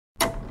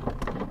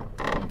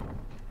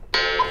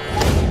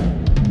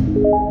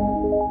It's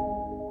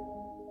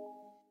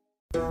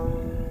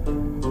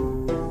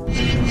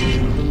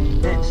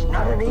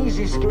not an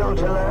easy skill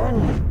to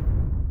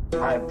learn.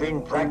 I've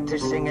been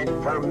practicing it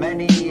for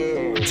many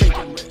years.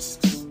 Taking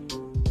risks.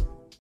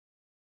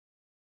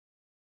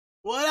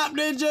 What up,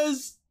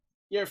 ninjas?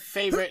 Your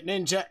favorite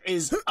ninja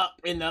is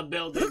up in the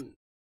building.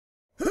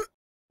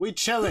 We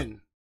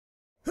chillin'.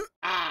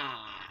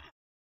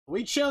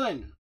 We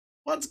chillin'.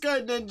 What's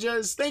good,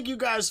 ninjas? Thank you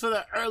guys for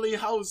the early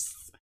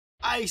hosts.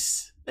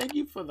 Ice, thank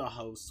you for the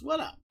host. What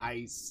up,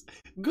 Ice?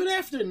 Good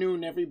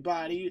afternoon,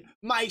 everybody.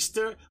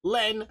 Meister,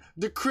 Len,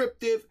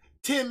 Decryptive,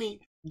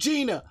 Timmy,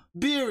 Gina,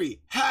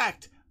 Beery,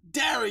 Hacked,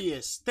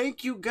 Darius.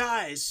 Thank you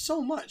guys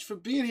so much for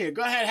being here.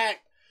 Go ahead, Hack.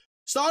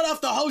 Start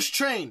off the host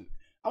train.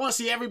 I want to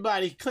see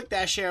everybody click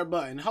that share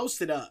button.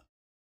 Host it up.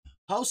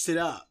 Host it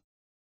up.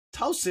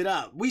 Toast it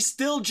up. We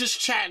still just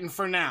chatting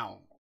for now.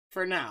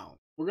 For now.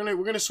 We're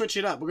gonna switch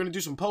it up. We're gonna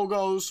do some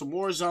pogos, some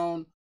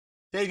Warzone.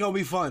 Today's gonna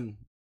be fun.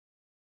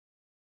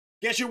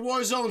 Get your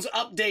Warzones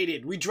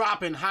updated. We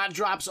dropping hot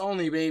drops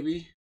only,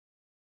 baby.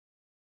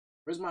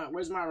 Where's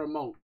my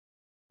remote?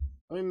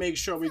 Let me make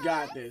sure we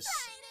got this.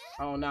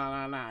 Oh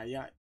no.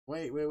 Yeah.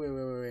 Wait.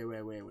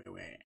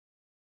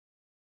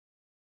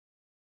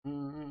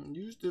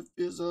 Used to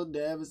feel so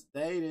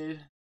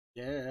devastated.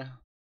 Yeah.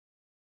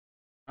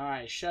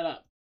 Alright, shut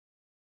up.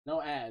 No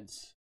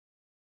ads.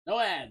 No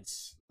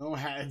ads. No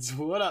ads.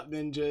 What up,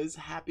 ninjas?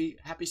 Happy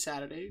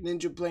Saturday.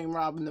 Ninja Blame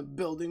Rob in the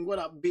building. What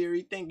up,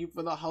 Beery? Thank you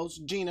for the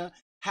host. Gina,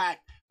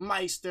 Hack,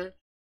 Meister.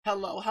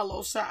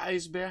 Hello, Sir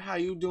Ice Bear. How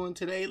you doing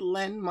today?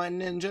 Len, my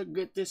ninja.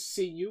 Good to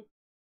see you.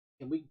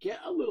 Can we get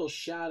a little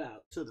shout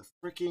out to the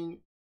freaking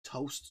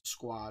Toast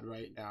Squad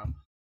right now?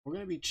 We're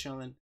gonna be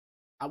chilling.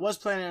 I was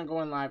planning on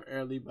going live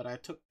early, but I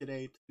took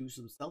today to do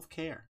some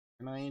self-care,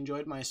 and I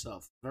enjoyed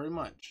myself very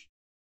much.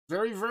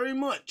 Very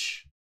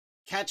much.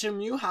 Catch and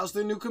Mew, how's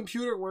the new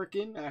computer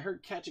working? I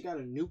heard Catch got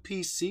a new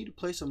PC to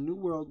play some New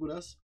World with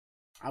us.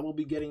 I will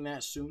be getting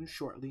that soon,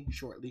 shortly.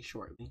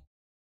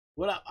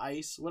 What up,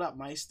 Ice? What up,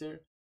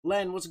 Meister?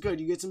 Len, what's good?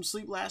 You get some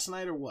sleep last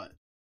night or what?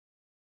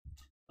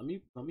 Let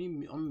me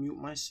unmute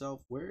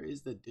myself. Where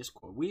is the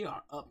Discord? We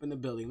are up in the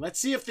building. Let's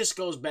see if this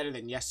goes better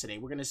than yesterday.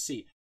 We're gonna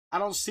see. I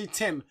don't see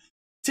Tim.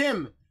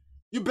 Tim,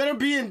 you better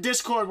be in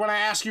Discord when I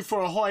ask you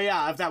for a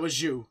Hoya if that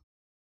was you.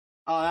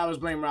 Oh, that was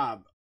Blame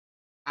Rob.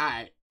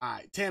 Alright.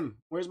 Tim,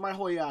 where's my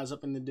Hoyas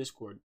up in the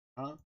Discord?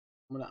 Huh?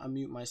 I'm gonna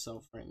unmute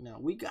myself right now.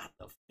 We got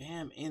the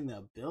fam in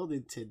the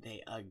building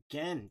today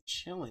again,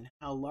 chilling.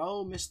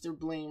 Hello, Mr.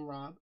 Blame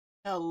Rob.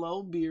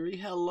 Hello, Beery.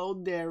 Hello,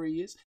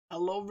 Darius.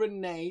 Hello,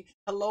 Renee.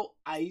 Hello,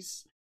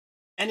 Ice.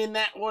 And in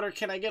that order,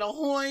 can I get a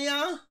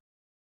Hoya?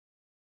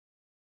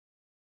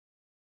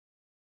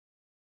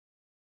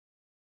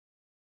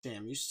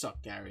 Damn, you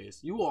suck,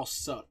 Darius. You all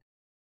suck.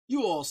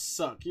 You all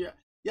suck. Yeah.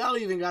 Y'all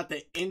even got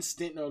the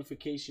instant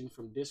notification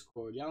from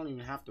Discord. Y'all don't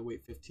even have to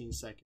wait 15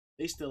 seconds.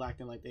 They still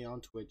acting like they on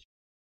Twitch.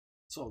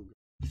 It's all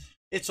good.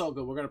 It's all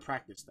good. We're going to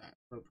practice that.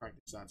 We're going to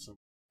practice that so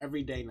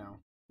every day now.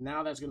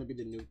 Now that's going to be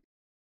the new.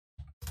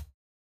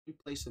 We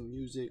play some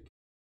music.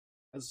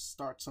 Let's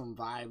start some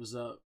vibes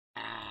up.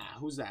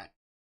 Who's that?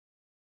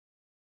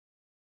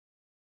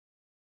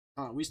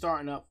 We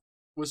starting up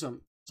with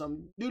some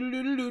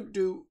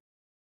do-do-do-do-do-do.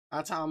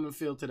 That's how I'm going to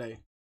feel today.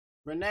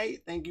 Renee,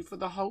 thank you for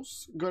the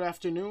host. Good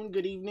afternoon,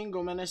 good evening,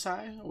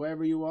 gomenesai,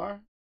 wherever you are.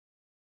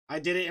 I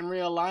did it in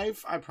real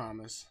life, I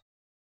promise.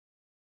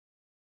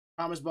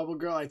 Promise, Bubble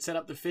Girl, I'd set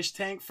up the fish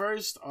tank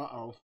first.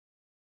 Uh-oh.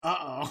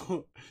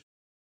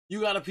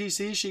 You got a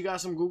PC, she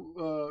got some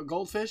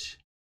goldfish.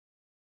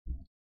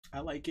 I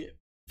like it.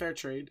 Fair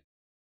trade.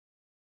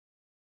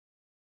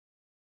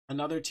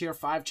 Another tier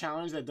 5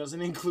 challenge that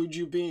doesn't include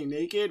you being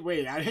naked?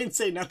 Wait, I didn't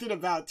say nothing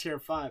about tier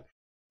 5.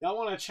 Y'all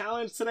want a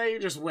challenge today?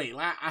 Just wait.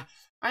 I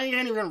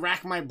can't even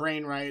rack my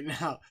brain right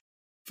now.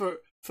 For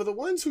the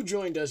ones who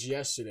joined us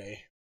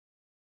yesterday,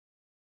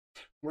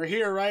 we're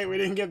here, right? We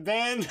didn't get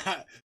banned.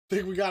 I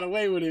think we got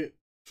away with it.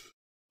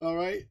 All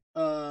right.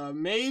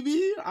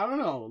 Maybe, I don't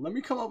know. Let me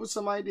come up with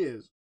some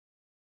ideas.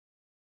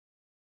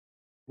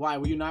 Why,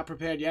 were you not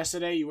prepared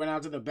yesterday? You went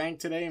out to the bank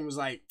today and was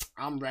like,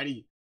 I'm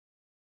ready.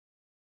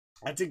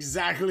 That's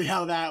exactly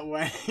how that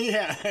went.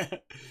 Yeah.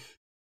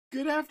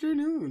 Good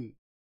afternoon.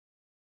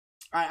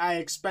 I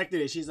expected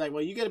it. She's like,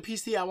 well, you get a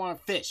PC, I want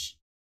a fish.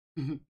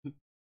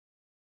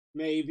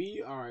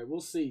 Maybe. All right,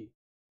 we'll see.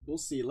 We'll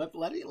see. Let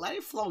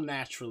it flow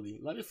naturally.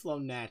 Let it flow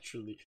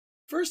naturally.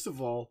 First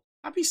of all,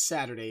 happy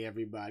Saturday,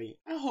 everybody.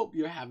 I hope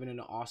you're having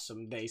an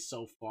awesome day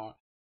so far.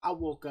 I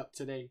woke up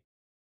today.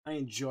 I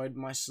enjoyed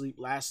my sleep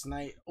last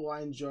night. Oh,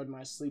 I enjoyed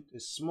my sleep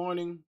this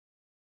morning.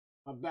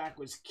 My back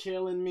was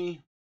killing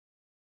me.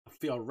 I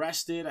feel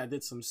rested. I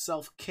did some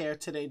self-care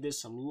today. Did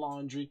some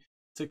laundry.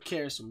 Took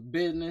care of some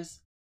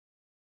business.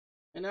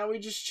 And now we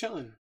just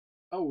chilling.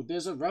 Oh,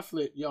 there's a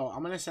rufflet. Yo, I'm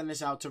going to send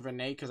this out to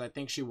Renee because I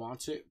think she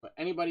wants it. But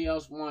anybody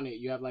else want it,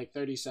 you have like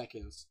 30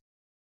 seconds.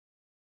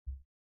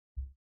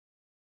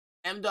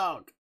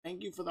 M-Dog.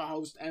 Thank you for the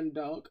host,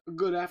 M-Dog.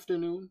 Good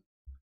afternoon.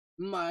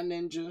 My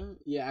ninja.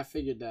 Yeah, I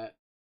figured that.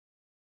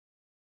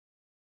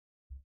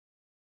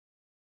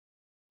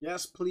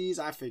 Yes, please.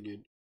 I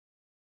figured.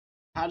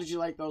 How did you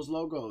like those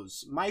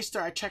logos?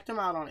 Meister, I checked them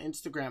out on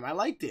Instagram. I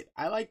liked it.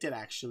 I liked it,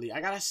 actually.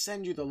 I gotta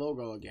send you the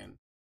logo again.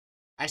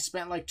 I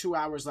spent like 2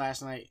 hours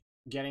last night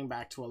getting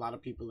back to a lot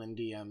of people in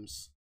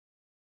DMs.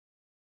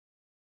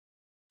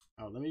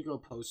 Oh, let me go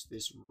post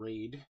this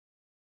raid.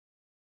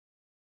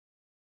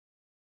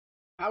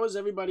 How was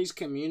everybody's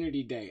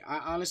community day?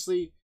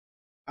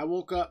 I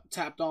woke up,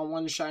 tapped on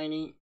one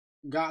shiny,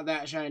 got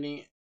that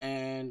shiny,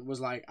 and was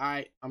like,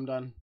 alright, I'm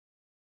done.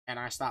 And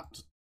I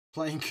stopped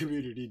playing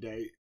community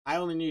day. I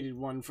only needed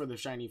one for the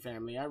shiny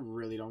family. I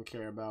really don't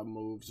care about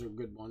moves or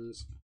good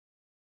ones.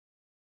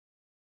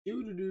 Are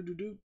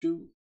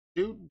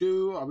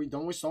we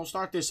don't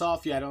start this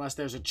off yet unless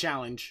there's a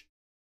challenge.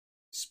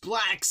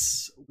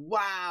 Splax!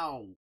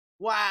 Wow!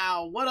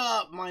 Wow! What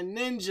up, my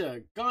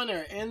ninja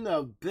gunner in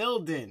the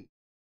building?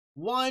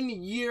 1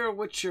 year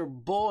with your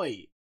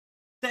boy.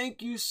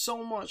 Thank you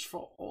so much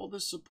for all the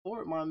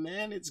support, my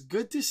man. It's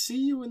good to see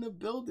you in the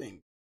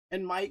building.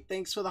 And Mike,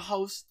 thanks for the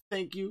host.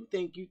 Thank you,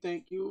 thank you,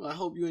 thank you. I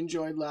hope you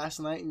enjoyed last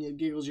night and you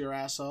giggled your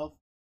ass off.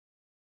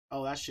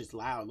 Oh, that shit's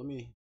loud. Let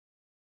me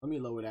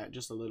lower that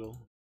just a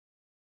little.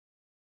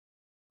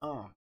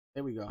 Oh,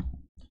 there we go.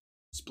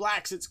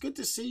 Splax, it's good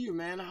to see you,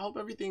 man. I hope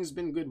everything's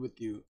been good with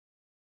you.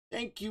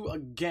 Thank you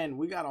again.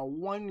 We got a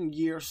 1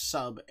 year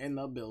sub in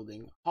the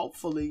building.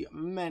 Hopefully,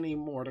 many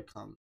more to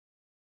come.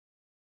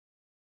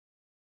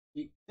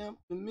 You come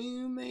to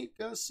me, make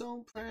us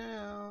so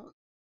proud.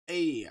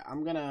 Hey,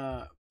 I'm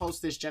gonna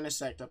post this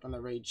Genesect up in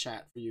the raid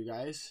chat for you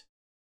guys.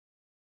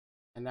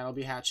 And that'll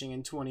be hatching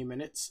in 20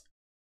 minutes.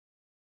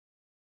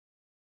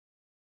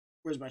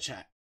 Where's my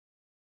chat?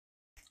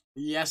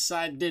 Yes,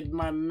 I did,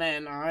 my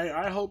man.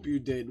 I hope you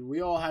did.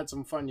 We all had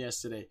some fun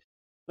yesterday.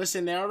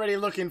 Listen, they're already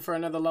looking for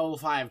another level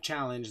 5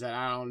 challenge that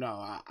I don't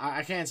know.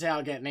 I can't say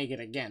I'll get naked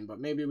again, but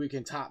maybe we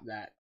can top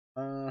that.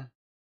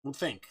 We'll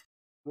think.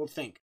 We'll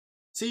think.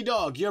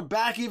 Dog, you're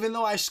back even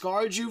though I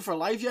scarred you for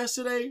life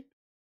yesterday?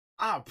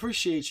 I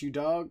appreciate you,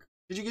 dog.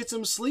 Did you get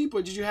some sleep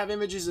or did you have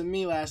images of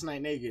me last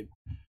night naked?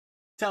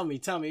 Tell me,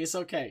 it's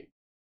okay.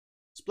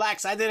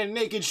 Splax, I did a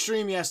naked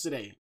stream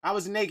yesterday. I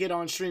was naked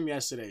on stream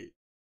yesterday.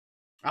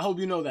 I hope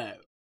you know that.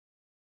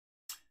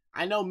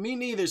 I know, me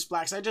neither,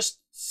 Splax. I just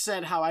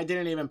said how I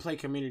didn't even play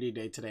community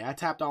day today. I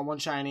tapped on one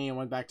shiny and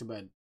went back to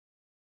bed.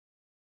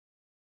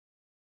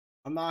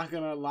 I'm not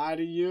gonna lie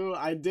to you.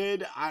 I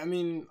did. I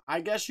mean,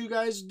 I guess you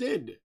guys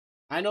did.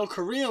 I know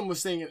Korean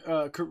was thinking,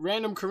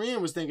 random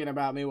Korean was thinking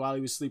about me while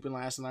he was sleeping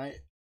last night.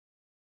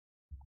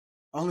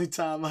 Only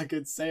time I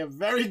could say I'm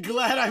very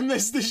glad I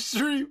missed the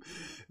stream.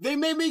 They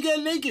made me get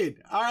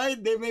naked. All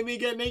right, they made me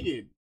get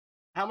naked.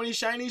 How many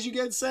shinies you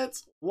get,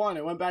 Sets? 1.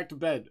 I went back to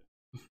bed.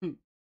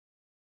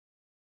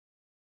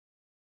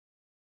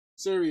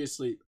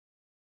 Seriously.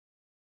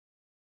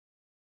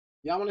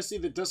 Y'all want to see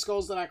the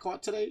Duskos that I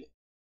caught today?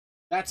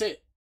 That's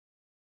it.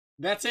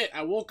 That's it.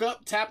 I woke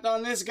up, tapped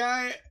on this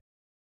guy,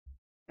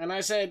 and I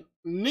said,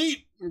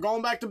 neat, I'm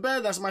going back to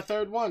bed. That's my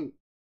 3rd one.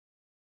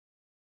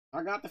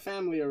 I got the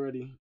family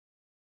already.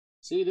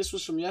 See, this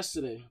was from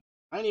yesterday.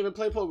 I didn't even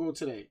play Pogo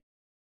today.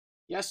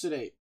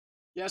 Yesterday,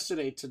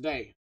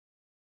 today.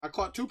 I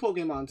caught 2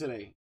 Pokemon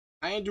today.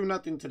 I ain't do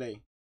nothing today.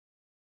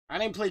 I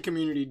didn't play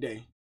community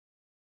day.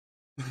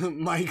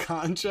 Mike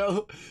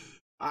Honcho?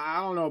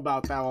 I don't know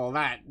about that, all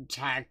that,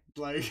 Jack.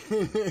 Like,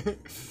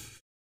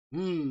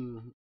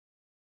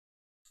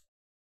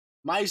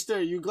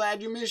 Meister, you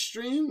glad you missed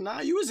stream?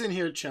 Nah, you was in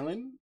here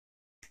chilling.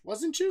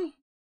 Wasn't you?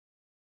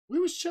 We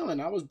was chilling.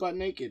 I was butt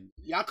naked.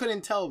 Y'all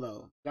couldn't tell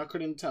though. Y'all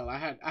couldn't tell. I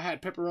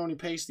had pepperoni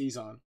pasties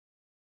on.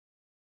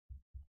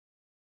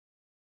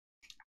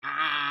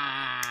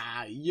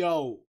 Ah,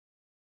 yo.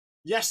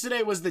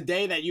 Yesterday was the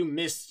day that you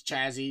missed,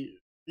 Chazzy.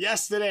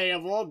 Yesterday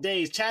of all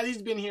days.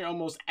 Chazzy's been here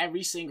almost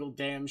every single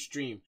damn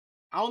stream.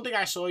 I don't think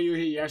I saw you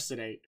here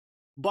yesterday.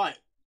 But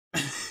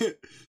you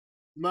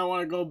might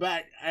want to go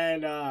back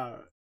and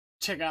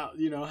check out,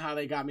 you know, how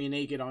they got me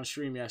naked on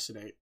stream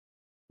yesterday.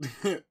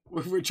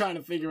 We're trying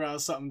to figure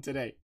out something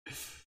today.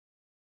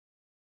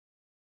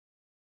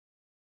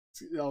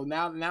 So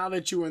now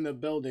that you're in the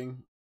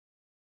building,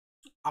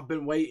 I've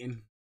been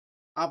waiting.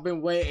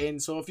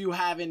 So if you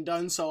haven't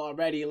done so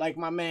already, like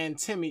my man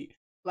Timmy,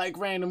 like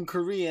Random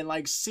Korean,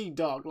 like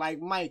Dog,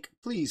 like Mike,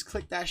 please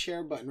click that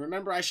share button.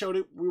 Remember I showed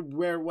it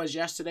where it was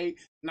yesterday?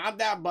 Not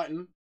that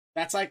button.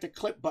 That's like the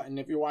clip button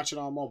if you're watching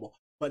on mobile.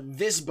 But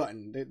this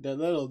button, the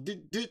little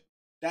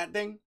that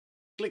thing,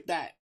 click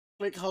that.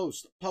 Click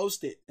host,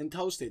 post it, and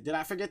toast it. Did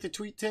I forget to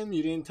tweet Tim?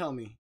 You didn't tell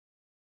me.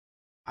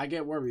 I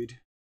get worried.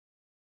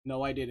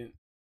 No, I didn't.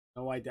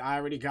 No, I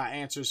already got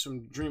answers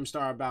from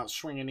Dreamstar about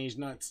swinging these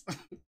nuts.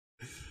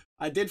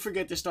 I did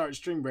forget to start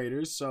Stream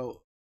Raiders,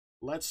 so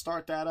let's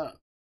start that up.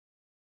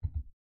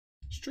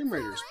 Stream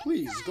Raiders,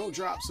 please go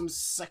drop some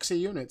sexy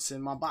units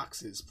in my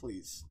boxes,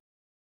 please.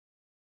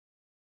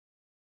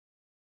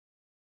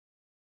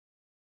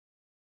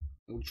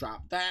 We'll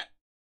drop that.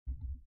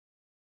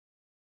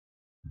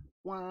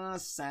 One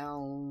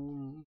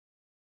sound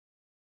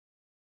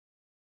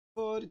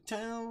for the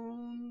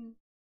town.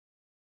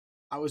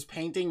 I was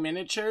painting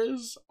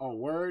miniatures. Oh,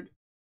 word.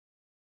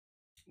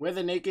 We're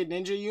the Naked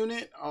Ninja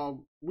unit.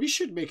 Oh, we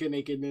should make a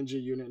Naked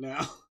Ninja unit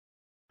now.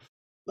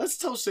 Let's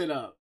toast it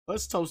up.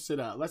 Let's toast it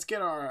up. Let's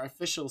get our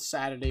official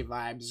Saturday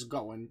vibes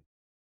going.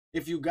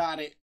 If you got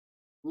it,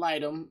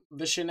 light them.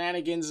 The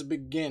shenanigans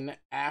begin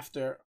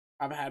after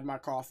I've had my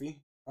coffee.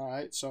 All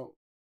right, so.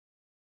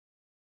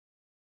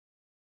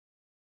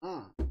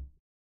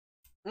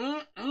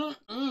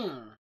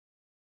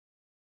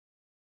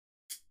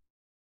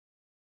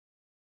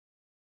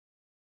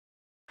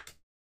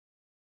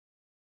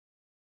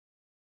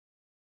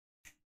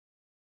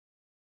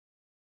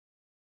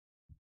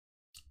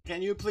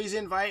 Can you please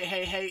invite?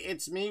 Hey,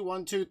 it's me.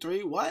 1, 2,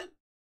 3. What?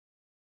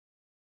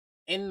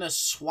 In the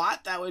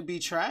SWAT, that would be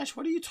trash?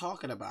 What are you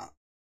talking about?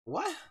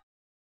 What?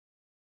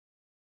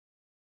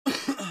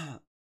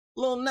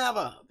 Lil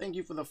Never, thank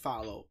you for the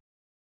follow.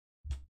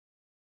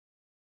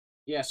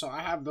 Yeah, so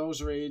I have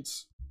those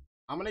raids.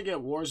 I'm gonna get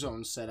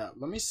Warzone set up.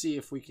 Let me see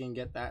if we can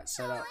get that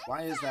set up.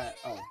 Why is that?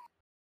 Oh.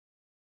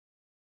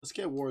 Let's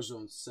get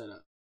Warzone set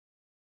up.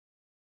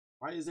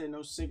 Why is there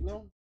no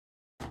signal?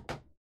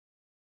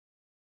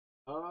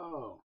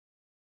 Oh.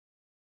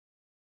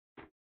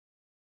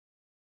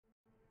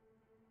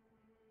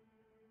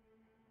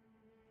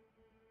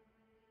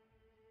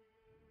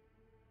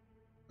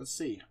 Let's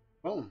see.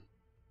 Boom.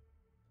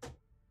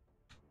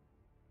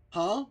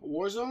 Huh?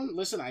 Warzone?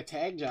 Listen, I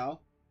tagged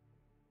y'all.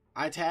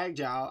 I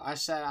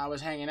said I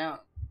was hanging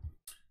out.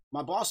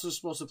 My boss was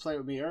supposed to play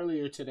with me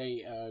earlier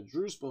today.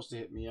 Drew's supposed to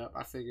hit me up.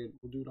 I figured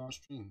we'll do it on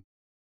stream.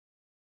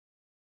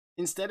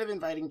 Instead of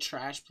inviting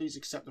Trash, please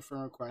accept the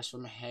friend request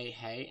from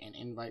Hey and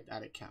invite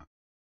that account.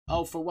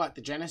 Oh, for what?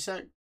 The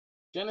Genesec?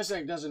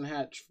 Genesec doesn't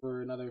hatch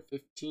for another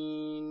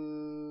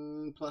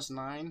 15 plus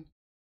 9.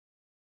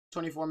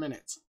 24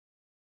 minutes.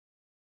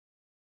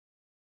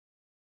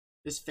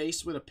 This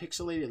face with a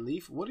pixelated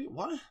leaf? What?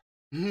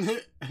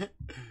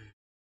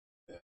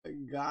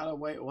 Gotta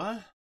wait,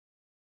 what?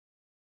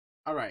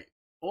 Alright.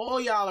 All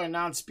y'all are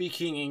not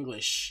speaking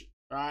English.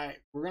 Alright?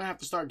 We're gonna have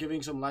to start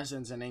giving some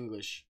lessons in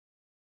English.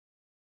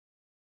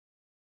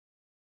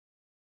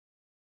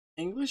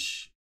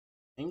 English?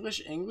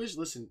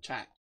 Listen,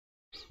 chat.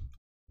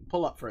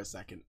 Pull up for a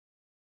second.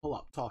 Pull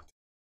up. Talk.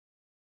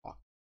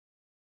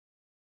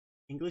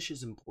 English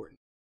is important.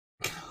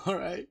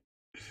 Alright?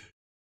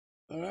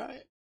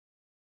 Alright?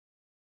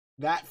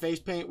 That face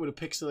paint with a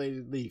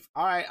pixelated leaf.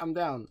 Alright, I'm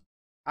down.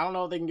 I don't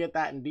know if they can get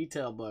that in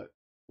detail, but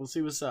we'll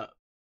see what's up.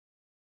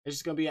 It's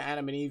just gonna be an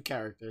Adam and Eve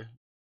character.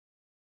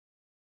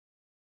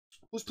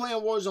 Who's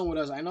playing Warzone with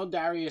us? I know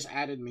Darius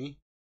added me.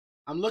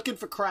 I'm looking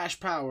for Crash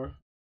Power,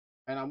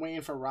 and I'm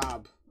waiting for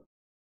Rob.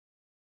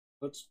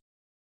 Let's.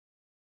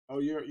 Oh,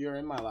 you're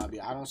in my lobby.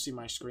 I don't see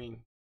my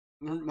screen.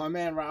 My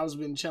man Rob's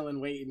been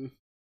chilling, waiting.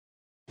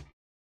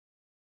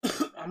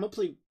 I'm gonna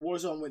play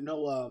Warzone with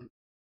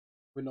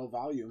no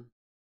volume.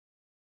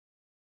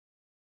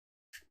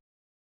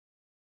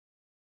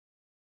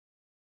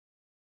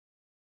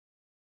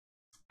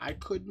 I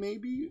could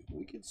maybe.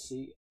 We could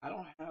see. I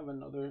don't have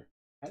another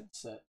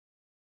headset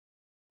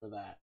for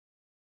that.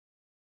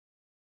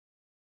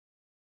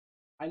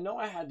 I know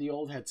I had the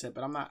old headset,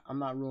 but I'm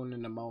not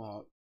ruining the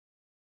mohawk.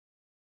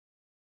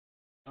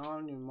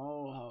 On your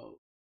mohawk.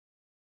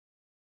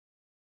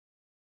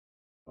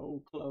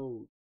 Oh,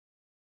 clothes.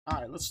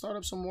 Alright, let's start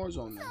up some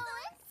Warzone then.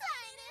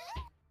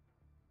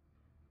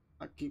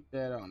 I'll keep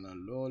that on the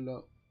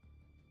low.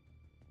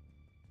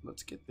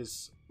 Let's get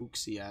this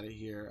Uxie out of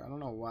here. I don't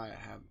know why I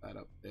have that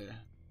up there.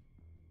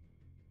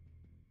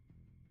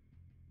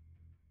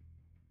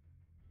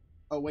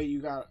 Oh, wait,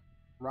 you got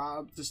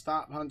Rob to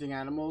stop hunting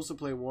animals to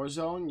play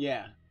Warzone?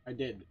 Yeah, I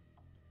did.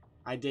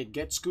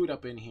 Get Scoot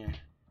up in here.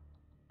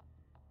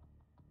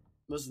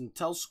 Listen,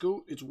 tell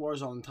Scoot it's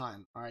Warzone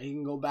time. Alright, he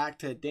can go back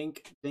to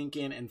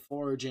thinking, and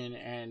foraging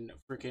and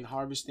freaking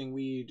harvesting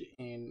weed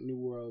in New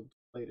World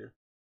later.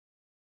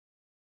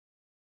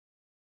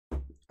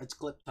 It's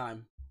clip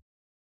time.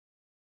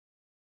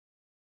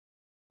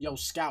 Yo,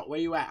 Scout, where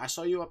you at? I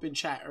saw you up in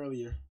chat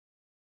earlier.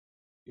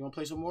 You wanna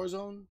play some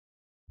Warzone?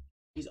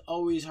 He's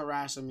always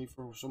harassing me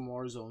for some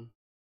Warzone.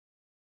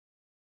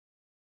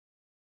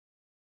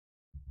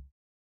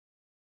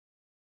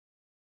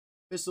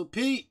 Pistol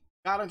Pete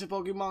got into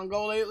Pokemon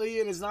Go lately,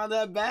 and it's not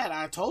that bad.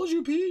 I told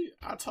you, Pete.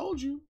 I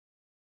told you.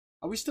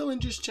 Are we still in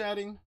just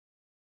chatting?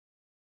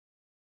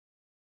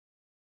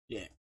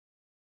 Yeah.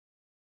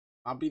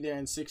 I'll be there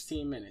in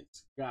 16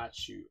 minutes.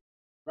 Got you.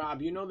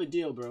 Rob, you know the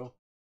deal, bro.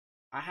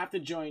 I have to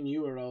join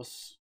you or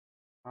else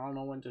I don't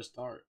know when to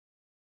start.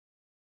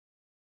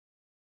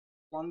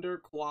 Plunder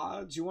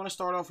quads? You want to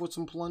start off with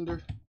some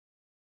plunder?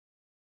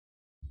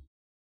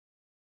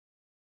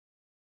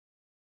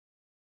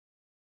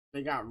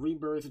 They got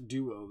rebirth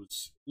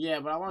duos. Yeah,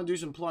 but I want to do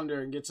some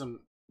plunder and get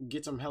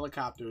some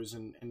helicopters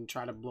and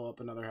try to blow up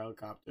another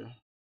helicopter.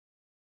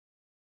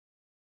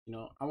 You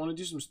know, I want to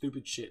do some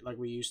stupid shit like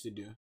we used to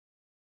do.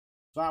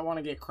 So I want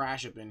to get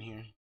Crash up in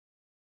here.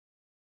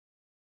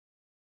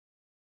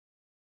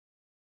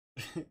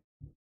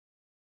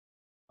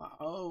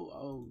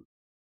 Oh.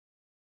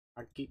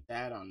 I keep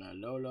that on the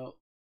low low.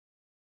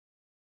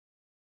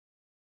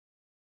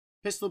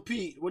 Pistol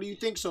Pete, what do you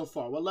think so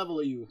far? What level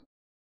are you?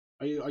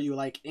 Are you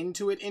like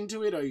into it,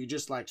 or are you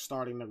just like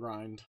starting the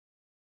grind?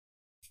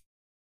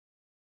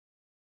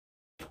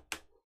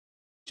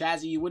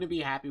 Chazzy, you wouldn't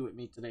be happy with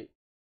me today.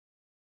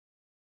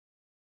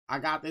 I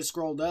got this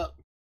scrolled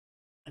up,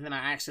 and then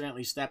I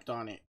accidentally stepped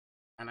on it,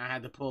 and I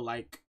had to pull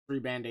like 3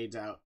 band-aids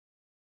out.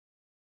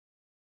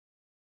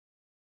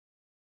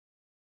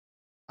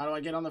 How do I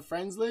get on the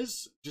friends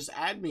list? Just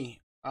add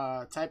me.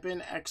 Type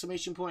in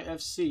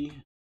 !FC.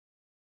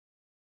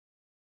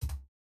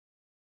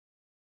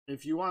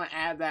 If you want to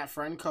add that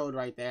friend code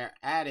right there,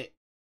 add it.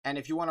 And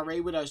if you want to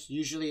raid with us,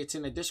 usually it's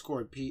in the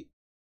Discord, Pete.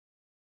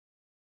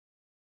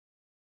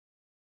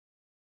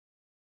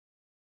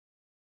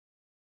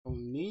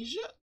 Amnesia?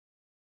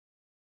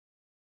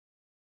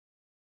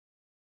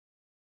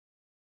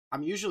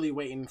 I'm usually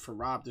waiting for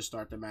Rob to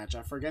start the match.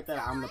 I forget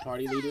that I'm the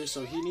party leader,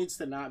 so he needs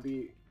to not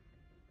be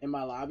in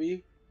my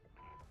lobby.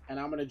 And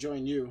I'm going to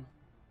join you.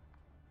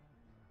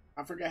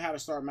 I forget how to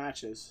start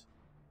matches.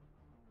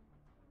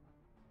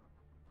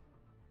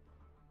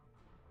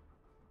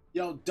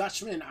 Yo,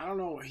 Dutchman, I don't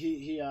know. I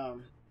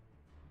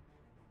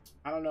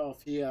don't know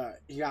if he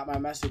got my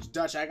message.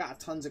 Dutch, I got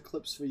tons of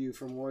clips for you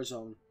from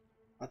Warzone.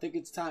 I think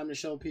it's time to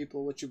show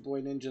people what your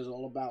boy Ninja's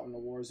all about in the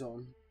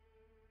Warzone.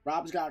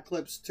 Rob's got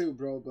clips too,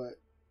 bro, but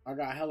I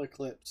got hella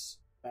clips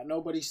that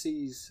nobody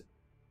sees.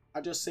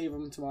 I just save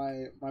them to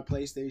my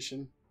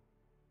PlayStation.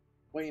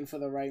 Waiting for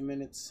the right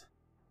minutes.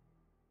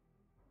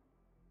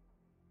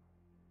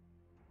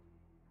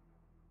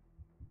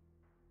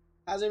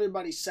 How's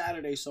everybody's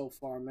Saturday so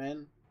far,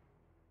 man?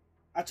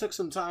 I took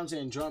some time to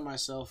enjoy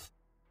myself.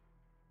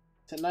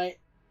 Tonight,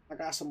 I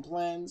got some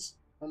plans.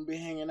 I'm gonna be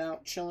hanging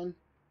out, chilling.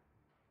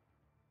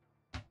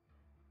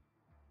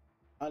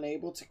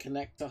 Unable to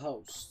connect to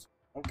host.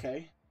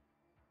 Okay.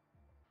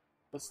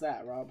 What's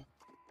that, Rob?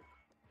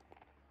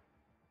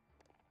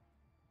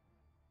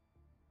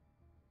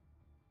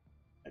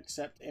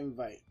 Accept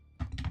invite.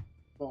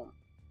 Boom.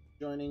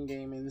 Joining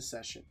game in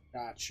session.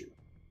 Got you.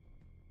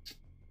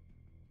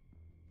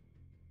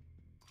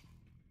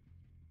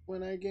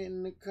 When I get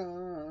in the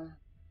car.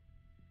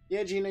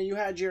 Yeah, Gina, you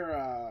had your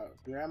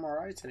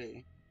MRI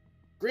today.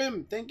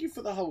 Grim, thank you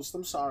for the host.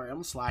 I'm sorry,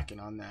 I'm slacking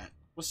on that.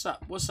 What's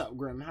up? What's up,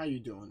 Grim? How you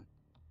doing?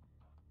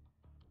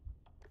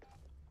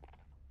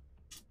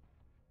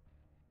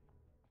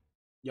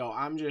 Yo,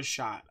 I'm just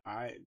shot,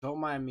 alright? Don't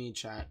mind me,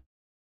 chat.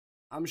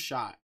 I'm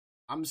shot.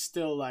 I'm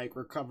still, like,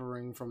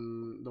 recovering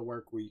from the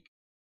work week.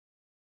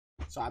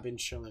 So I've been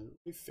chilling.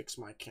 Let me fix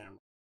my camera.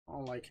 I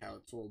don't like how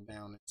it's all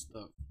down and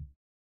stuff.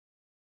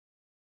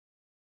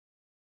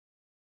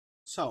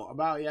 So,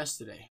 about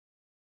yesterday.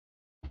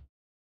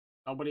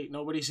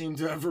 Nobody seemed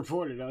to have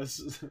reported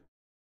us.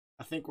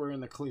 I think we're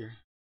in the clear.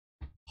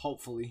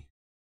 Hopefully.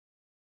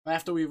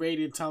 After we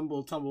raided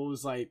Tumble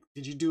was like,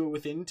 did you do it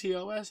within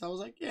TOS? I was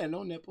like, yeah,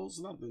 no nipples,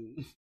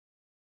 nothing.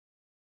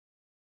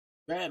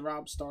 Go ahead,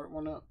 Rob, start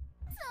one up.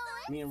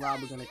 Me and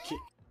Rob are gonna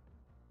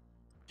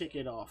kick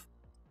it off.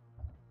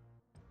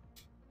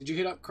 Did you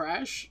hit up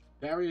Crash?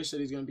 Darius said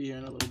he's gonna be here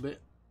in a little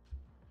bit.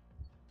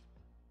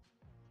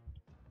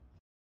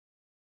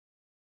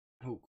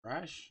 Who,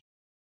 Crash?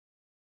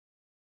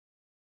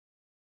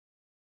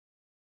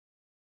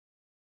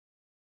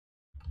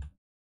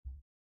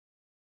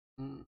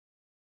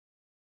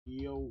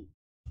 Yo.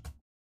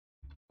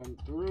 Come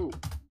through.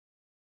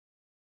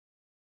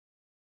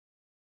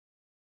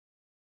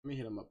 Let me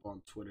hit him up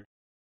on Twitter.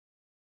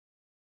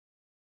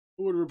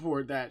 Who would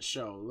report that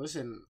show?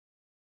 Listen,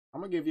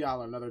 I'm gonna give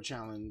y'all another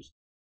challenge.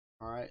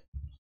 Alright?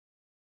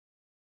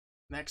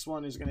 Next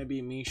one is gonna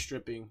be me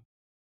stripping.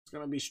 It's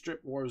gonna be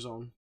Strip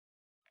Warzone.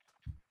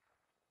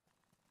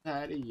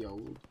 Patio.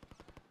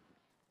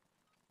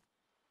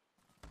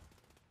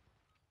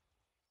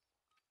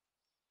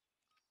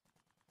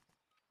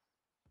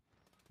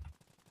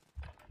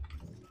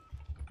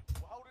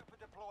 We're holding for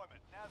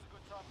deployment. Now's a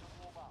good time to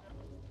warm up.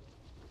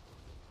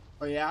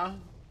 Oh yeah?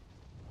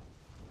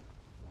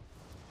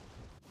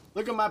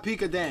 Look at my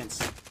Pika dance.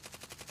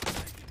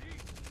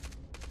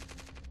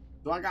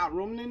 Do I got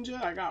room,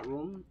 Ninja? I got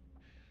room.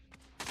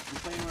 I'm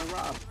playing with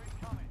Rob.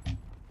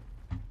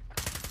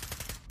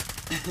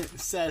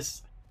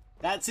 Says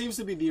that seems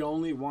to be the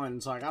only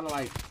one, so I gotta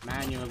like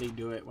manually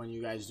do it when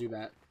you guys do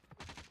that.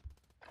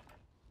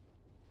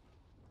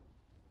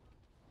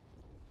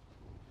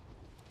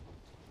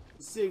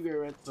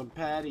 Cigarettes and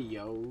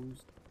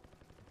patios.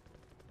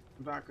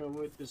 Back up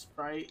with the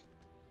Sprite.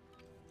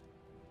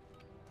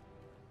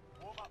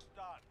 Warm up's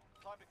done.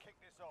 Time to kick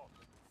this off.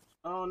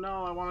 Oh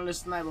no, I wanted to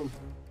snipe him.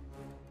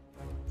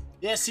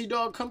 Yeah,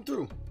 Sea-Dog, come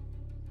through.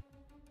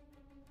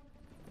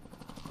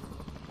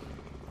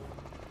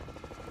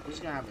 We're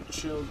just gonna have a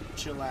chill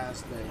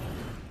ass day.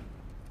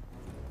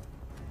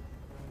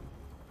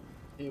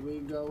 Here we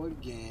go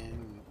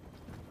again.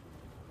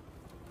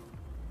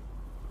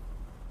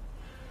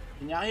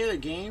 Can y'all hear the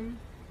game?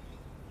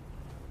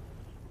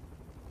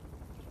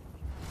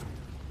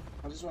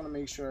 I just want to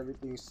make sure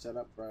everything's set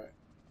up right.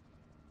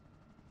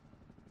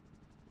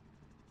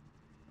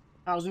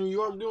 How's New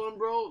York doing,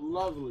 bro?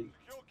 Lovely.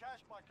 Secure cash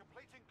by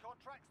completing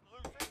contracts,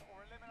 looting,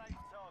 or eliminating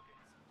targets.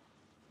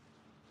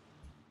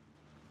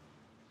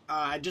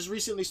 I just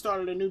recently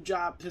started a new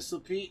job, Pistol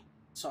Pete.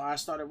 So I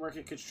started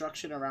working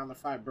construction around the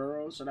 5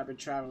 boroughs, and I've been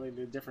traveling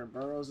to different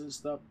boroughs and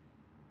stuff.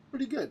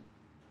 Pretty good.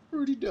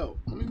 Pretty dope.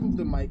 Let me move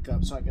the mic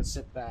up so I can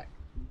sit back.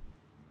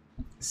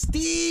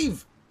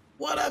 Steve!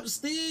 What up,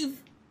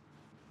 Steve?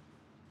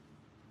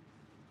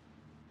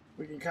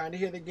 We can kind of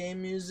hear the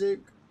game music.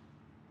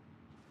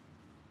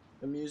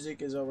 The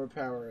music is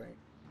overpowering.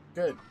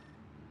 Good.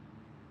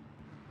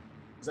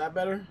 Is that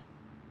better?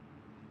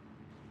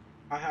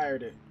 I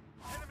hired it.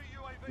 Enemy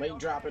UAV Late overhead.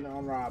 dropping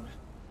on Rob.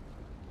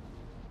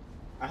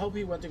 I hope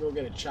he went to go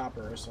get a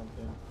chopper or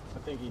something. I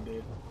think he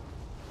did.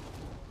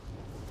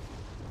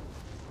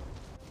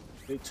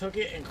 They took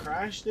it and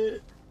crashed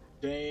it?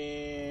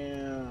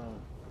 Damn.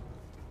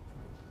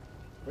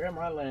 Where am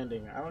I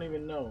landing? I don't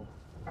even know.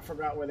 I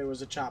forgot where there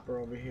was a chopper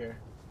over here.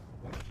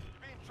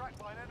 Being tracked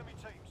by an enemy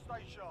team.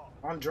 Stay sharp.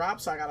 On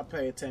drops, I gotta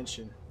pay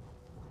attention.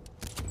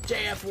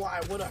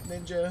 JFY, what up,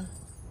 ninja?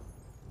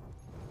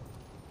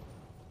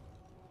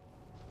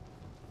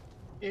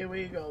 Here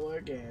we go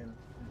again.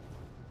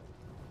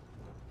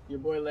 Your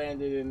boy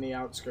landed in the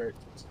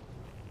outskirts.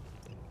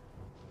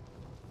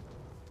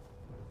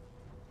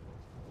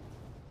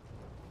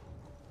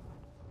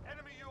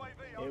 Enemy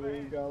UAV Here we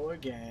overhead. go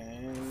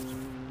again.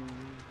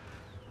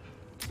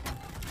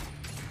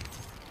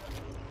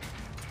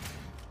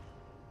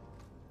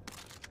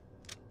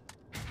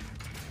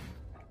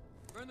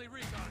 Friendly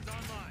recon's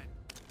online.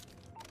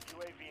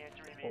 UAV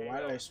entering the Oh, why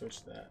AO. did I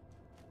switch that?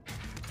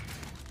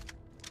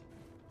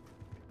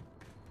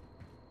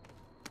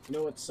 You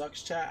know what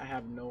sucks, chat? I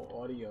have no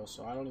audio,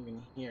 so I don't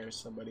even hear if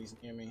somebody's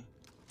near me.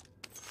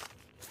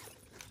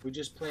 We're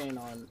just playing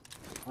on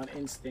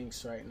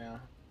instincts right now.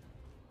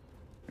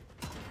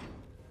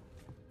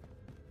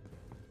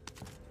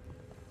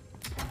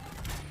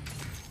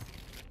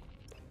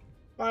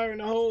 Fire in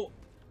the hole!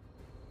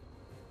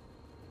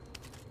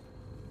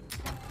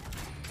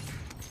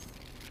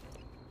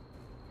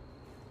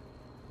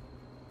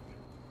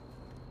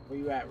 Where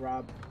you at,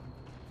 Rob?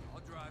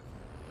 I'll drive.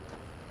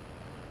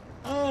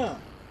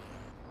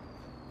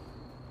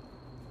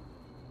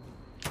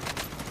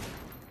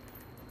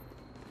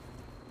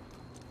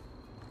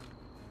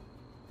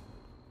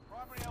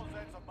 Primary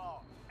LZs are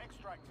marked.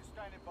 Extract is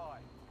standing by.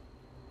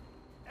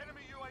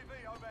 Enemy UAV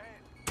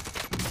overhead.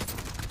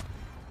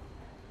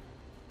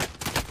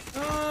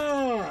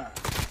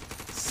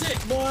 Sick,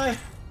 boy!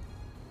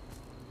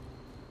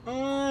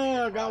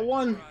 Got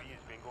one.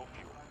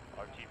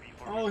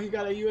 Oh, he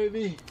got a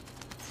UAV.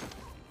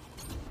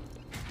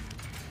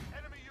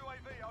 Enemy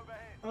UAV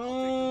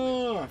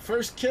overhead.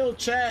 First kill,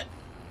 chat.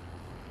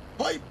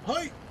 Hype,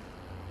 hype.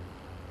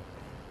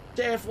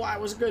 JFY,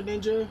 what's good,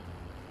 ninja?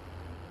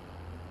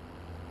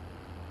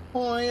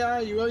 Oh yeah,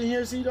 you in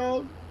here,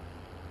 C-Dog?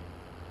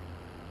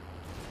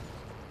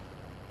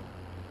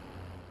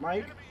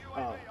 Mike?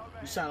 Oh,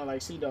 you sounded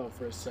like C-Dog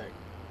for a sec.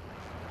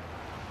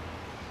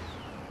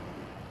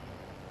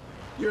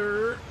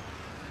 You're...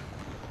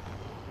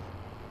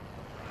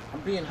 I'm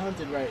being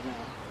hunted right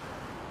now.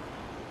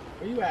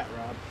 Where you at,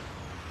 Rob?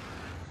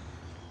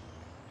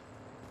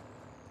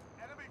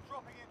 Enemy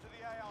dropping into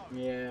the AO.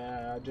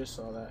 Yeah, I just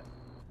saw that.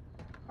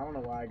 I don't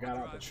know why I got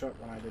out the truck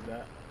when I did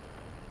that.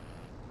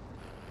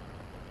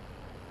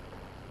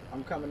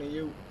 I'm coming to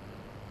you.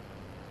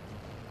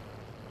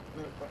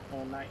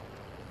 All night.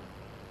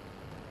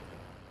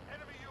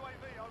 Enemy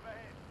UAV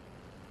overhead.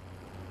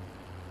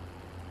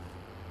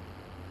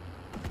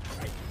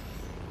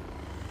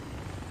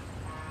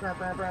 Brr,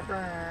 brr, brr,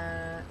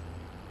 brr.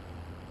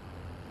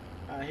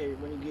 I hate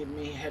when you give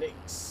me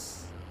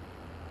headaches.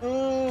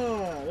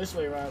 Oh, this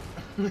way, Rob.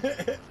 we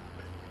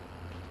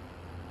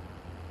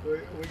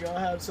gonna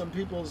have some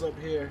peoples up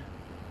here.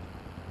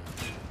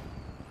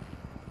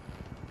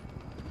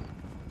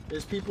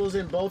 There's peoples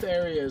in both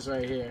areas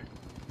right here.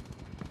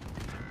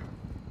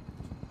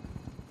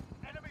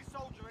 Enemy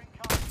soldier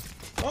incoming.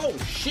 Oh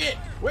shit!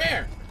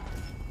 Where?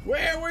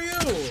 Where were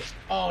you?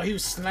 Oh, he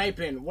was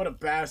sniping. What a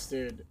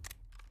bastard.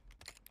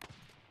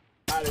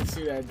 I didn't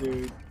see that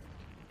dude.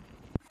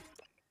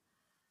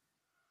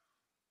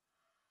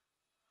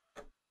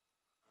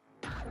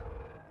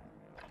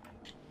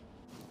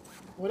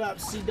 What up,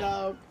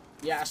 C-Dog?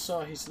 Yeah, I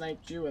saw he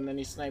sniped you and then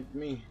he sniped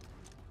me.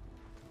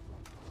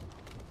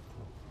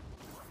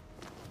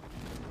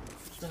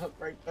 The hook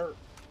right there.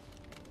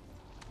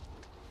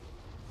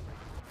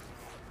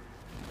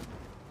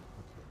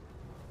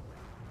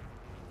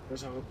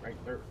 There's a hook right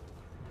there.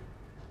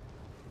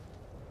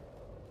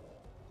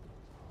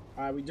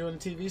 Alright, we doing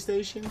the TV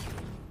station?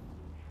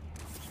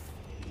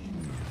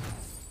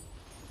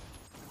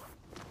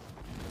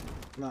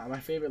 Nah, my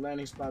favorite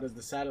landing spot is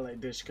the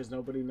satellite dish because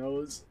nobody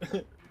knows.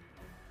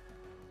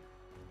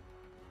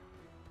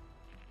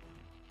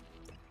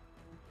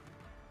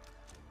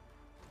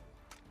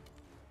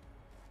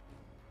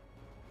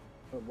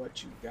 But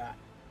what you got?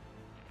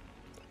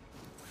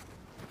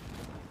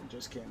 I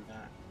just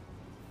cannot.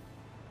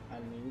 I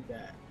need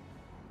that.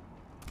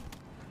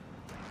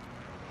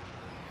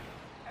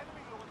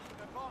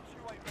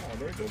 Advanced UAV. Oh,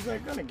 there goes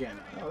that gun again.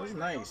 Oh, that's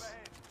nice. Overhead.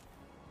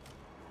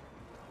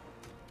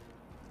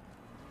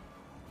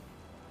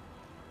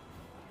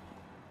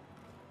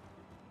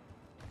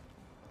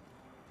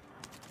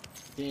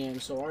 Damn,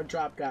 so our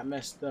drop got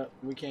messed up.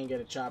 We can't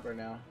get a chopper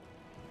now.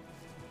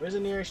 Where's the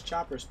nearest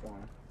chopper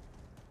spawn?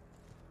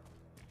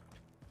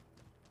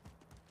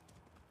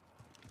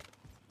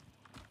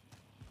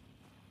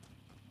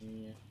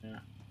 Yeah.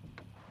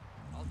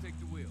 I'll take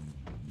the wheel.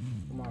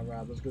 Come on,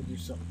 Rob. Let's go do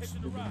something Head to the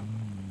stupid. right.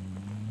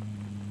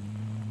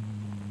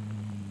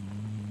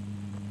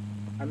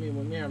 I mean,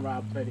 when me and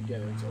Rob play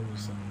together, it's always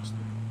something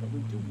stupid. But we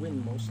do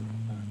win most of the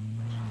time.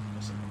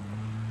 Listen.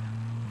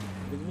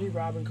 With me,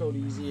 Rob, and Code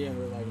Easy, and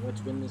we're like,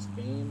 let's win this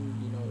game,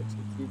 you know, it's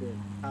either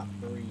top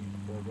 3 or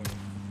winning.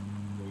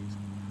 Always.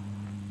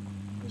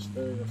 This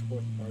third or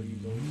fourth party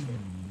is always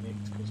getting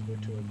nicked because we're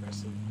too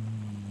aggressive.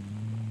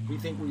 We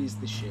think we use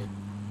the shit,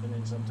 and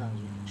then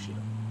sometimes we do shit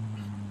up.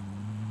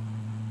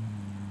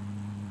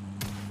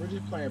 We're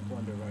just playing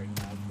Plunder right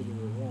now. Figure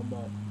we'll warm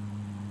up.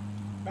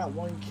 Got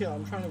 1 kill.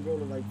 I'm trying to go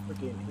to like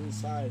freaking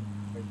inside,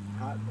 like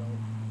hot zone.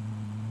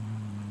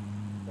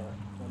 But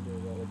Plunder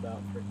is all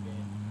about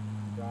freaking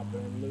dropping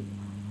and loot.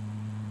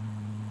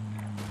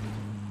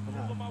 What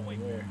hot zone?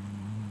 Where?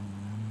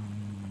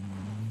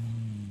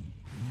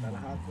 Got a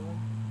hot zone?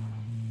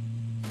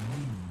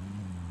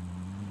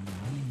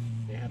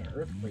 They had an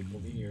earthquake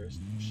over here.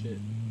 Shit.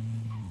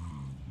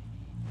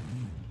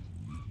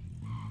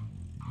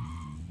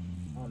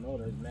 Oh no,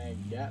 there's mad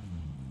gap.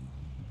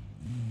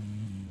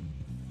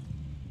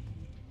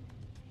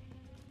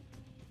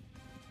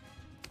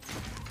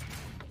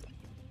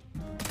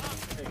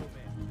 Hey.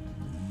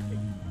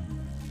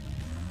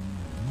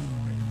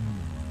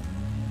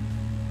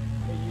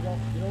 Hey, you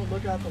don't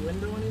look out the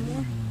window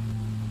anymore?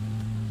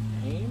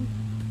 Aim?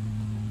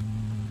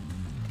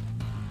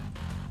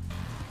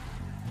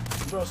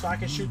 Bro, so I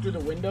can shoot through the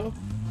window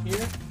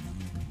here?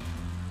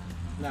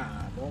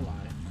 Nah, don't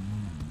lie.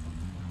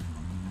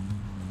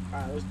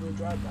 Alright, let's do a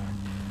drive-by.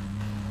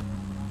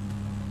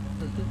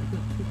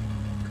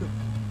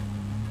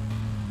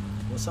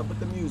 What's up with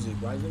the music?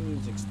 Why does the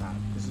music stop?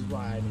 This is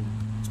why I need...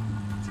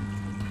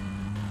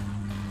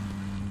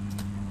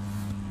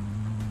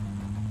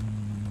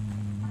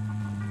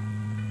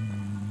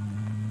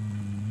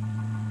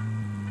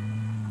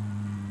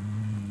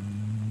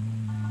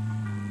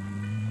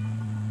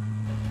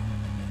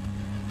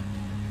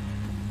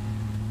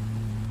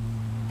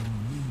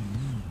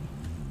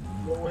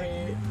 Go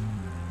ahead.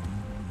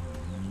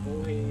 Go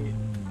ahead.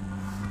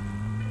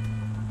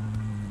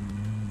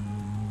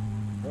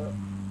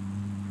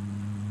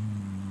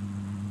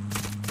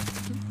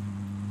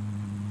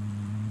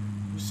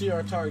 You see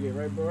our target,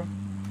 right, bro?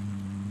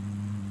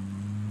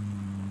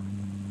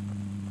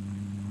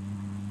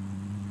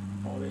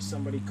 Oh, there's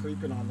somebody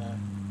creeping on that.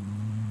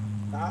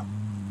 Stop.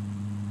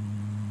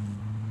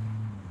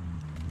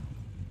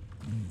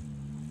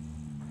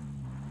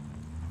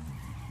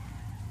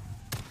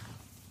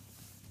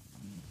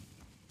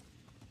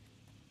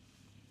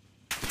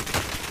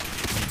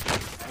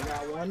 I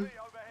got one.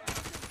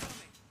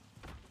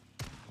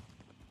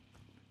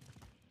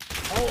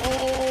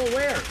 Oh,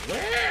 where?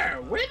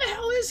 Where the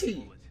hell is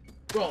he?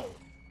 Bro.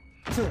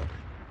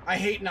 I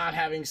hate not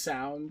having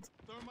sound.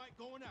 Thermite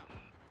going out.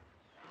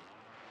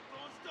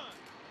 Throwing stun.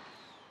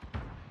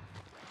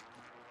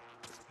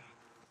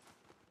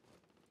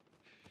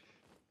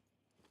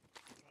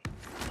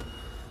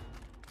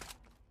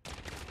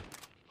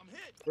 I'm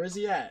hit. Where's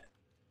he at?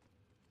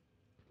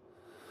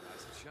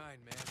 Rise and shine,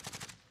 man.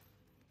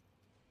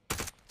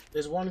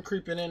 There's one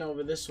creeping in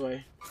over this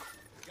way.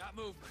 Got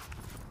movement.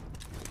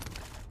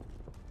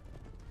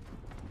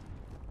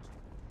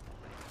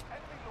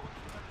 Enemy launched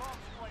an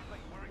advanced UAV.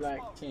 We're Black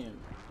exposed. Tim.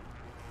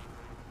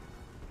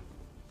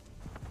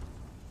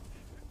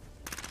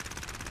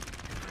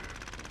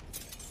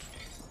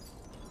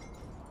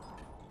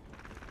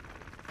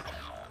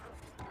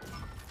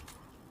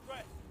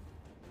 Threat.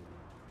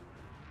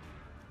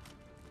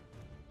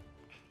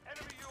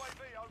 Enemy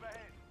UAV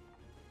overhead.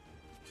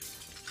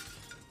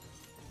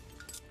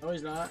 No,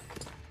 he's not.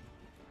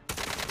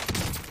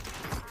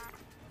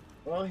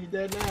 Well, he's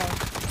dead now.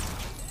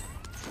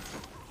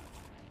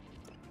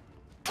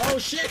 Oh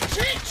shit!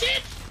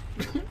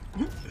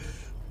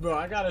 Bro,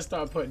 I gotta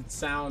start putting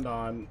sound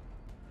on.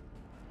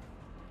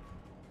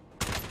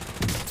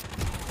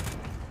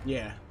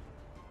 Yeah.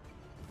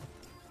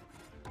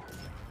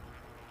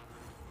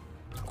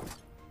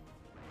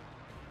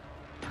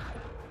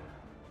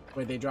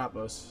 Wait, they drop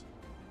us.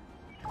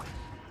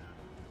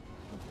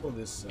 Let's pull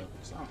this up,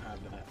 'cause I don't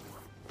have that.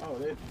 Oh,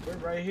 they're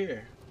right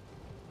here.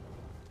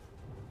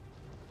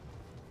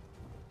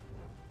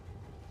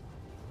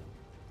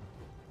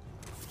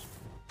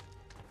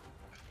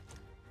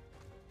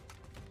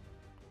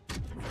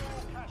 Secure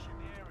all cash in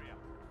the area.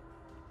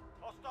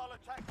 Hostile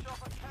attack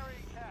chopper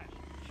carrying cash.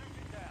 Shoot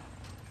it down.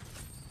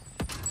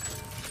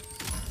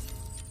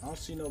 I don't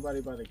see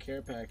nobody by the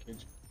care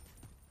package.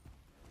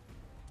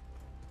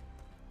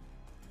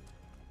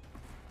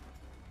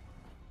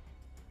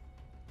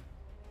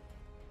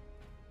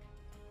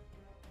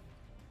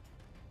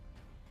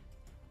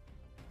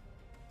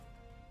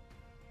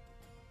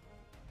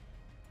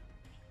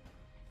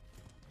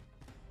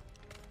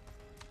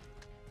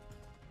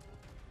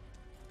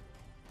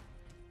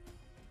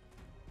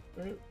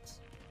 Wait.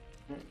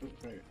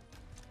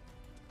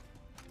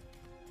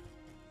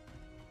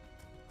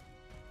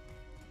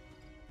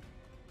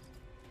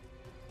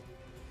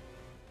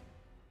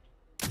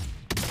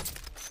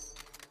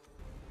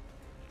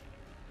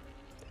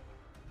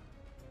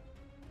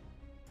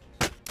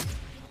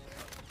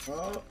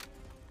 Oh.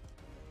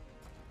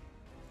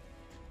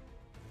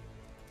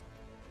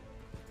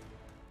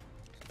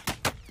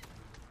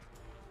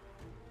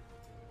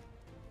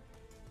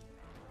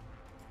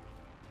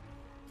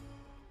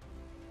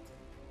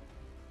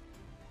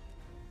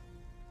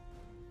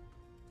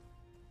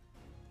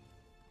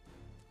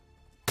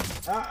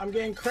 Ah, I'm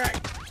getting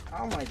cracked.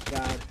 Oh my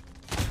god.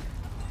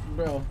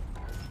 Bro.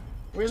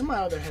 Where's my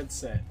other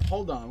headset?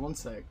 Hold on, one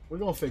sec. We're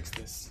gonna fix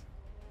this.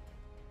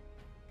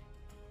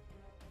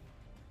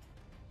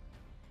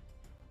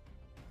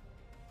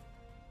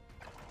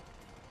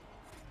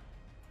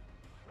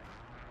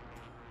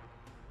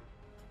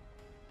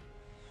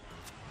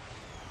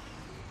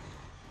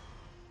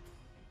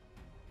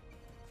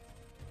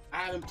 I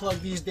haven't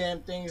plugged these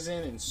damn things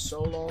in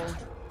so long.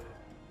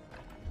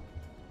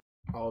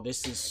 Oh,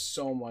 this is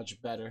so much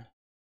better.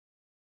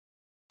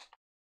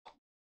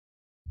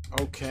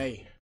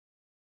 Okay.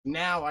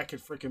 Now I can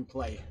freaking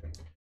play.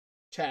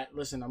 Chat,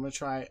 listen, I'm gonna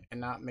try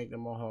and not make the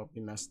mohawk be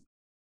messed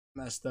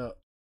up.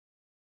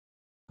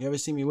 You ever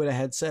see me with a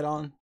headset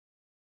on?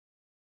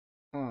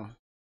 Huh.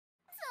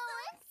 So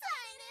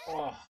excited!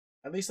 Oh,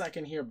 at least I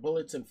can hear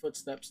bullets and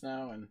footsteps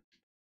now, and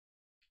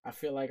I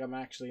feel like I'm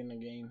actually in the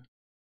game.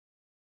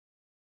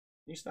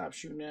 Can you stop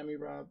shooting at me,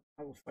 Rob?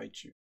 I will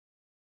fight you.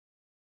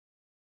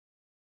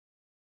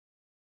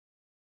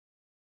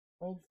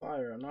 Hold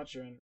fire, I'm not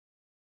your enemy.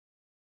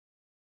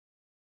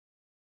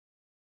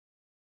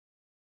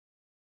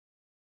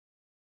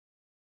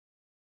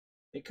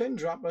 They couldn't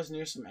drop us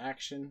near some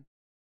action.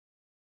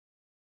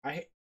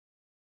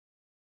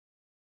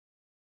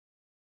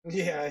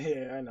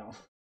 Yeah, I know.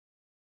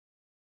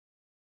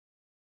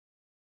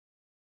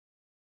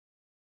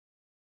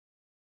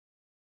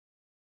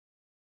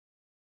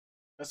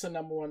 That's the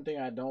number one thing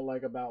I don't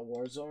like about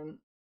Warzone,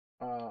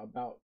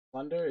 about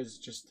Plunder, is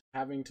just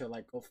having to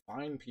like go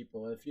find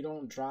people. If you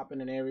don't drop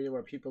in an area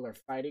where people are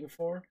fighting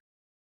for,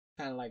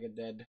 kind of like a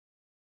dead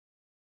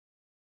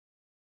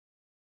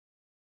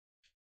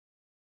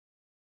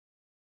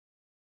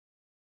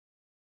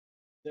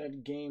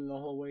game the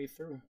whole way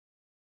through.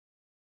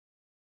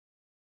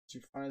 To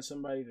find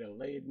somebody to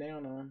lay it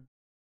down on.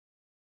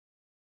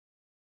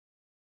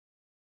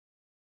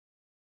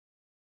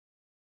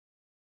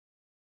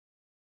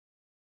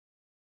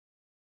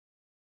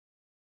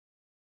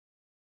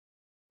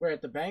 We're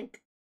at the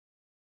bank.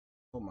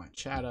 Pull my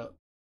chat up.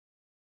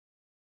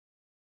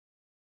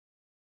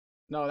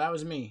 No, that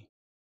was me.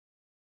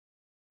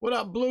 What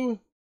up, Blue?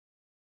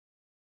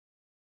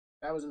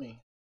 That was me.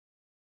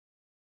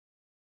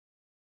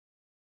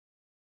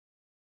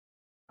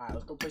 Alright,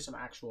 let's go play some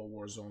actual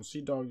Warzone.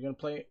 See, dog, you gonna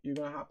play? You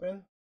gonna hop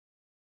in?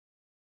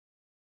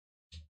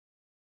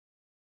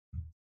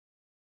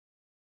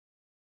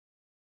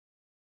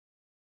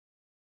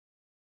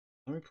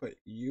 Let me put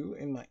you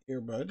in my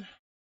earbud.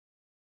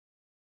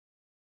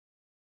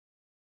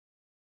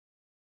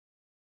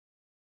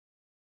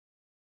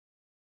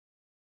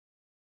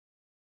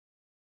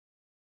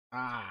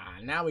 Ah,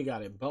 now we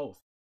got it both.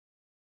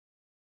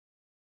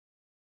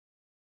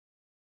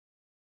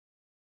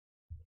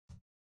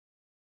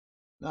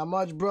 Not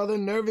much, brother.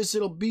 Nervous,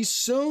 it'll be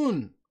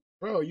soon.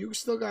 Bro, you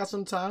still got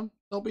some time.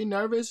 Don't be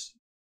nervous.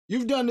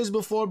 You've done this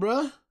before,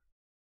 bro.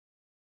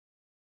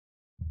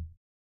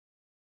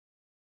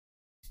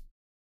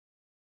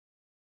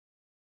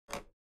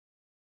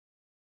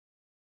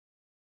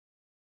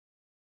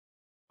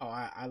 Oh,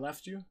 I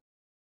left you?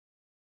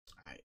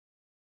 Alright.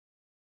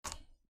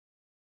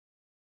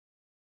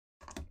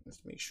 Let's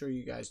make sure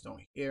you guys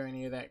don't hear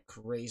any of that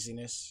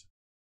craziness.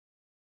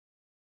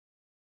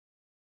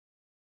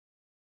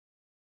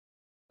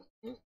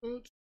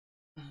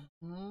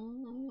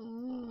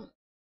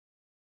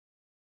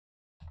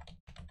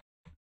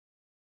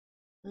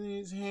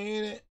 Please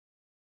hate it.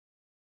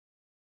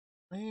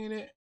 Hate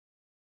it.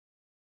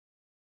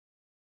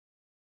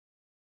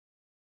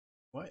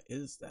 What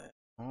is that?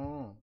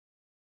 Oh.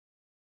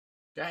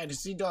 Guy to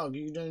see dog,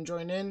 you done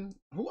join in?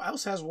 Who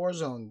else has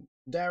Warzone?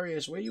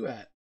 Darius, where you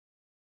at?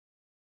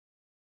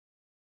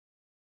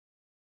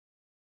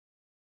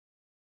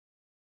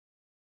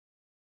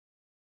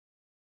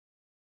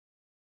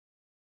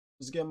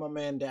 Let's get my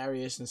man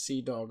Darius and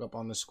Sea Dog up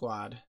on the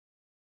squad.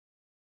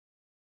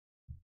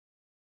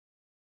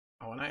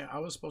 Oh, and I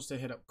was supposed to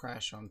hit up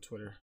Crash on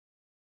Twitter.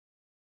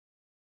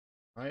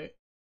 Right?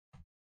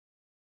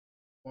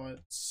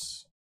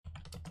 What's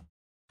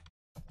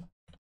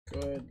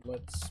good?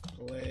 Let's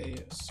play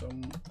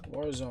some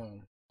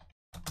Warzone.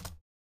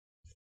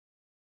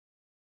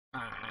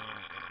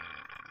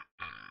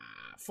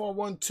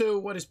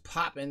 412, what is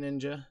poppin',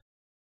 ninja?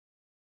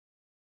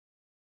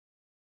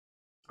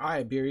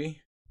 Alright,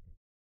 Beery.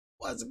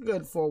 What's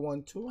good,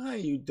 412? How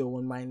you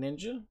doing, my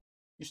ninja?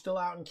 You still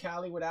out in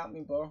Cali without me,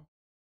 bro?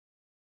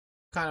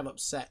 Kind of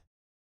upset.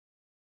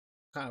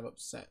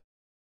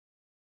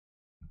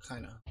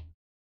 Kinda.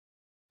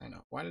 I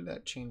know. Why did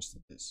that change to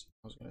this?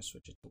 I was gonna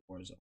switch it to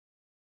Warzone.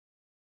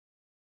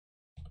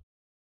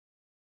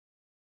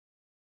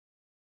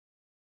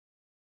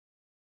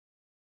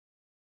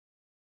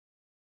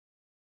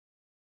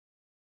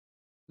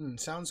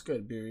 Sounds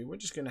good, Beery. We're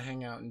just gonna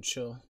hang out and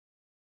chill.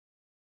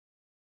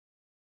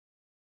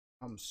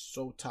 I'm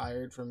so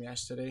tired from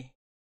yesterday.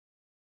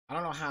 I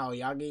don't know how.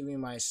 Y'all gave me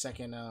my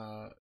second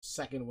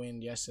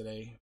win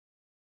yesterday.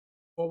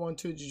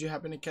 412, did you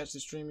happen to catch the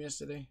stream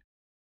yesterday?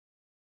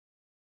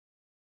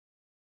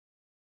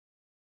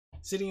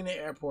 Sitting in the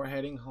airport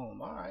heading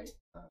home. Alright.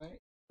 Alright.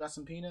 Got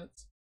some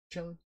peanuts.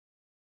 Chilling.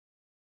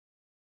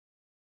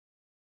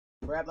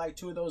 Grab like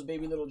 2 of those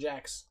baby little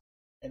jacks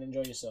and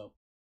enjoy yourself.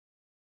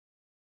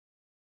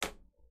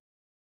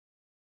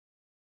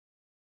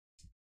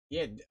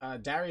 Yeah,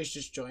 Darius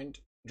just joined.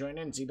 Join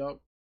in, Z-Dog.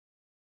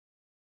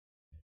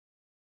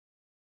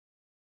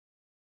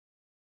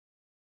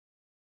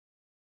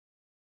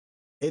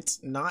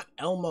 It's not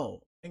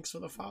Elmo. Thanks for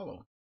the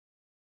follow.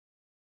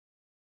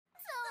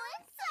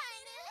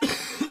 So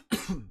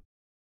excited.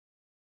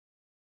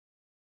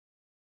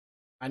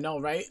 I know,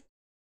 right?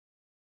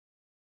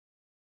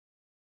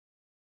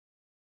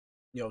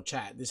 Yo,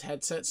 chat, this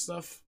headset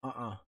stuff,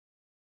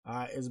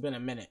 it's been a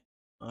minute.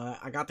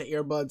 I got the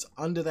earbuds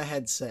under the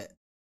headset.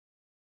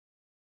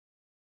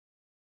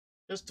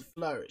 Just to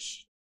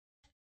flourish.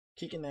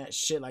 Kicking that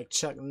shit like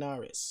Chuck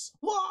Norris.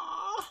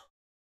 Wah!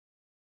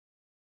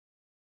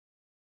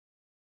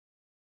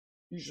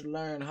 You should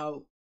learn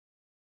how.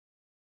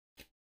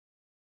 Let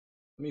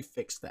me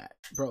fix that.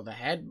 Bro, the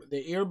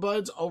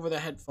earbuds over the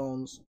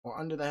headphones or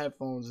under the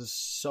headphones is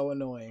so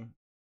annoying.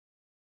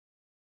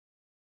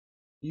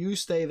 You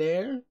stay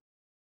there.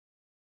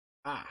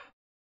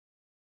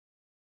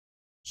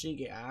 She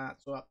get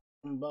so up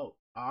boat.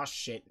 Oh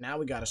shit, now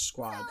we got a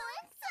squad. So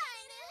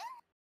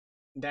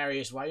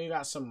Darius, why you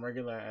got some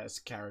regular ass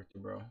character,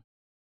 bro?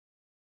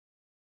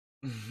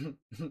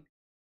 You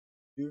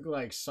look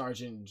like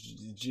Sergeant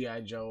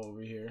G.I. Joe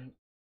over here.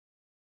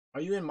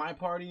 Are you in my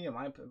party? Am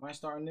I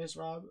starting this,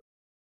 Rob?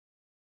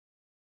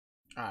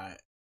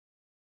 Alright.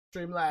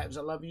 Streamlabs,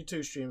 I love you too,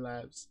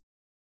 Streamlabs.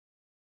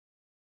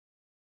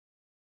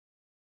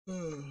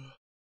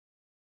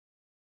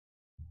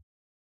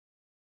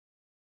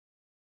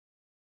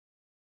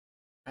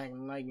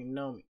 Acting like you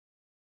know me.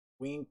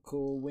 We ain't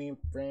cool, we ain't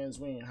friends,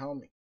 we ain't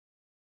homie.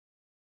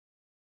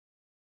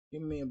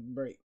 Give me a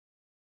break.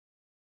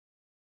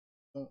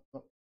 Don't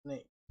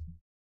snake.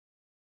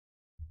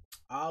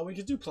 We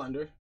could do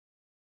plunder.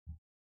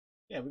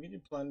 Yeah, we could do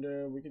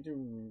plunder. We could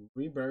do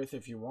rebirth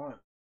if you want.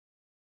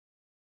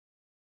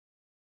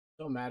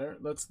 Don't matter.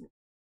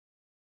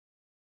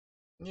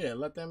 Yeah,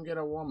 let them get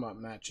a warm-up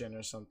match in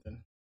or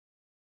something.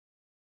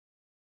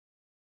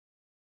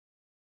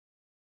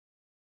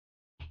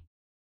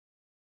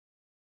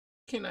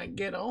 Can I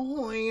get a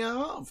Hoya?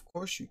 Of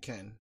course you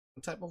can.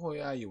 What type of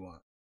Hoya you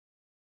want?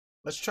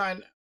 Let's try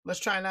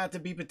not to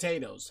be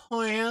potatoes.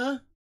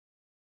 Hoya?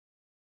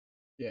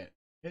 Yeah.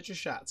 Hit your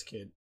shots,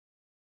 kid.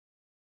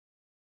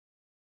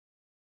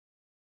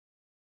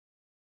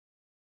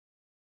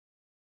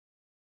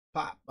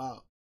 Pop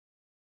up.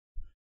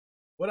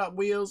 What up,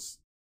 Wheels?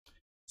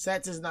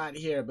 Sets is not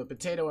here, but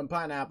potato and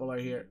pineapple are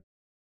here.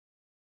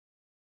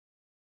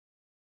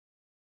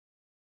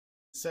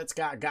 Sets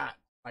got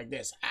like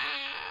this.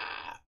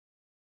 Ah!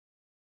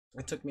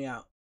 It took me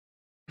out.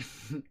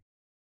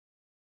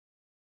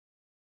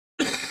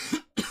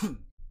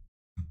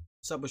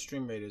 What's up with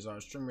Stream Raiders?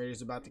 Our Stream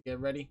Raiders about to get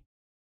ready.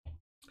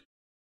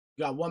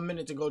 You got 1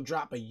 minute to go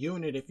drop a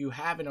unit if you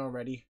haven't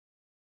already.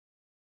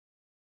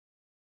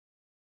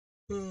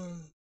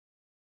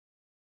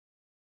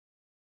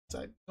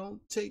 I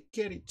don't take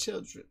care of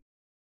children.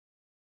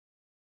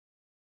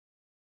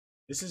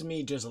 This is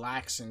me just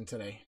laxing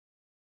today.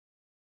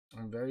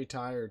 I'm very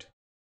tired.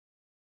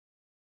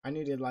 I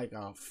needed like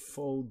a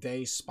full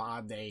day spa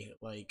day.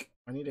 Like,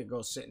 I need to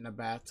go sit in the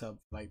bathtub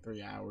for like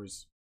 3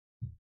 hours.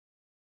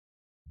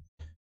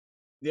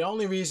 The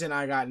only reason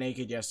I got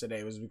naked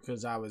yesterday was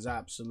because I was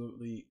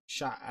absolutely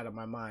shot out of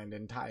my mind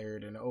and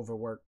tired and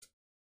overworked.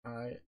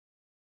 Alright?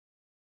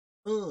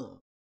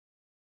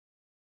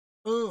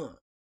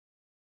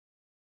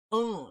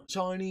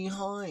 Shiny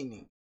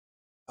Hiney.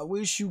 I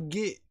wish you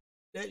get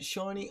that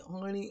shiny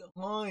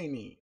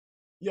Hiney.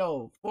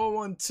 Yo,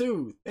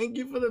 412, thank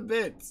you for the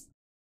bits.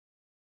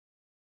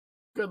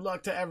 Good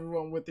luck to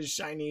everyone with the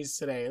shinies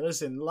today.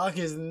 Listen, luck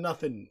is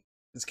nothing.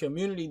 It's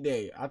community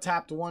day. I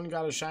tapped one,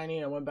 got a shiny,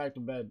 and went back to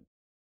bed.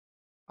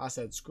 I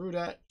said, screw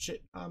that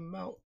shit, I'm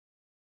out.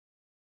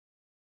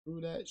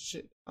 Screw that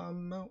shit,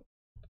 I'm out.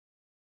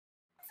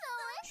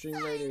 Stream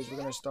Raiders, we're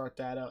gonna start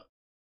that up.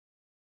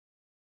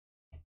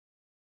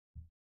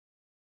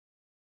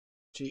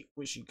 She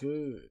wish she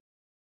could.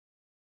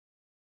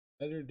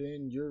 Better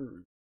than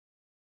yours.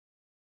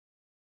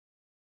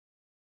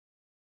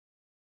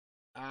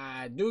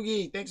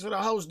 Doogie, thanks for the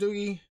host,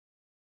 Doogie.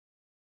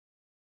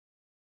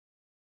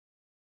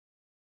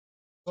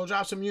 Go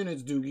drop some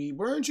units, Doogie.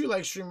 Weren't you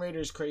like Stream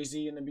Raiders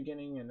crazy in the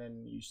beginning and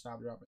then you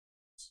stopped dropping?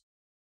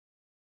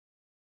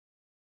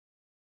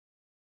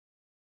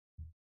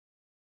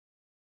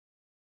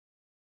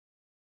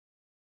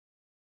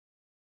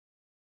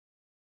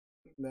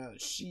 The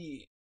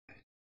shit.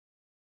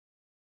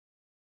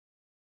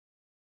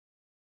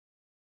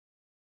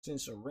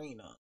 Since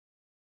Arena.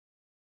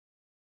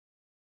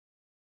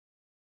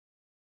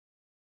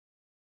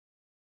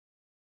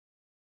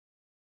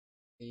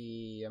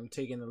 Hey, I'm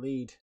taking the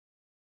lead.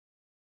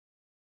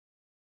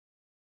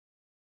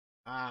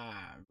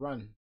 Ah,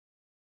 run.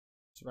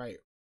 That's right.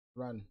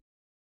 Run.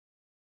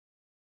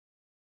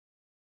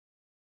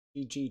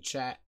 GG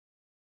chat.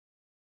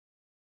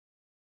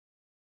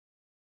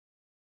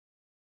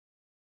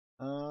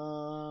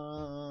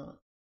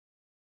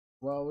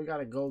 Well, we got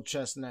a gold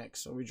chest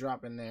next, so we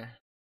drop in there.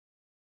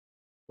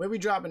 Where we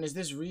dropping? Is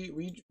this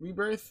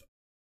rebirth?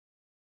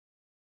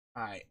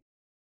 Alright.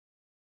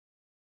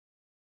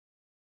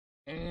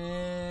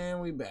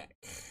 And we back.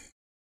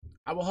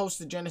 I will host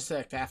the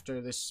Genesect after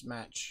this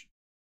match.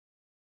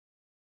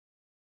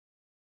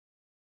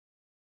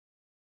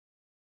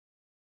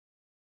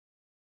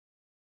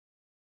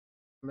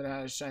 I'm gonna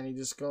have shiny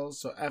disco,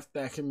 so F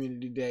that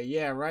community day.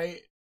 Yeah, right?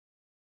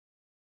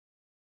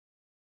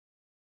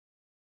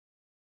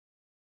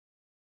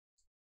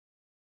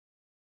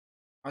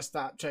 I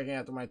stopped checking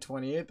after my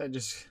 20th. I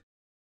just...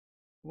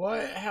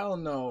 What? Hell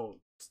no.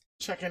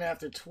 Checking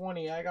after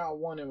 20. I got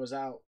one, it was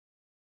out.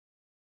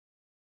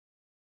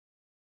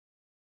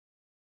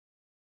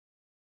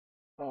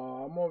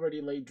 Oh, I'm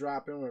already late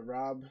dropping with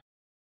Rob.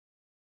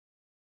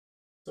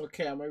 It's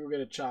okay, I'm gonna go get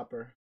a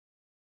chopper.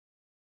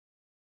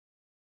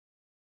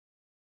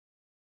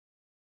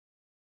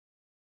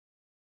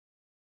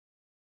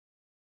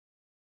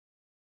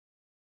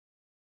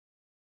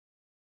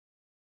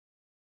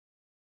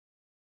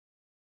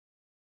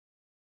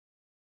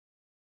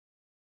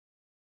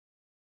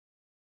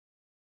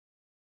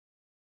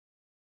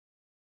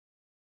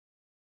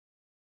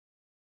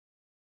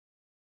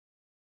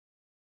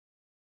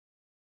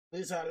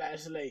 This is our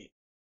last late.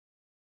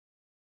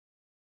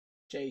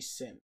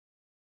 Jason.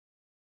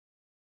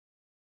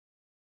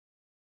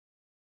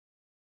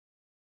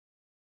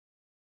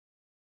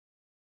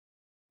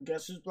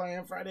 Guess who's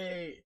playing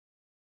Friday?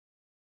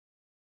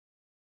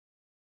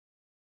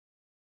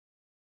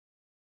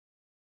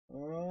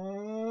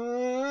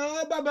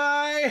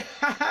 Bye-bye.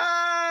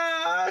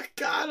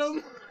 Got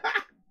him.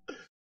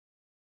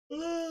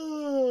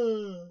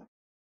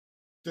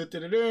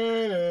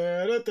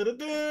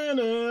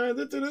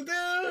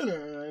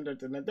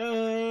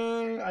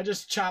 I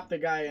just chopped the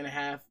guy in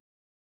half.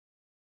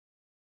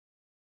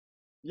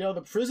 Yo,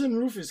 the prison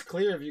roof is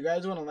clear if you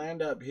guys want to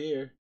land up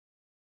here.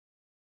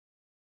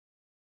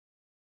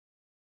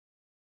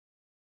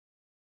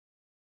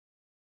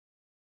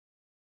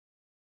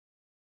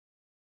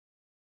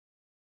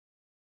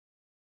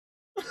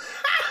 Yo,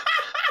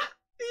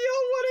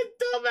 what a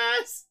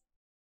dumbass.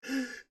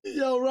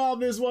 Yo, Rob,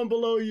 there's one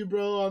below you,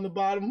 bro, on the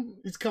bottom.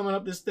 He's coming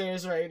up the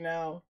stairs right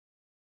now.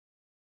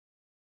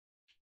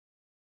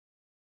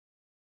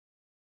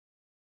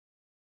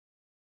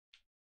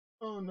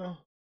 Oh, no.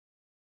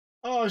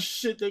 Oh,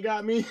 shit, they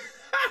got me.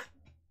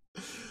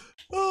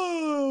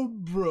 Oh,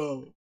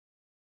 bro.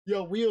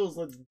 Yo, Wheels,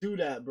 let's do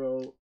that,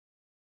 bro.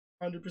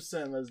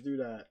 100%, let's do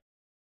that.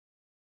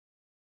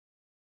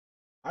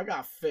 I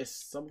got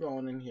fists. I'm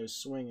going in here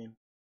swinging.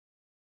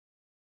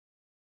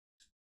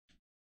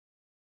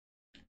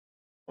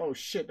 Oh,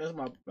 shit, that's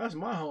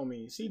my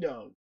homie,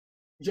 C-Dog.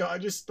 Yo, I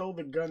just stole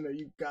the gun that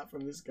you got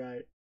from this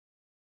guy.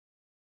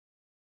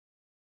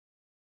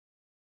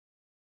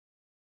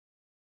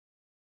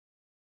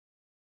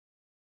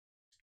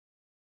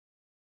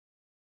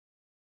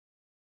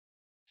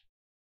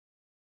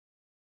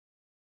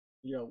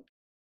 Yo,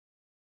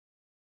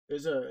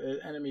 there's an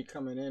enemy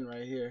coming in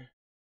right here.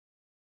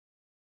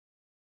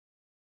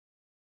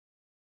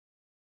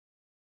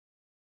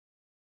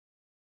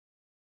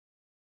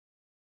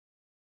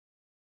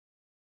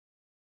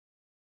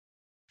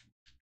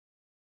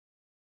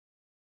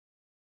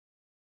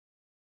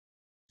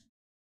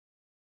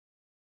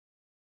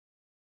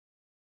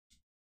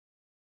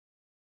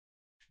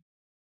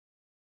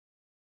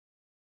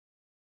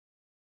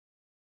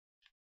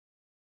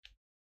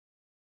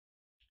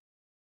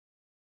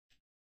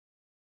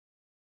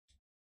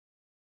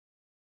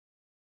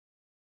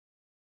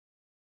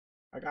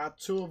 I got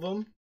two of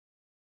them.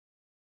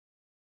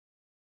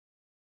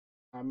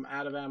 I'm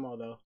out of ammo,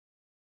 though.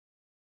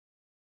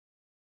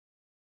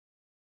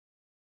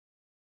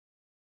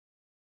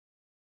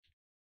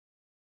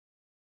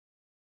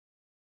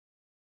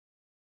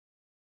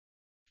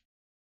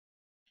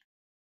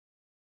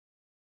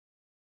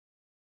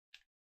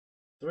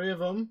 Three of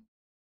them.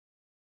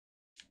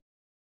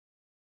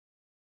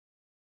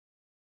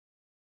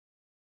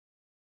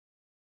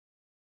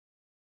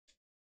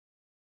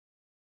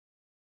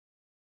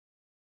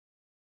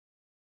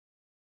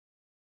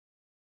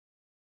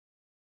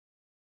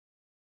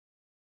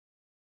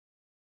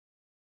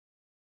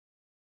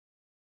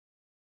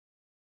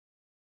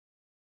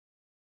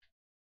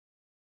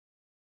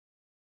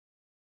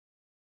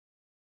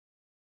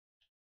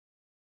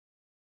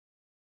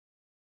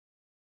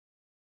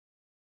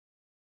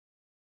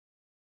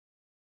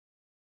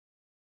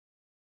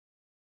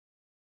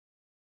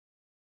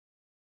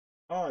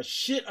 Oh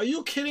shit, are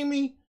you kidding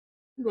me?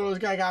 Bro, this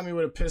guy got me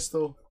with a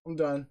pistol. I'm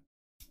done.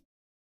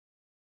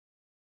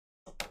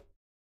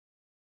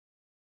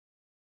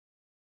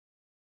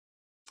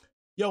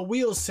 Yo,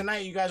 Wheels,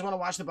 tonight you guys want to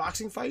watch the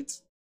boxing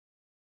fights?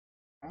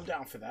 I'm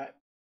down for that.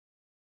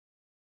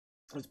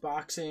 It's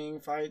boxing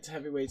fights,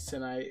 heavyweights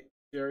tonight.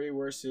 Fury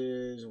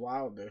versus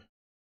Wilder.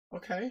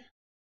 Okay.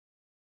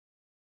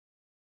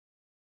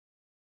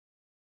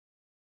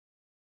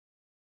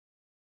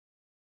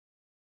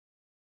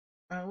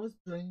 I was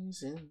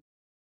blazing.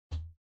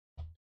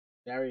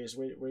 Darius,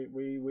 where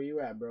you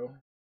at, bro?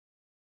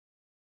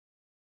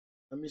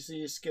 Let me see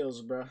your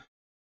skills, bro.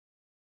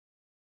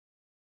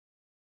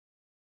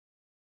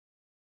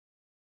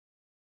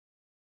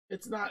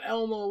 It's not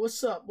Elmo.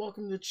 What's up?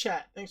 Welcome to the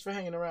chat. Thanks for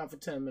hanging around for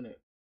 10 minutes.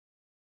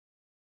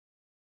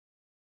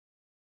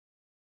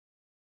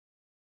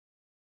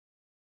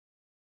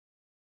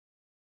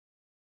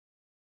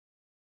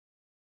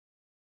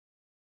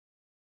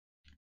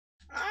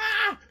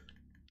 Ah!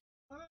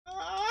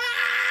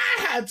 I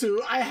had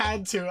to. I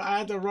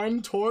had to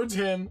run towards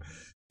him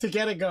to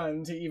get a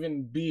gun to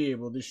even be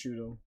able to shoot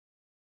him.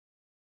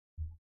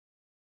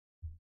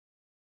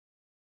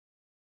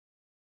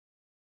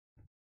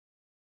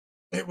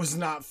 It was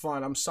not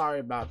fun. I'm sorry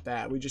about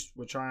that. We're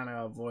trying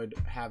to avoid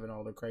having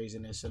all the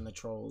craziness and the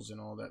trolls and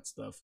all that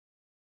stuff.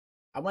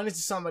 I went into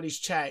somebody's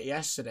chat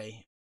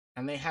yesterday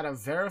and they had a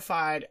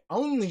verified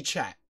only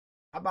chat.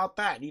 How about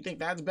that? Do you think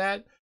that's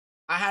bad?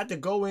 I had to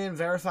go in,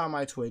 verify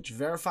my Twitch,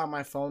 verify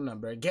my phone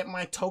number, get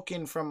my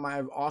token from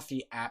my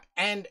Authy app,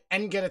 and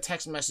get a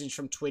text message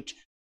from Twitch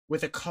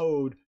with a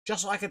code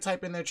just so I could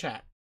type in their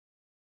chat.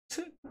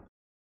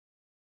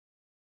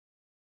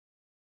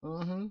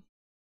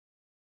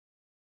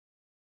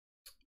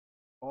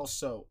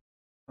 Also,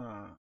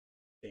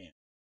 damn,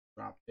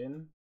 dropped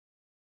in.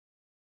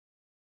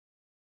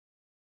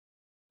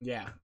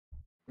 Yeah.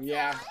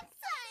 Yeah.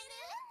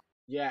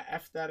 Yeah,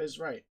 F that is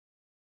right.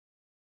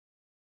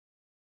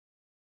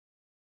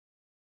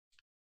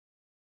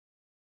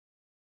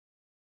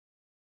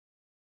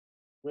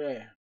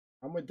 Where?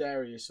 I'm with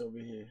Darius over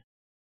here.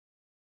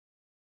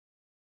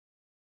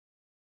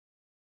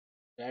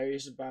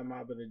 Darius is by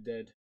Mob of the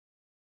Dead.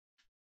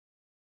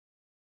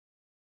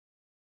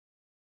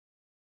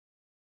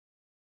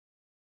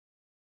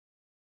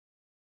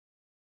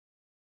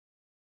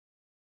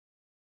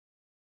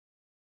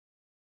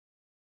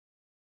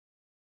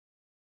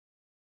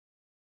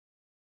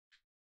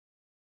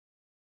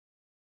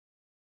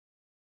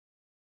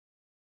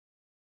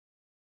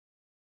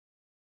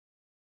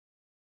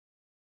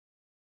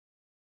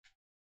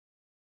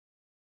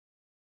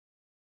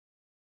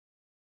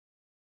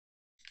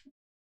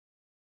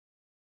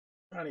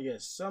 Trying to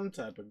get some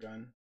type of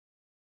gun.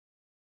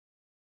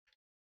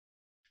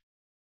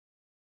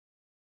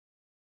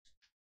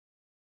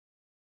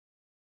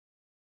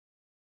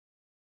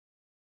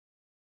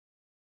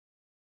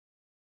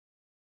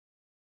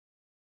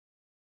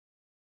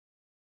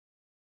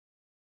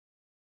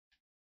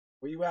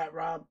 Where you at,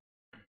 Rob?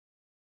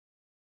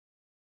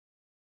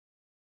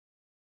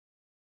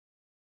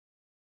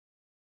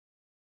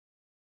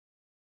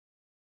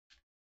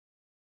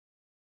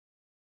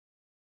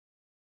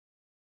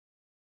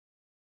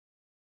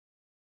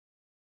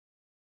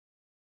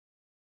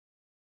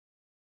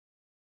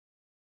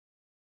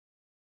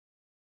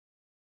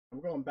 I'm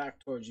going back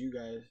towards you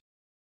guys.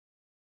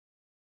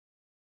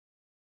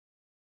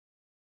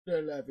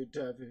 They're Laffy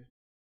Taffy.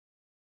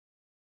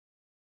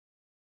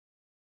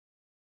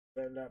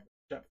 They're Laffy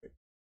Taffy.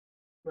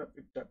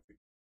 Laffy Taffy.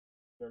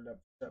 They're Laffy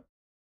Taffy.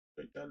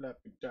 They're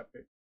Laffy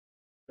Taffy.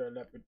 They're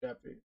Laffy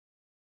Taffy.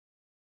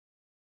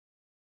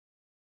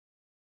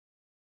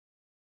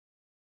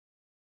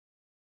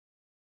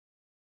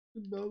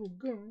 The bubble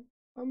gum.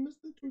 I miss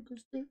the twinkle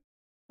stick.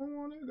 I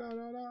want it, da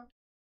da da.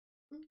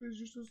 This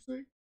is so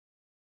sick.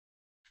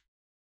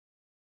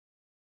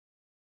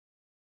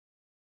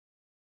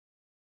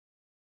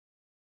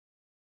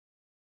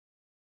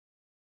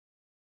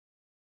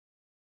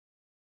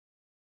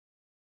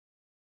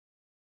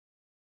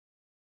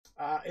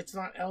 It's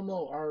not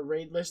Elmo. Our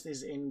raid list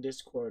is in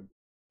Discord.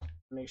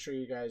 Make sure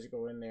you guys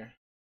go in there.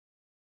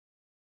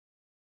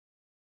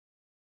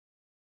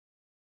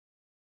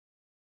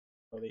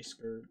 Oh, they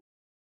screwed.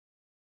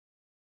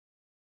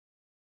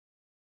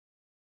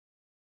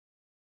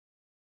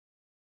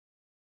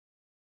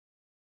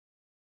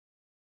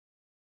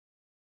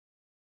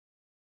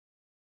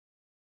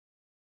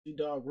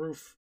 Dog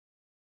roof.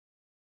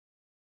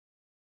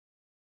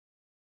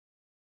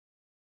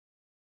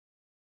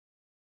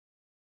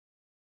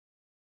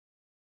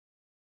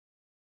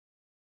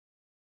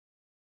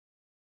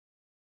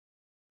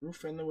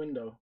 Roof in the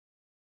window.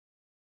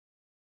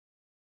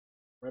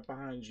 Right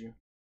behind you.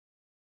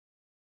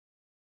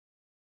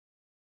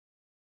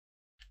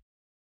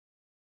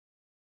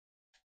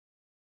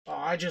 Oh,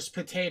 I just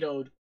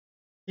potatoed.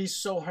 He's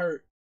so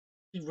hurt.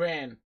 He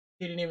ran.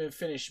 He didn't even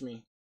finish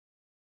me.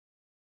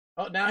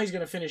 Oh, now he's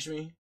gonna finish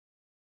me.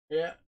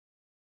 Yeah.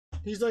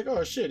 He's like,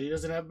 oh shit, he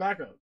doesn't have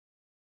backup.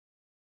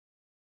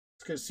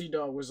 It's because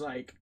C-Dog was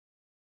like,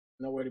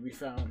 nowhere to be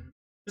found.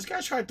 This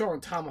guy tried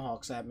throwing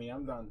tomahawks at me.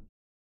 I'm done.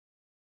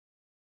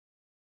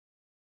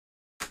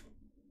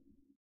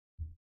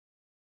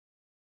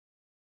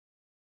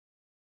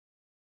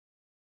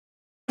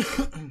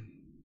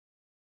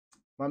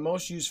 My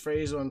most used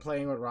phrase when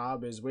playing with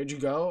Rob is "Where'd you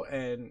go?"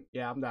 And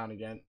yeah, I'm down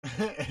again.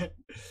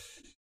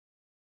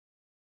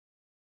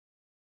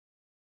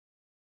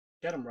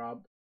 Get him,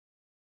 Rob.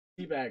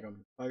 Teabag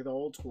him like the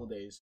old school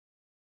days.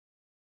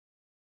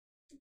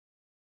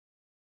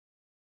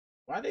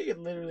 Why they could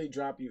literally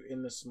drop you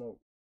in the smoke?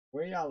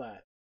 Where y'all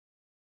at?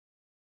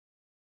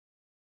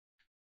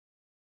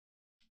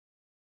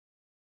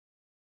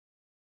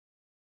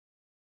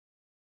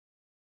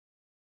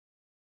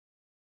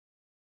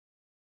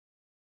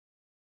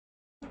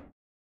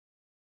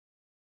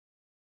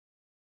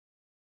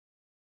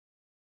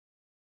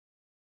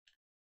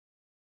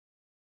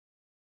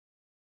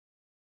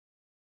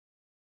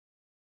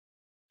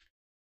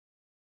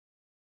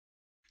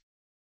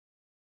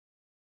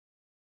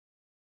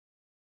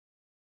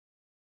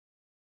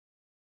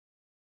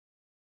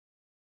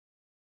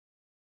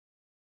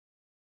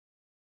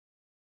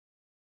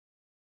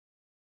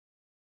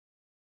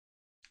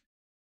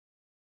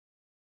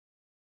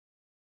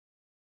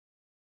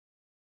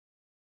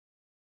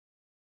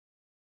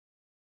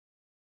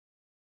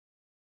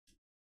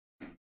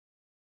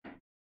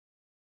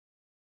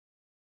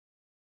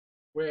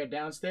 Where,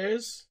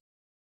 downstairs?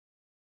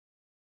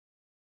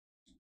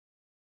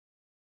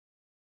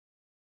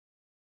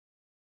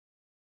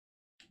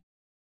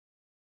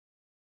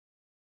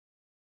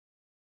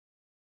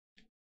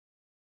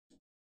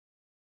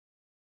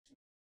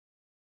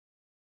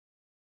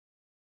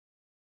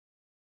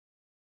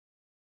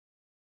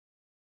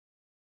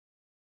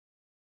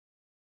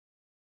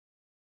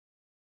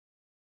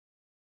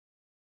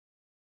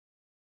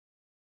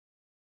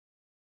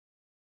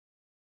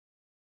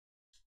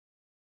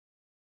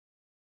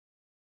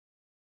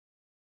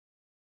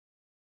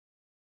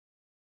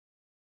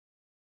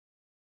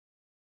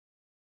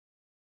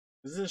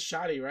 This is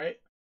shoddy, right?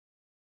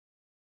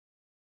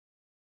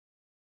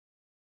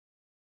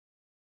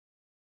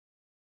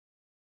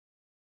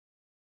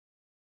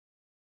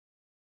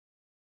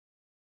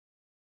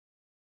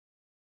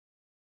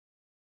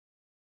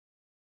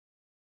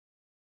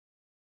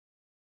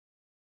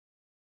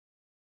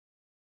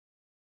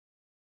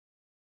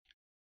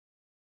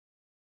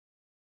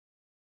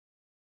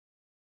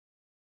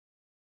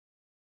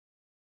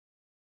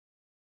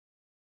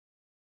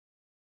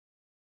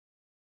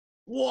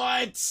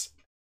 What?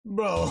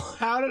 Bro,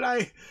 how did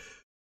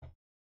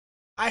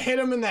I hit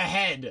him in the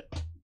head.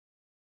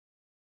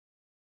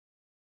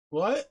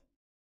 What?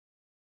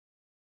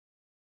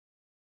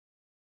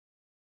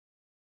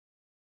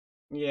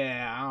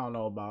 Yeah, I don't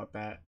know about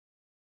that.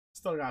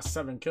 Still got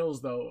 7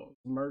 kills though,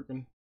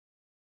 Merkin.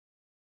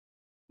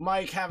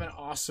 Mike, have an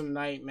awesome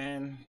night,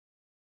 man.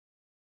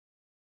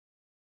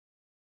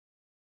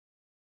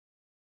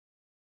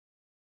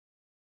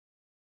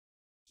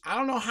 I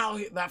don't know how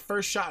that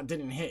first shot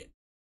didn't hit.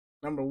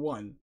 Number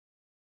one.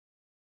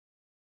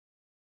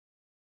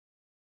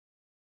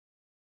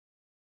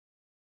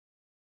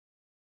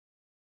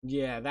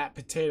 Yeah, that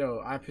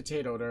potato, I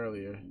potatoed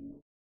earlier.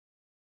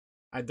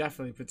 I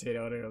definitely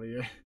potatoed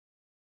earlier.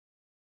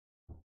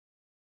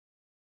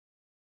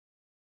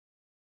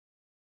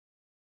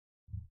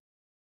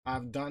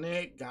 I've done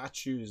it.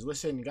 Got yous.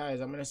 Listen, guys,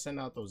 I'm gonna send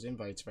out those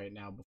invites right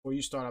now. Before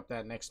you start up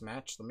that next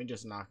match, let me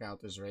just knock out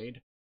this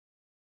raid.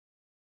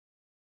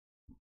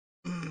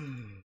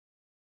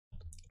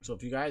 So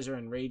if you guys are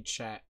in raid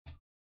chat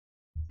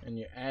and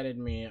you added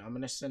me, I'm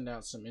gonna send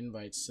out some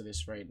invites to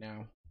this right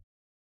now.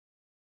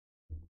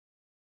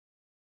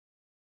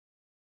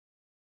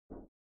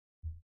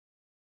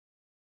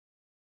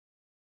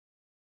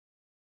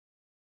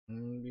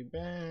 Be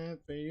bad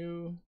for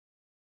you.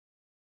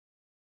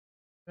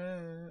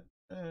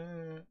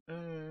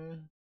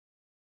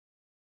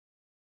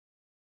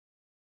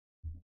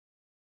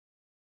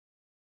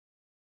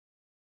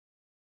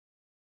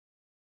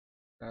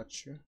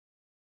 Got you.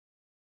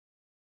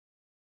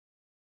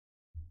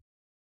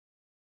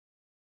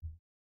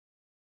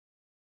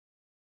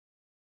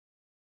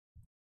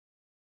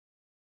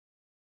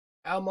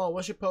 Elmo,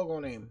 what's your Pogo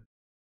name?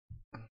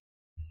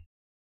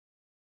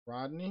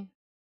 Rodney?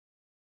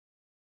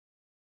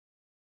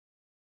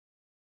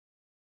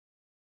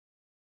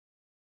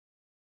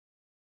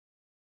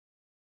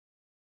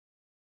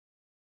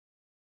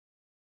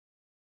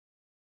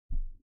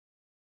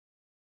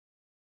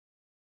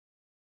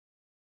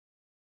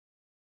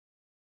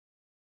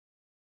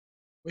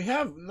 We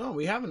have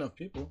enough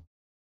people.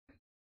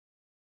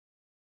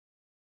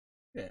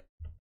 Yeah.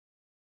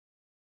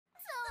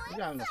 We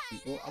got enough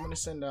people. I'm gonna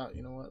send out,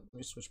 you know what? Let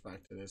me switch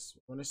back to this.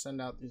 I'm gonna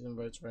send out these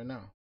invites right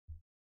now.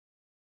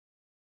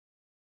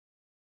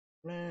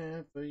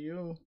 Man, for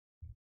you.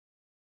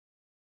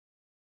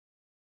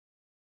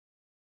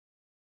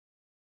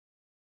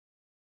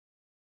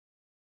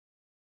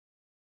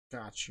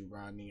 Got you,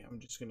 Rodney. I'm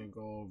just gonna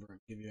go over and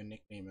give you a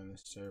nickname on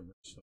this server.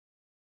 So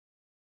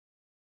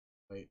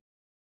wait.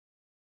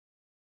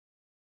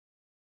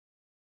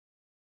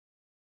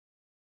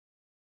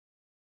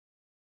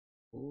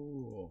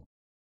 Ooh.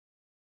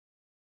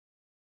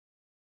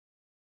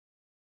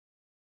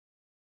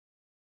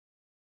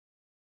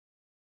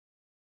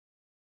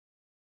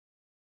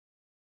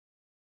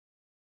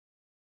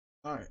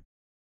 Alright.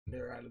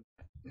 They're out of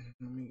that.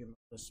 Let me get my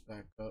list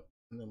back up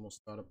and then we'll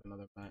start up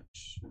another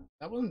match.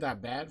 That wasn't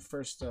that bad.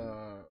 First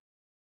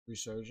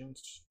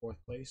resurgence, 4th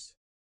place.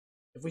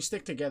 If we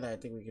stick together, I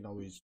think we can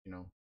always, you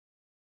know,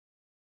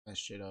 mess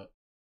shit up.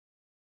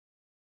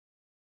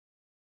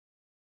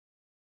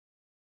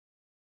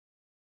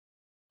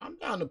 I'm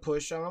down to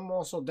push. I'm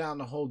also down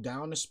to hold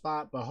down a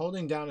spot, but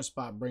holding down a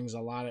spot brings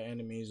a lot of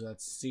enemies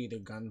that see the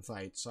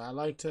gunfight. So I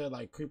like to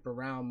like creep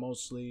around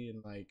mostly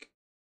and like,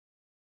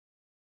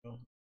 you know.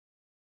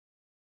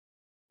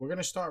 We're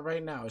gonna start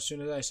right now as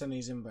soon as I send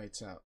these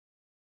invites out.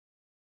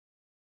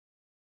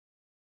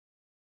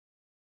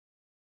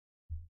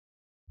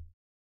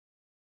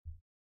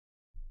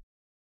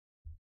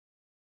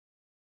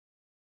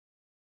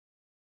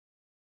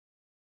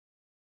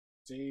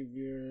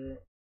 Savior,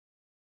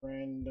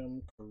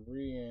 random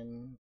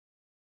Korean,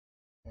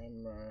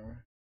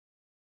 hammer,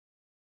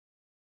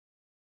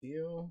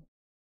 deal,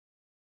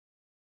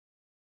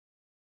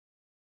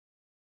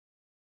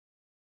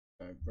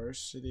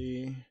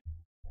 diversity,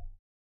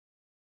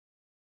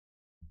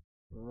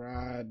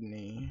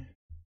 Rodney,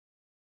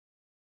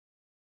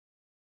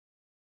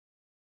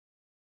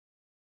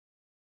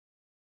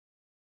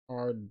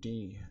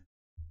 RD,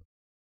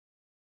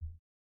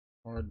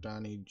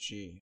 Ardani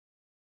G.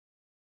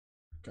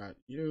 Got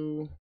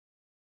you.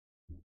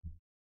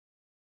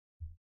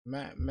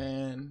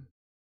 Matman,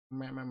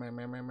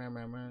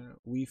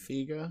 We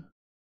Figa.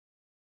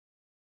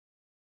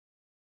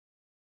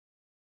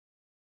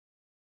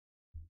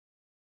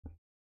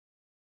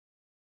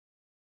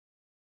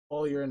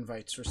 All your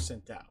invites were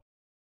sent out.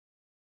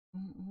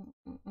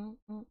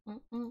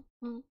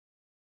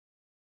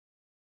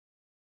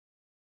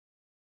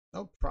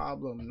 No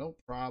problem, no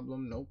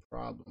problem, no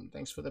problem.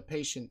 Thanks for the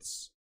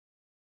patience.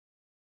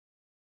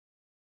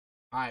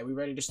 Alright, we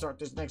ready to start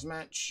this next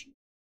match?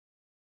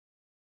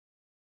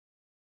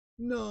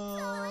 Nice.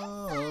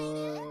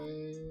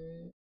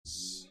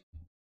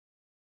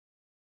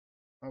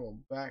 I will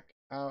back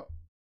out.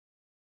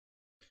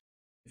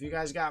 If you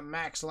guys got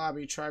max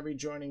lobby, try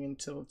rejoining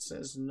until it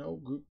says no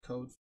group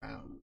code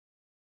found.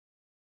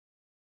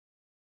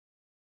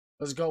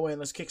 Let's go in.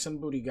 Let's kick some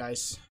booty,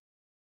 guys.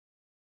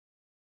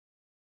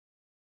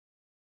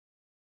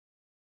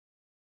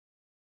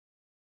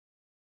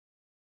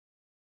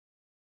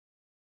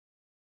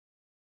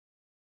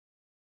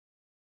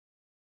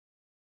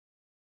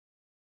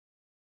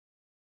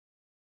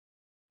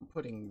 I'm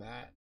putting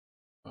that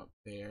up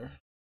there.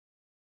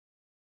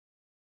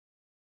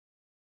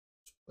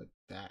 Put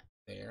that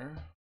there.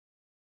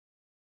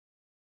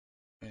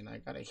 And I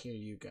gotta hear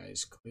you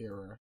guys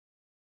clearer.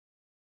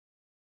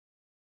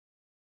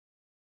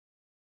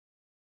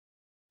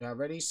 Y'all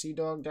ready? Sea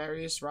Dog,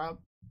 Darius, Rob?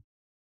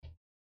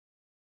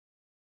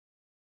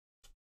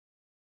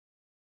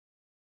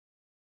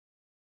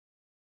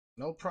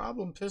 No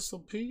problem, Pistol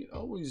Pete.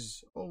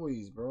 Always,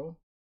 always, bro.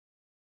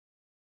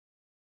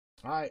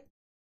 Alright.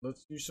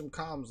 Let's do some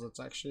comms. Let's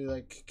actually,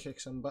 like, kick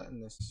some butt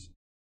in this.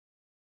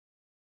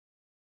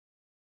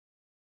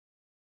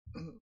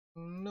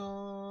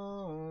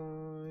 Noise.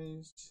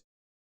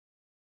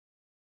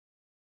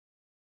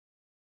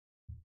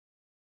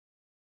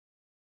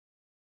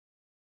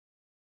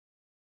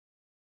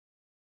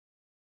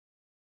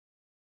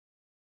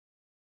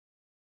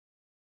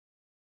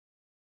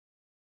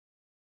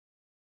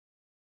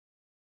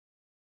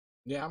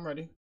 Yeah, I'm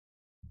ready.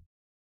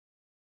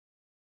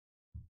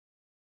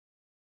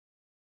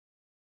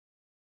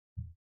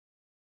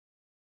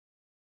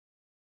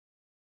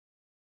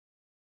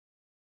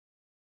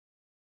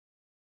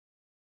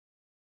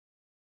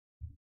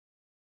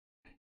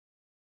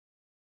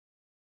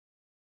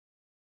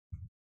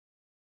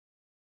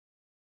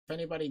 If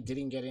anybody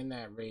didn't get in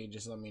that raid,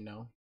 just let me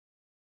know.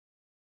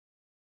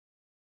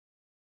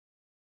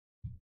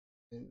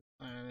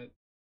 Planet.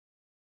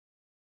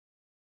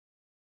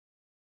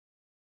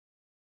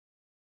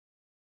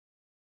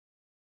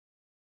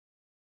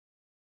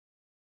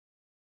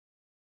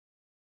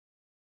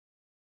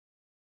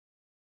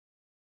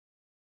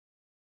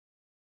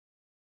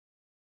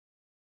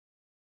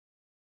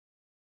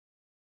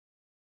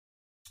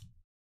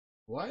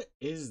 What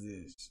is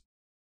this?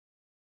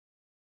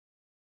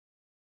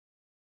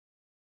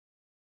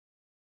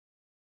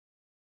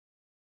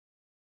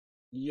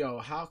 Yo,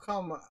 how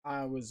come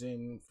I was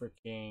in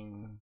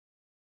freaking...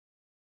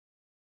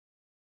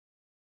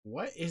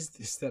 What is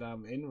this that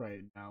I'm in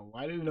right now?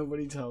 Why did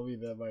nobody tell me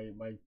that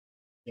my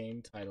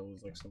game title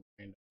was like some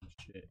random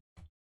shit?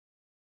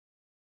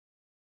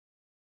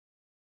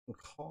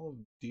 Call of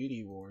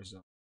Duty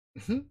Warzone.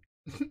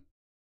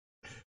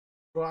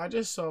 Bro, I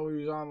just saw we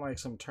was on like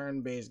some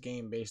turn-based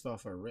game based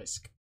off of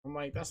Risk. I'm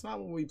like, that's not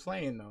what we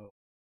playing though.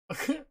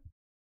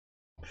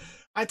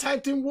 I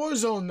typed in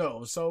Warzone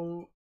though,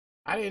 so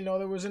I didn't know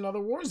there was another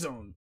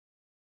Warzone.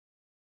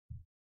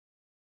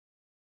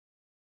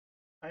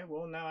 Alright,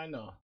 well now I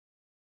know.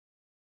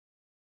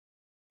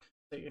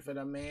 Take it for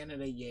the man of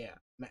the year.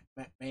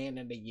 Man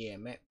of the year.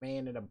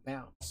 Man of the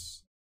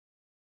bounce.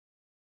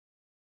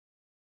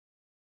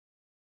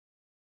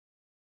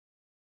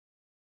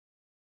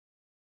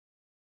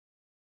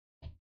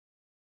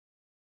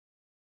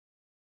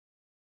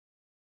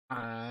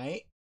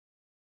 Alright.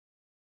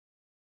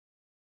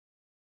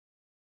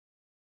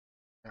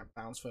 Got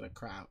bounce for the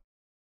crowd.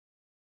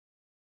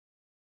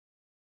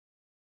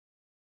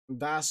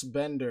 Das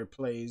Bender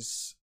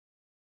plays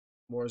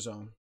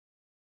Warzone.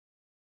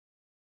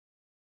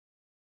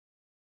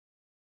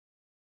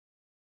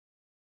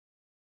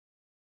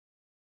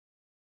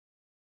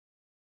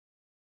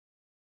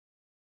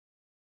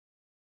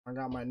 I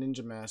got my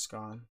ninja mask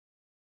on.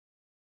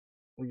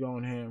 We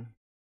going ham.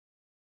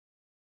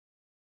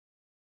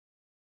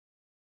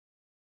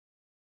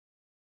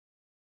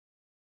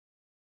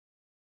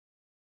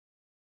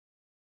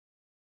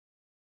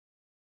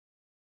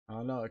 I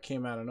don't know, it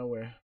came out of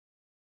nowhere.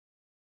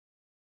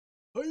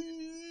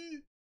 Hey!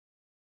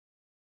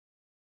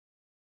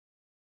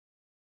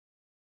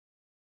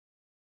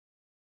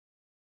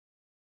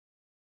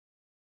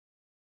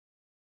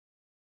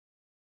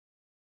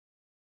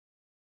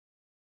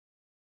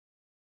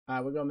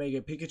 Alright, we're gonna make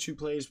it Pikachu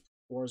plays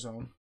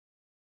Warzone.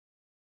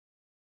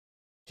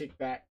 Kick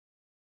back.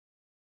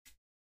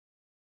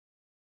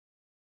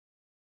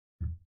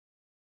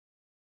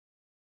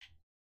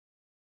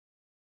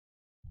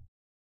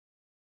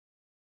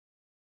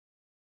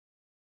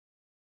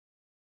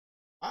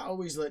 I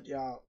always let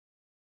y'all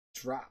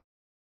drop.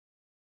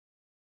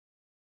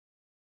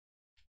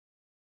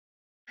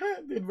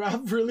 Did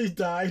Rob really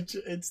die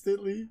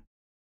instantly?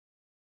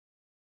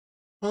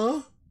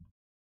 Huh?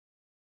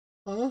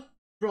 Huh?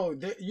 Bro, you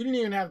didn't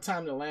even have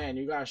time to land.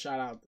 You got shot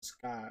out the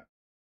sky.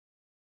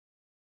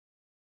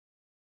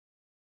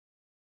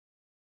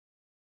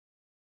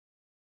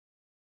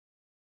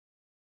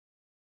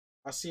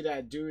 I see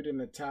that dude in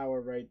the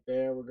tower right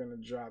there. We're gonna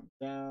drop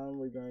down.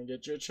 We're gonna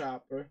get your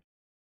chopper.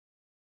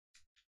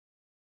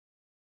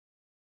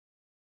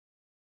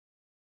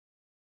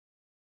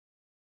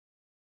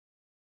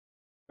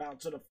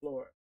 Bounce to the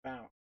floor.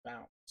 Bounce,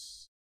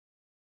 bounce.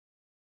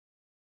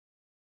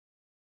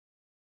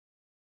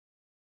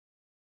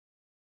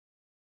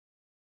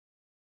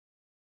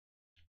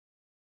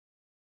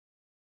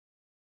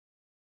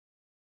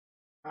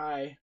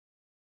 Hi.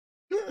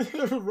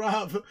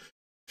 Rob,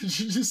 did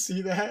you just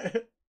see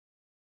that?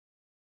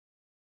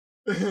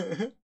 How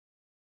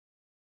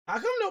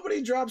come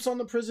nobody drops on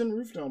the prison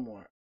roof no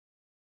more?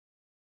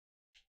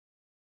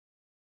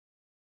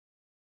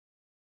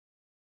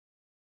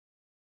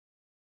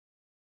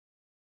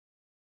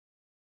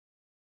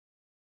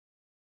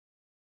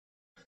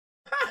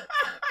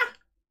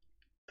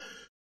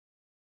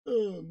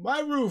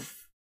 My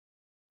roof.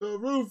 The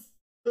roof.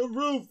 The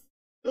roof.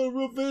 The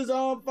roof is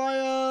on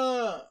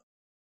fire.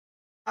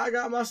 I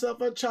got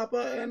myself a chopper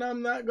and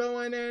I'm not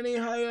going any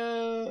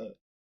higher.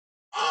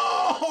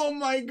 Oh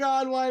my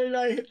god, why did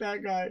I hit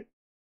that guy?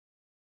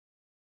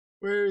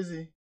 Where is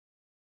he?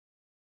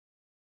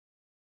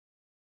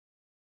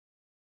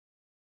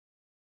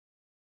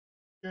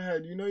 Go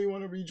ahead, you know you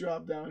want to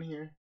redrop down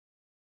here.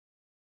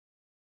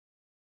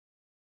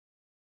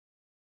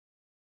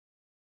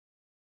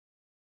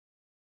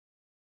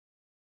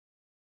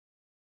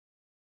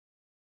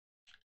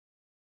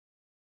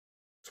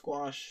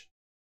 Squash.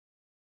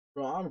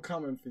 Bro, I'm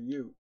coming for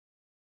you.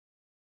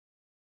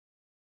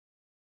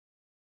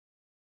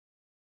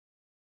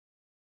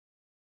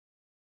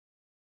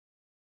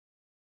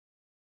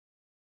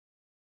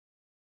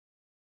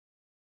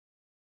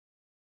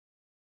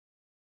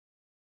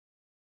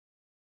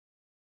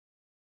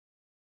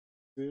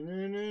 The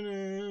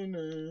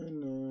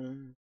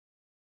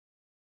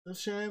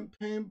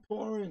champagne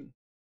pouring.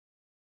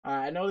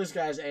 I know this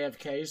guy's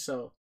AFK,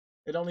 so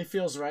it only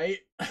feels right.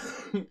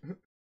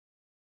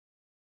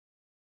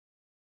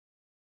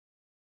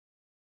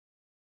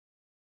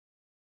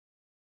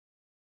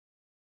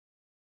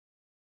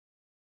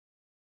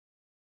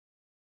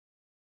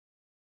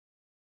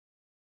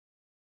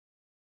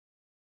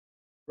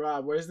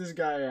 Rob, where's this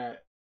guy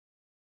at?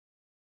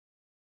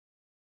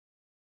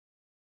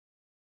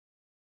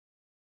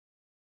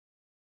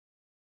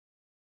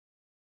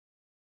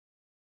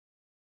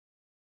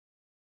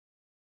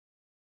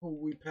 Who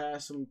we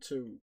pass him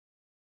to?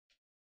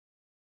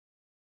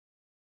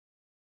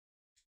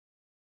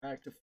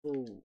 Act a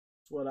fool.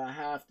 That's what I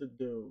have to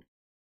do.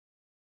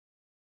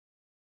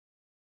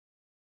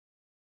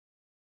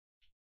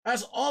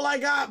 That's all I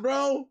got,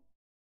 bro.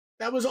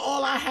 That was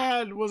all I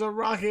had was a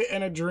rocket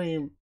and a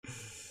dream.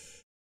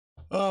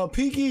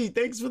 Peaky,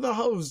 thanks for the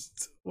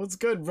host. What's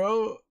good,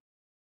 bro?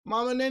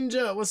 Mama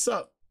Ninja, what's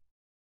up?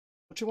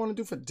 What you want to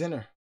do for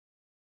dinner?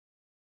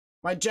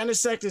 My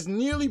Genesect is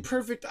nearly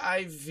perfect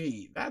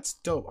IV. That's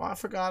dope. Oh, I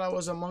forgot I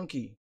was a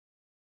monkey.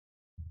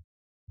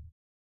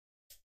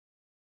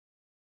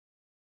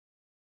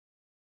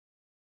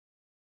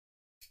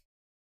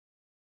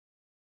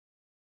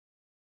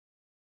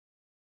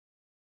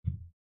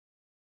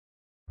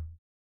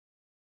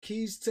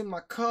 Keys to my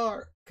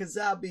car, cause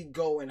I'll be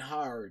going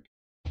hard.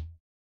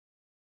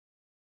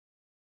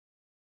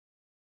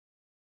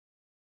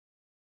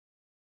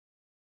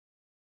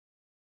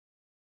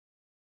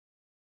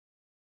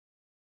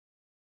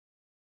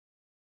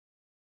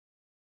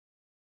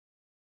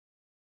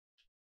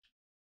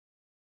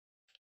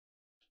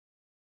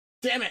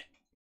 Damn it.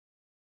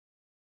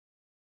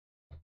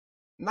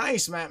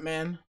 Nice, Matt,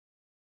 man.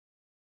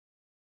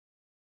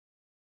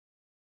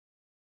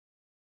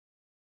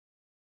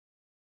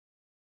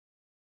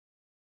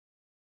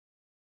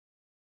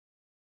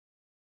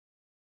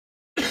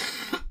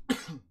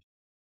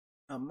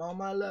 I'm on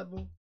my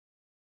level.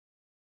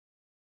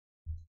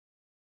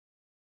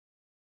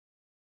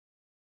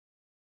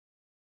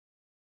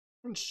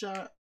 One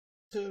shot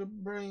to the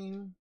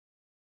brain.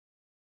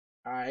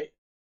 Alright.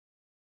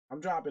 I'm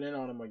dropping in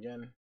on him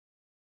again.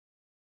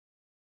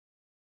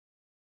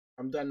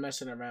 I'm done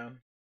messing around.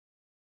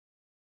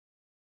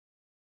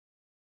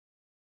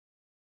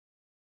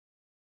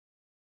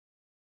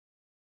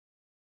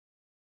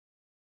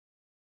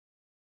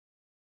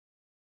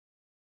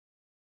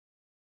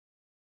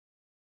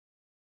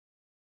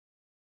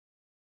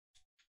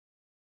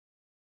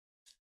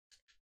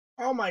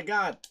 Oh my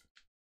god.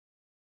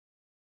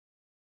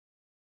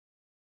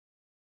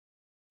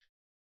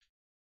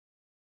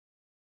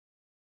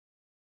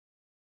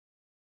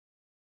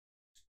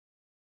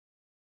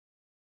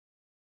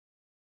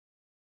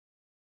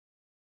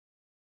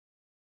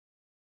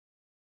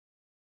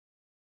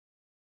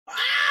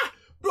 Ah!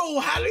 Bro,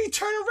 how did he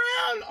turn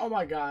around? Oh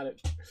my god.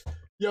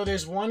 Yo,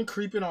 there's one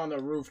creeping on the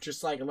roof,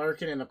 just like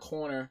lurking in the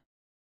corner.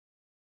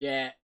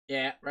 Yeah,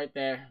 right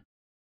there.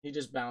 He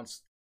just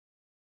bounced.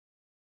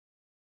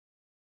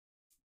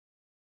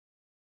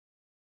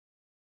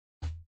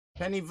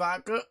 Penny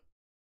vodka.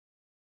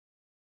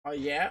 Oh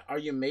yeah? Are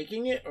you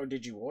making it or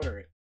did you order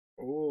it?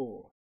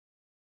 Oh.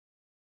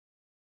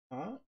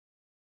 Huh?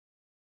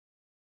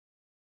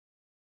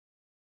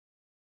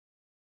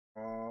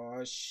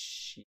 Oh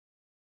shit.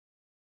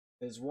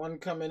 There's one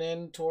coming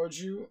in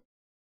towards you.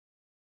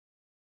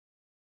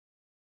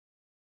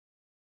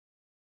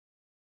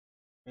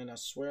 And I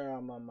swear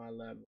I'm on my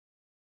level.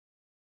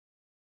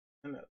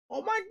 And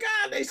oh my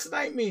god, they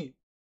sniped me.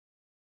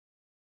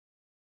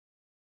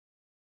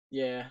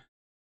 Yeah.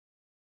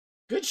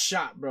 Good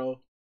shot, bro.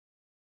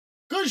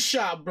 Good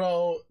shot,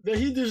 bro.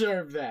 He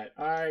deserved that.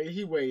 Alright,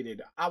 he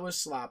waited. I was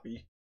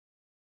sloppy.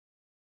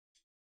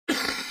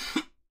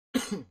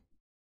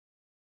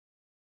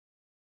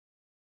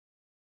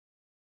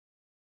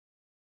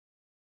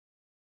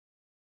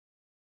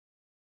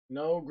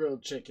 No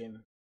grilled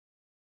chicken.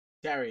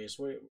 Darius,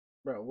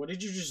 bro, what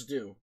did you just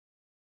do?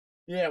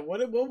 Yeah,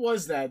 what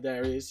was that,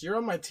 Darius? You're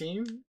on my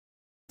team?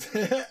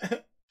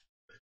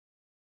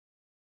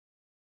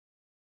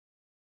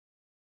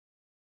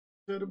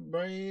 To the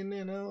brain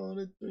and all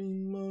the 3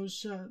 more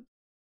shots.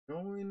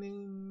 Going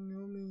in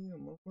on me,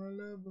 I'm on my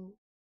level.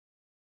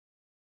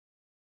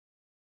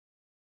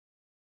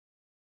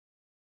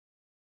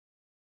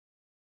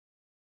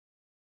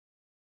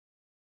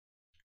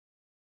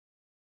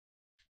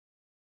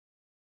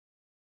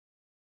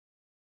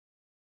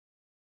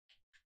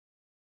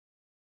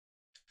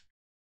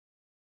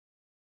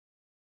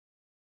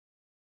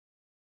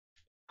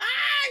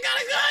 I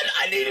got a gun!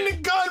 I needed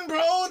a gun,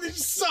 bro!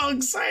 This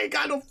sucks! I ain't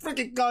got no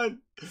freaking gun!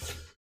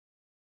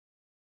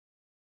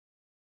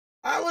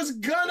 I was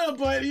gonna,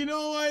 but you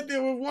know what?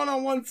 There were one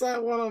on one side,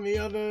 one on the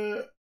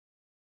other.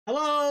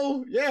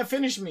 Hello? Yeah,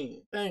 finish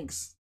me.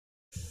 Thanks.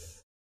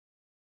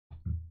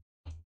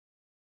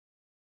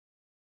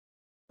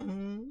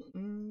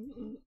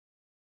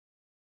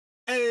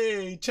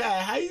 Hey,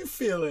 Chad, how you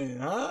feeling,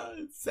 huh?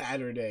 It's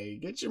Saturday.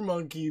 Get your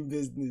monkey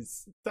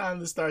business. Time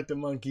to start the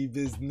monkey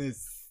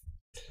business.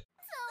 So excited!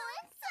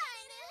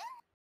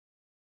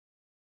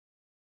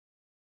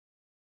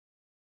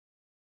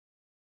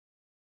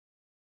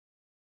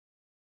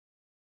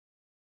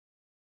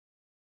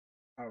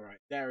 Alright,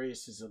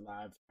 Darius is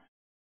alive.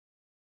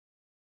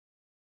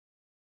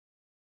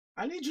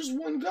 I need just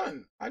one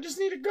gun. I just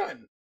need a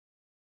gun.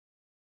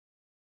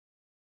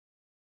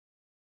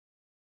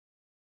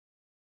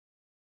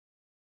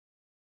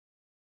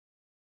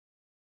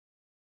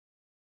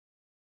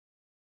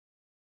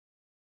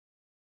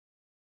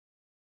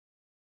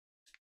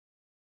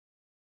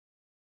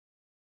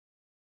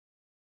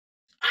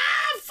 Ah,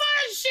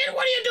 fuck, shit,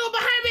 what are you doing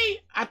behind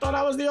me? I thought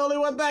I was the only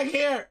one back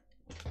here.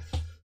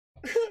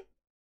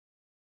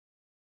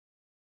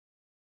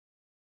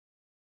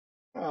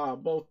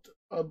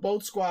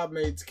 Both squad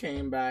mates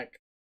came back.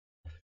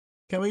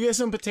 Can we get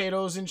some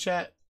potatoes in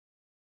chat?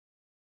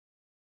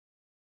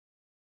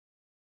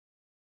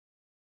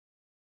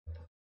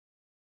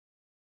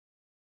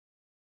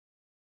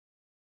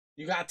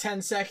 You got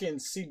 10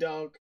 seconds,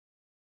 Sea-Dog.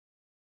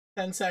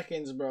 10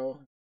 seconds, bro.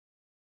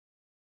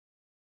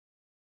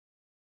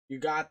 You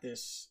got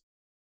this.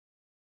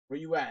 Where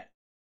you at?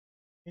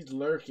 He's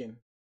lurking.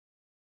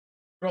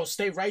 Bro,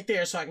 stay right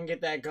there so I can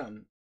get that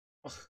gun.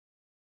 Ugh.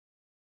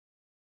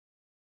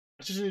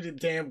 I just need a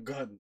damn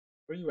gun.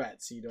 Where you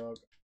at, Sea-Dog?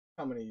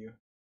 Coming to you.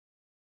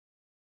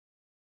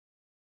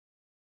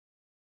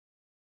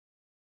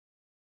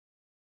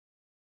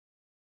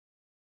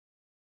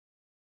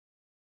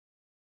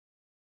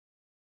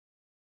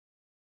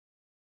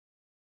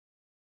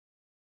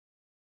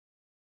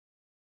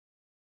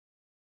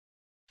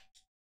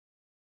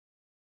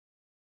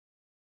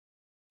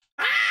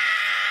 Ah!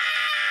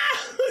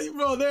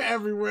 Bro, they're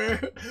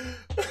everywhere.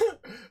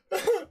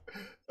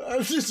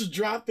 I just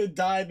dropped and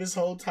died this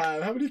whole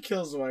time. How many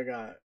kills do I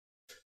got?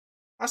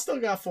 I still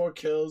got 4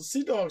 kills.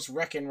 Sea Dog's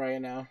wrecking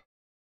right now.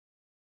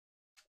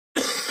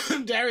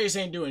 Darius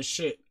ain't doing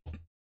shit.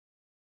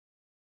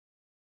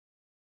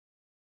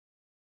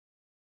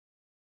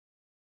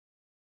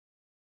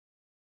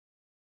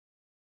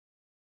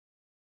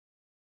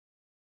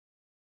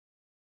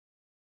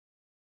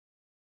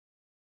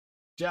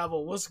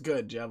 Javel, what's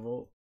good,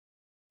 Javel?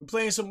 You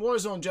playing some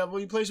Warzone, Javel?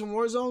 You play some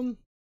Warzone?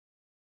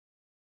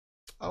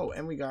 Oh,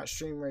 and we got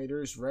Stream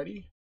Raiders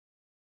ready.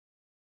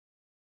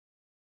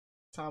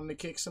 Time to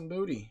kick some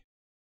booty.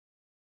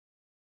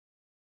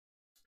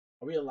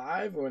 Are we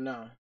alive or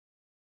no?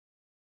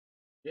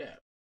 Yeah.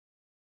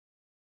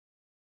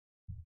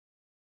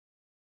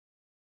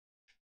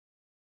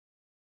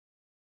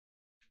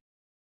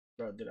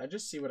 Bro, did I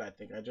just see what I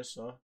think I just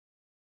saw?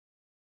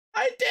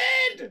 I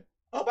did!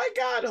 Oh my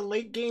god, a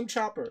late game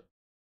chopper.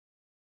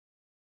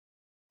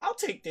 I'll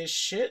take this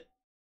shit.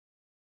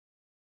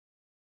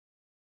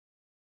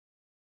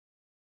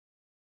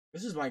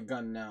 This is my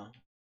gun now.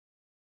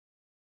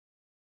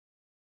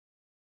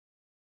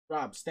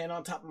 Rob, stand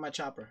on top of my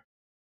chopper.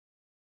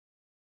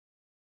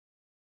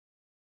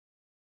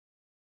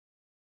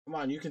 Come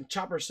on, you can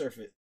chopper surf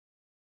it.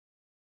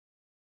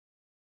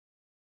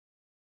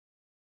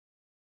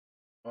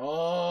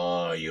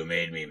 Oh, you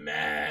made me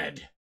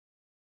mad.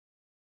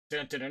 Is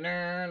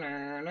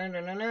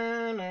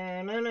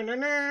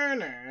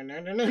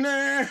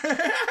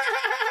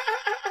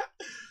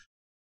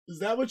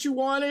that what you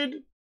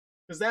wanted?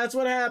 Because that's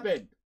what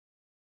happened.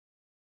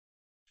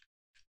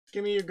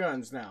 Give me your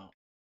guns now.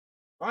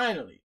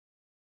 Finally.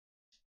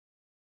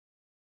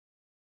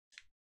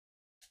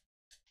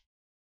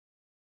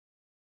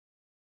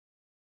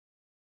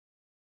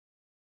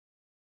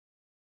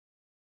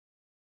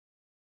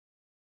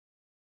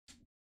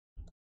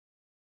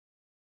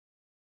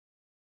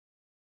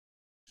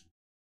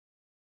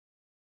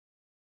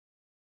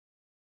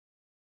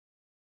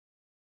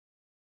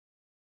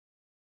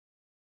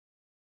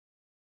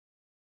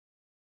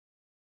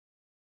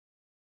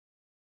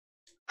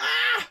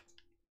 Ah!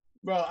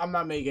 Bro, I'm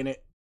not making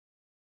it.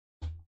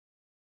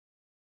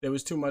 There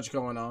was too much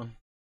going on.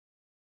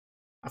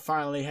 I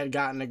finally had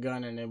gotten a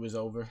gun and it was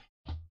over.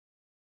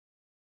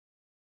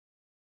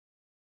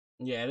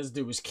 Yeah, this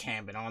dude was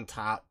camping on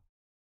top.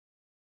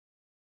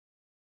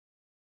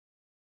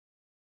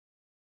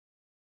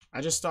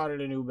 I just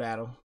started a new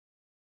battle.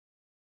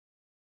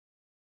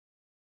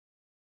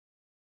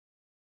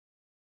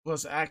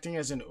 Plus acting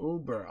as an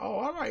Uber. Oh,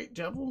 alright,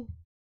 Devil.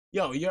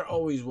 Yo, you're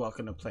always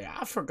welcome to play.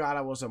 I forgot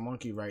I was a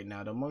monkey right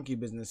now. The monkey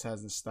business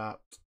hasn't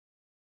stopped.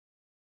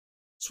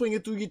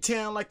 Swinging through your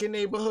town like a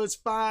neighborhood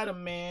spider,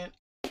 man.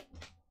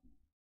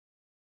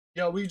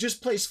 Yo, we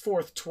just placed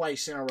 4th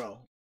twice in a row.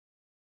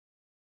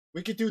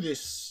 We could do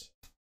this.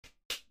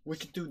 We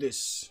could do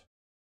this.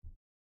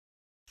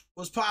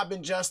 What's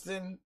poppin',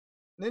 Justin?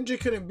 Ninja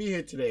couldn't be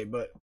here today,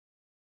 but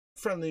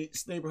friendly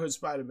neighborhood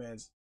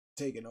Spider-Man's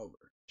taking over.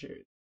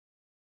 Cheers.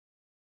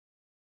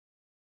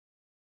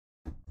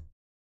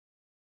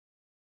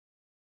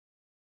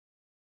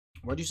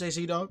 What'd you say,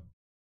 C-Dog?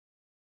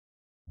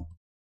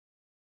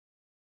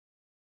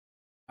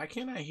 Why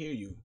can't I hear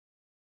you?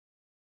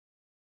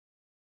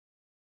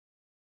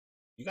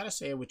 You gotta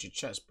say it with your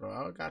chest, bro.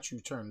 I got you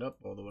turned up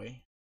all the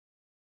way.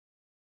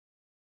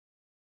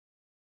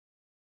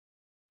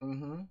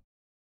 Mm-hmm.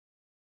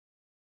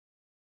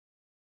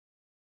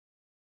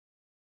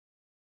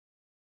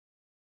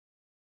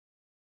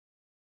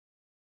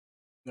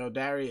 No,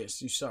 Darius,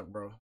 you suck,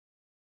 bro.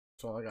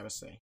 That's all I gotta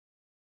say.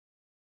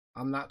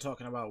 I'm not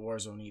talking about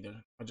Warzone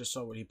either. I just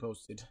saw what he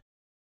posted.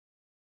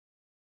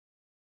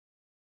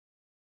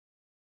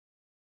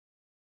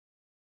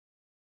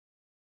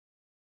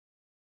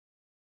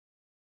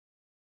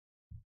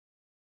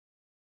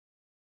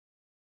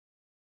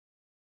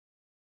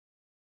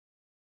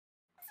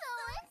 So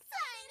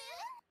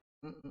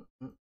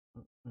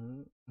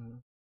excited!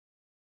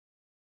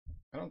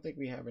 I don't think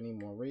we have any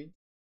more raids.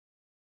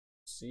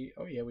 See?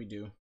 Oh, yeah, we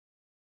do.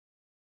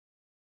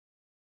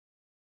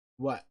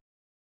 What?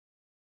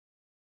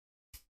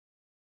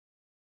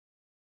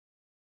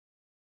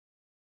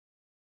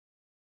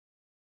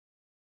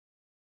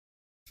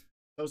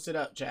 Post it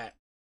up, chat.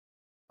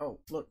 Oh,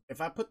 look.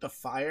 If I put the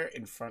fire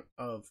in front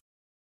of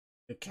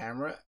the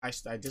camera, I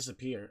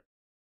disappear.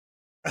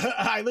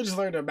 I just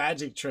learned a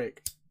magic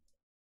trick.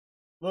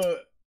 Look.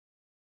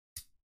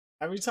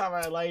 Every time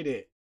I light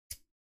it.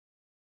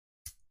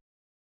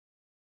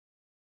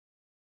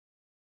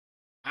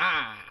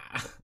 Ah!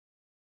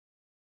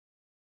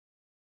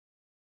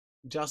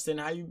 Justin,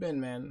 how you been,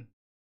 man?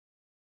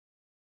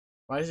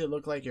 Why does it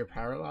look like you're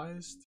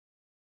paralyzed?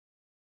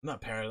 I'm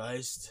not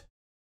paralyzed.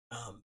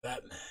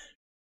 Batman.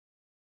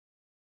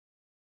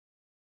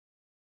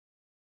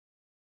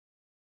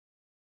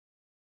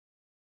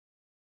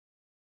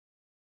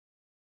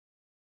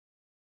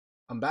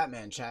 I'm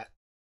Batman, chat.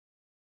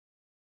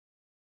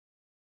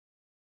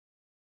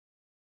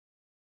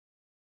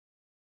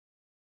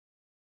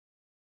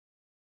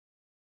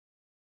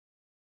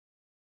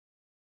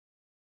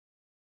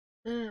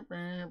 Does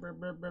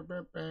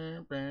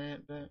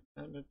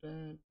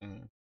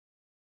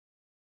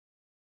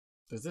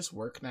this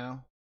work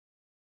now?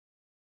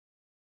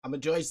 I'm a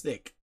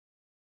joystick.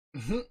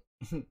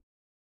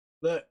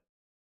 Look,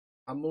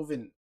 I'm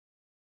moving.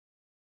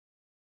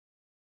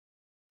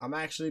 I'm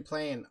actually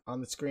playing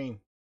on the screen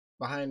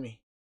behind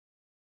me.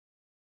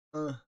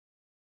 Uh,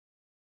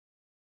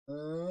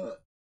 uh,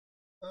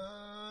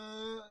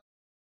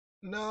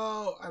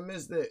 no, I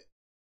missed it.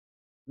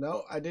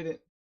 No, I didn't.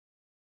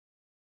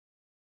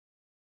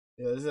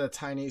 Yeah, this is a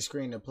tiny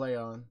screen to play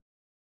on.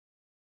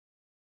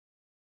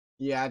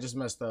 Yeah, I just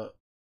messed up.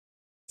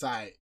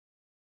 Sorry.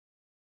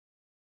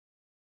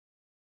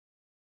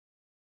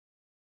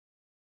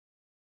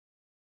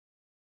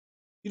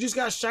 You just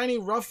got shiny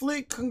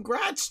rufflet?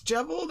 Congrats,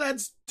 Jebel.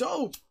 That's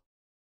dope.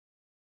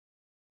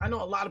 I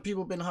know a lot of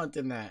people been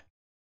hunting that.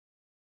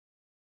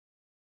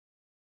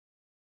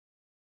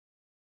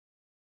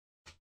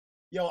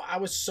 Yo, I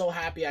was so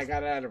happy I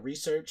got it out of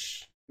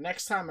research.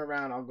 Next time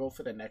around, I'll go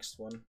for the next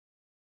one.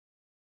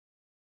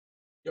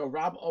 Yo,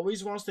 Rob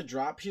always wants to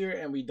drop here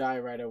and we die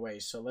right away.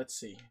 So let's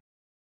see.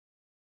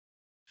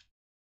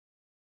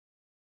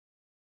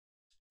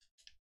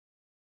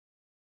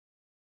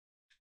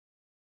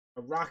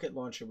 A rocket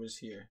launcher was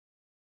here.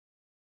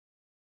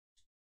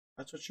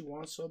 That's what you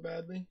want so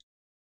badly?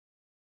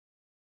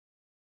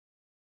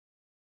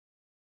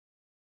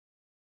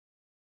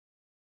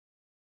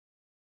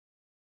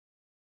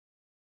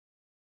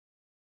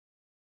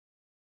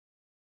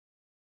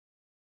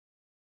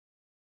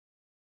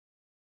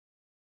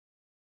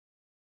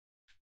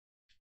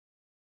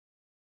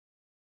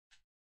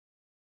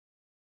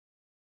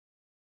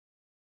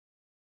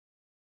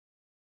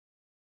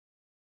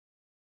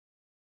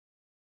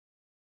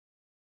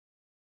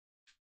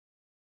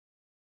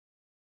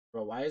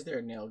 Bro, why is there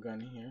a nail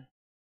gun here?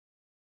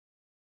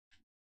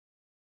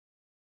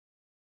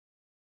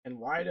 And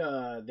why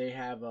do they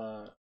have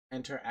a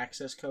enter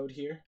access code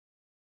here?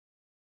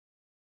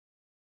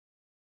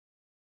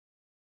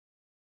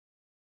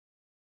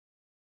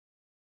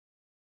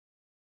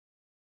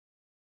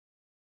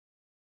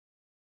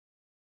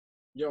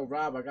 Yo,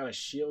 Rob, I got a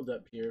shield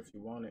up here if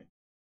you want it.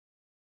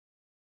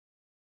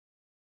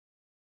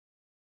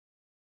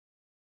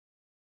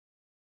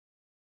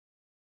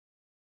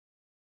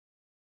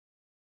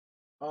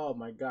 Oh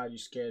my god, you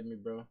scared me,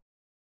 bro.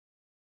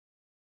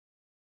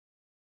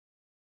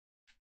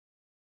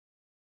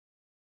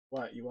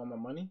 What, you want my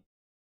money?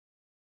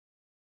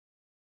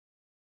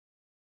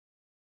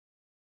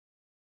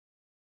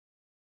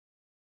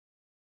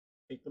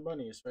 Take the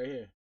money, it's right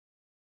here.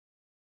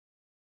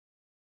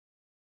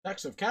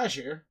 Stacks of cash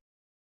here.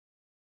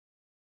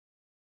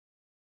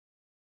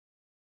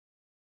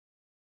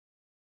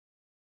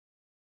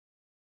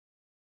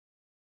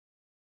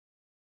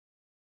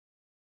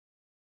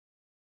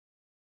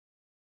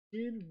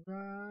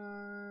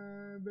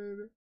 Goodbye,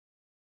 baby.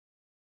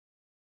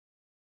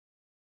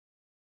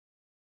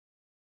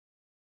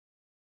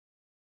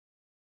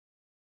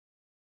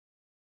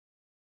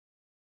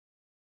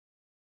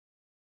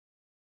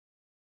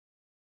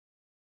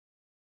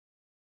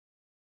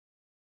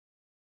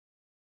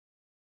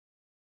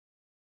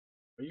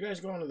 Are you guys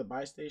going to the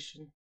buy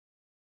station?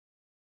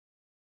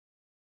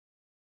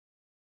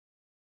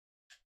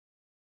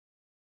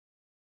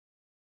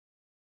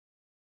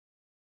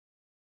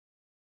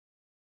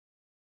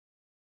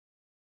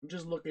 I'm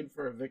just looking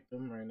for a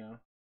victim right now.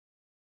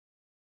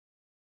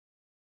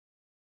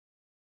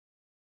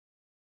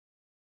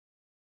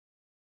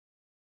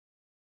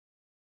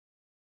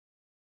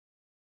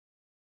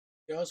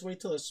 Yo, let's wait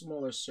till a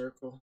smaller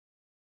circle.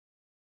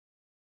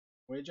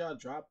 Where'd y'all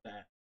drop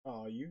that?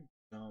 Oh, you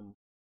dumb.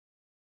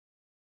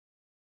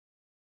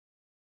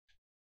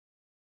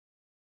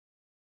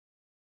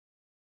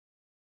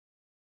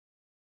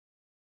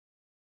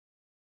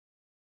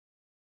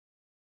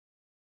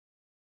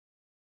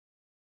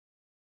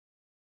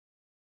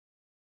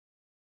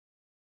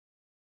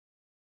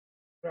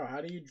 Bro,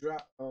 how do you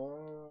drop?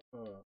 Oh.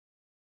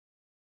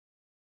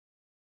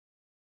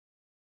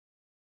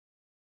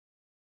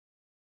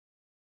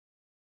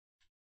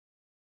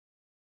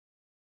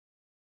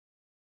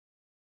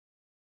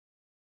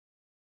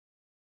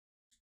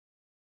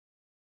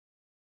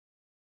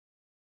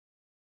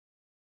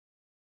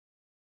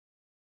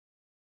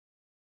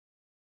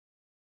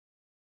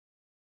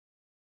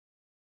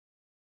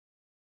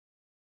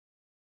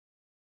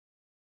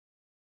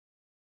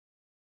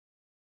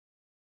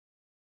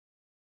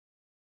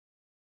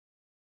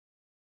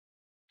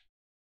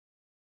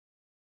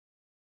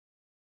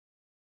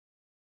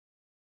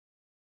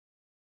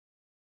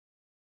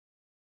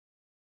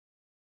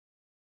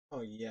 Oh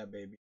yeah,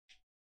 baby.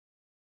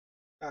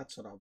 That's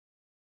what I'm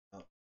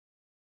about.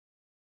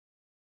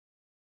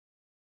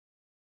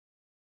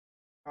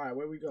 Alright,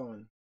 where we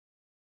going?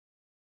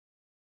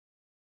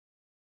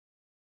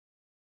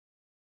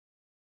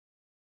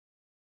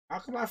 How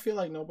come I feel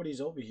like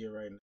nobody's over here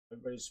right now?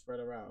 Everybody's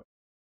spread around.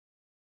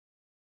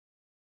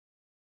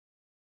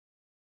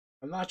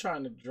 I'm not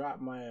trying to drop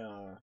my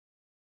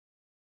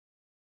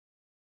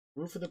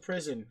roof of the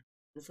prison.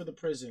 Roof of the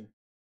prison.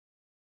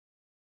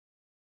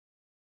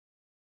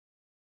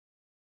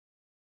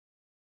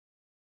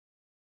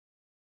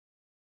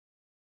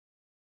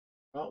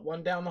 Oh,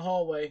 one down the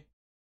hallway.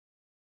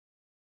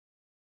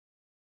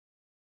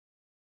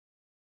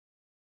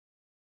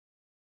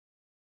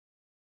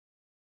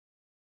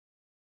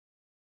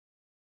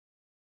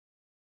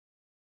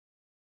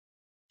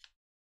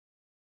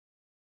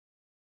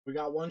 We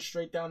got one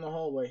straight down the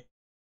hallway.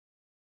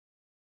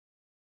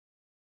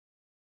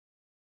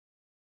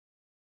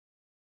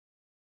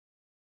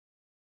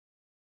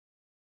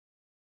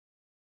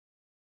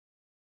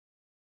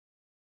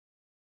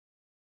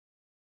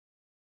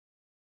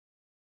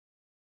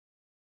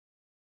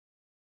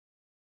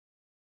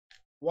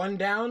 One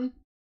down.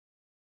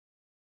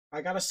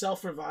 I got a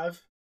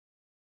self-revive.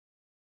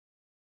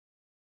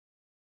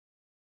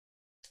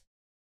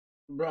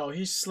 Bro,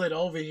 he slid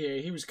over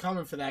here. He was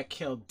coming for that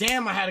kill.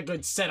 Damn, I had a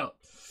good setup.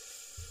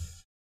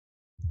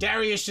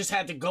 Darius just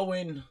had to go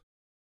in.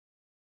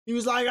 He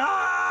was like,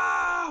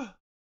 ah!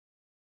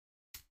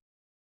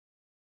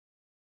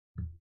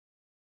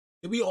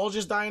 Did we all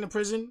just die in a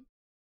prison?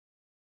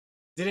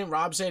 Didn't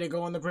Rob say to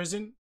go in the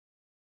prison?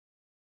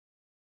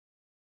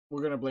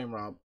 We're gonna blame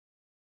Rob.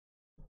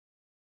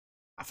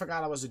 I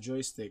forgot I was a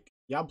joystick.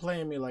 Y'all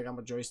playing me like I'm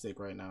a joystick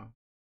right now.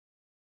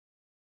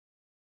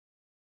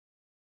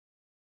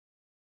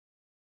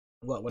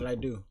 What did I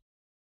do?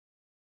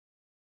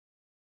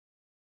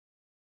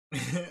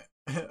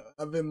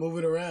 I've been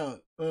moving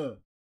around.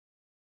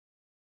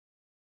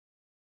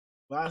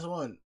 Last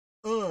one.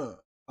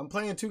 I'm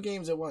playing 2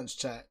 games at once,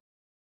 chat.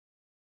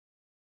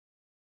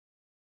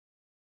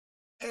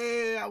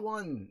 Hey, I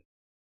won.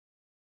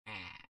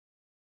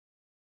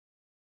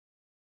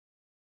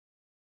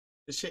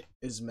 This shit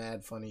is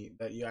mad funny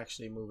that you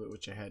actually move it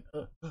with your head.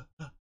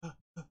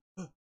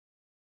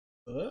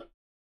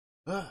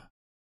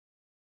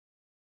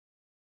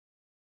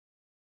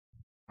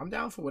 I'm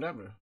down for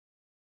whatever.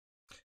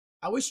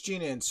 I wish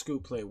Gina and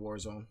Scoop played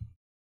Warzone.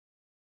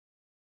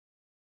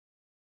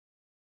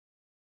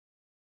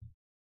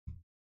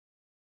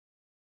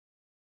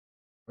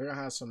 We're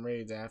gonna have some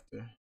raids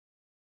after.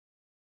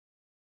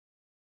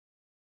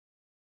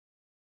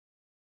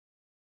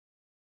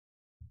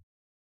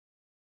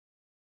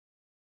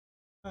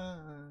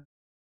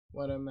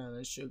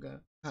 Watermelon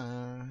sugar.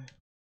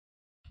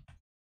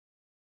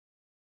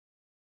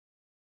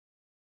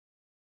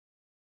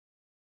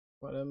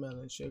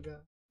 Watermelon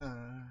sugar.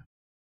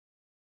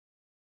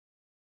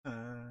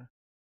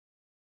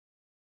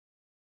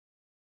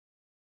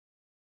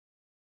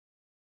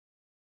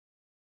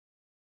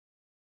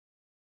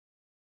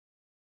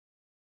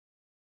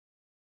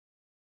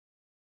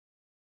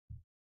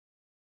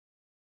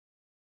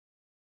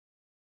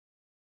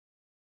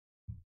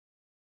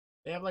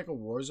 They have like a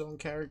Warzone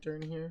character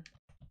in here.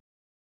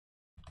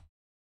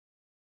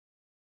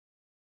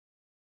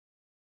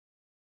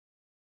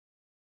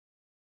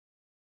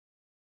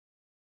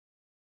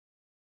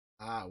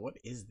 Ah, what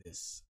is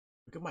this?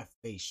 Look at my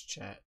face,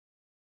 chat.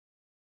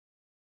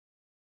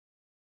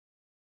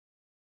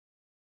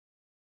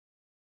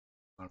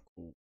 Not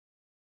cool.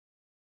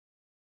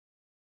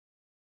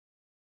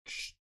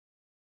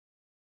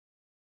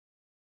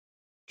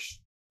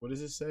 What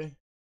does it say?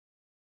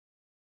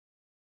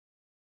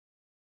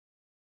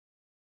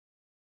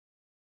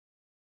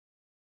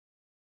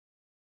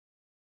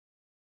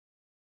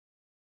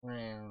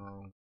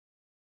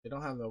 They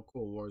don't have no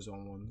cool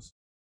Warzone ones.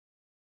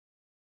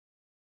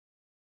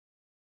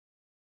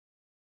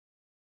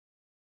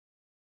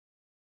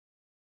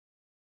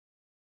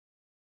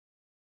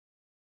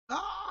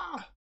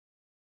 Ah!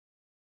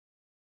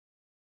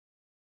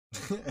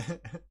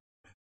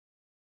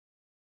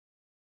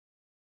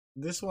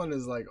 This one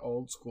is like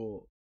old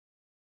school.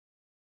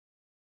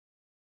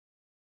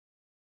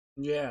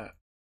 Yeah.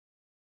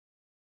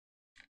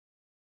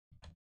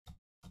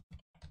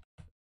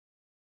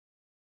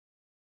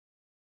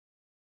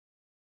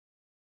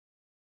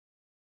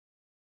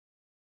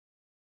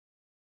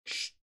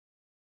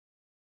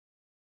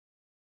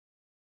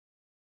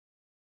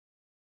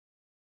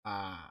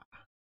 Ah.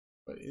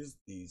 What is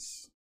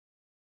these?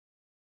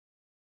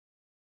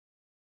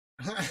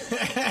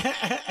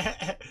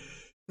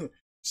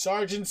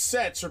 Sergeant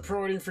Sets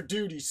reporting for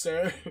duty,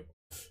 sir.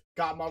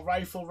 Got my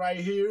rifle right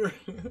here.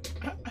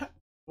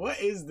 What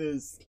is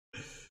this?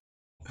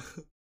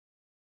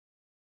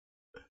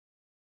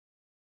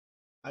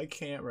 I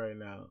can't right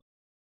now.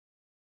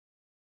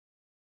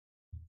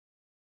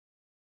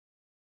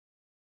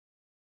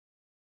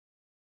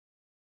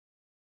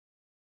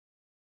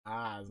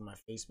 Ah, it's my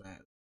face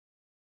mask.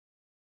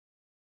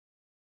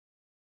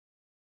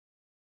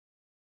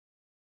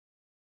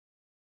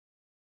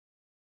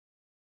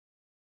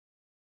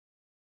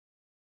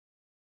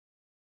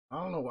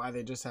 I don't know why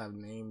they just have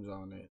names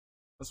on it.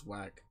 That's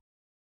whack.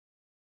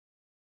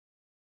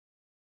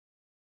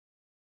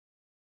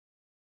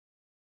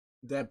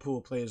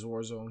 Deadpool plays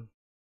Warzone.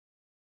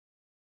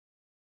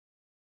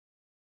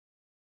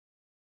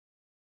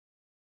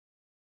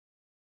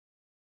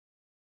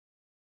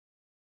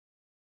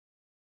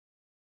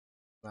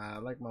 Nah, I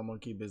like my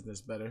monkey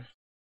business better.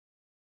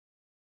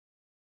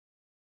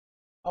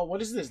 Oh,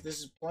 what is this?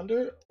 This is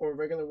Plunder or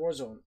regular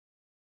Warzone?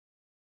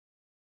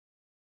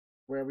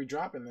 Where are we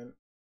dropping then?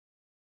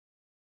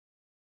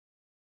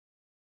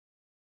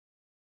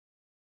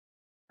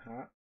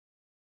 Huh?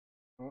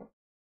 Huh?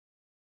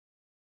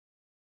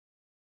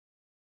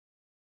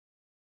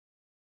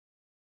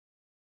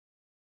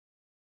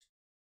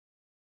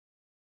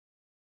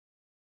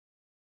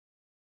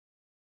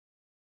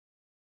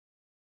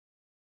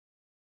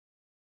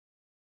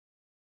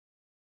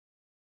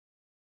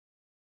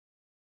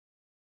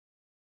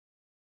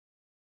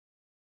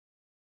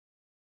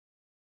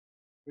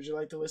 Would you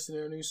like to listen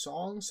to a new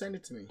song? Send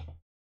it to me.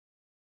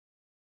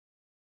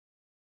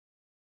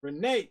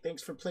 Renee,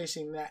 thanks for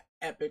placing that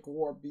epic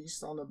war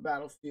beast on the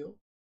battlefield.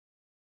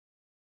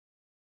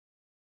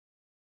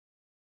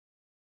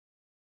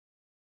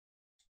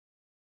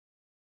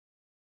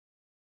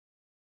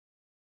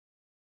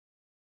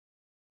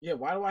 Yeah,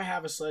 why do I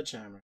have a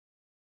sledgehammer?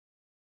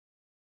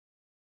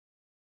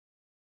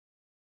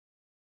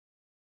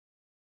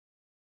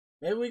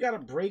 Maybe we gotta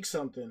break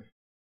something.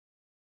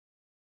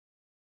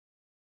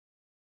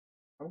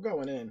 I'm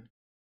going in.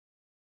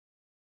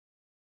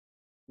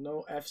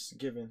 No F's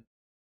given.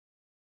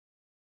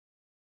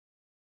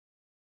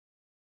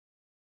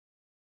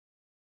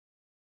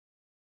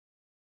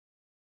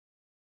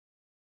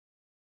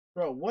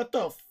 Bro, what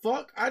the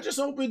fuck? I just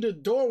opened the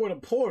door with a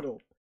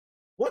portal.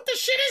 What the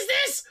shit is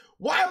this?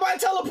 Why am I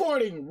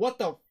teleporting? What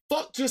the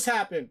fuck just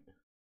happened?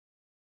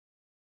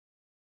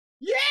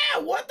 Yeah,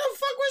 what the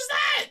fuck was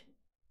that?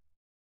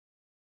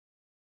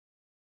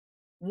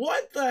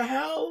 What the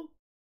hell?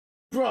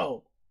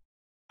 Bro,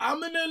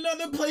 I'm in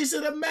another place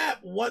of the map.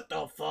 What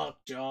the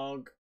fuck,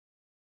 Jog?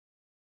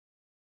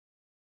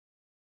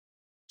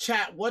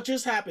 Chat, what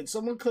just happened?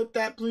 Someone clip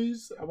that,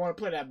 please. I want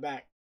to play that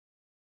back.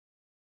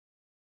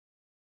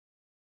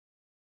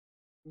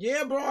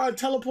 Yeah, bro, I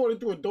teleported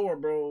through a door,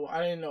 bro.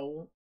 I didn't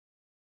know.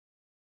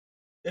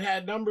 It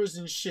had numbers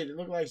and shit. It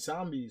looked like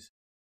zombies.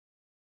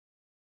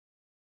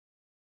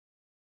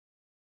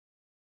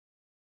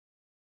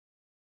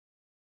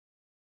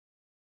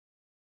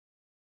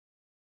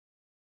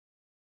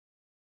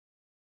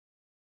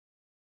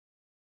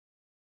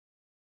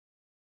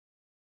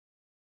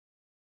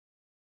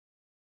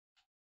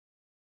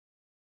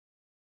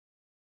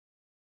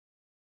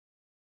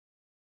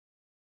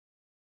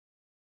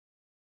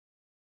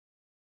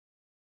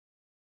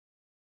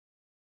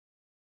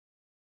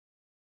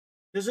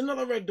 There's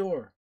another red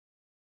door.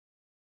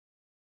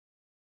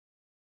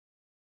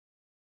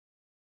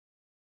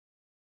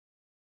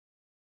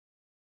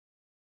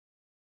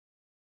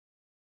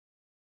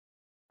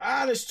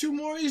 Ah, there's two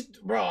more Easter...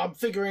 Bro, I'm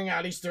figuring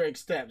out Easter egg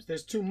steps.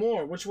 There's two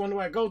more. Which one do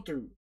I go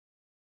through?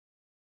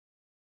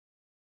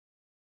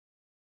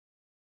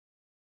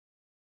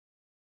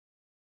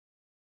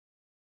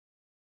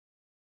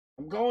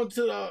 I'm going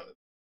to the...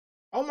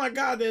 Oh my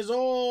god, there's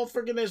all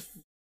freaking... There's...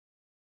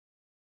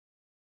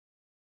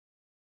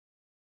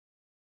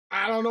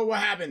 I don't know what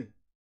happened.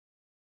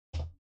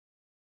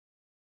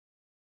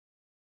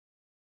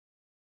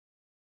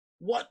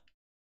 What?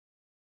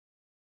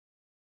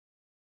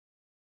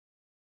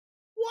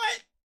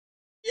 What?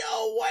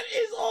 Yo, what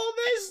is all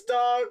this,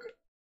 dog?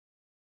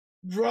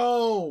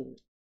 Bro.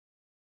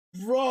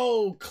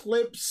 Bro,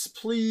 clips,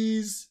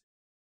 please.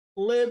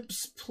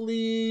 Clips,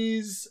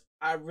 please.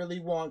 I really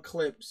want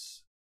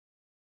clips.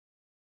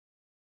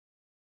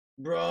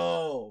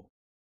 Bro.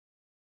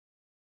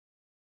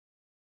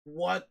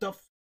 What the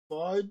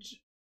fudge?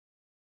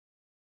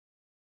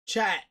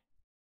 Chat.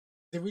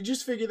 Did we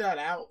just figure that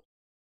out?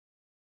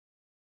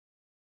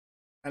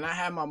 And I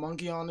had my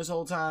monkey on this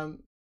whole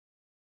time.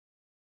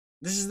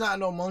 This is not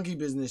no monkey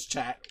business,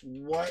 chat.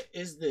 What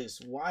is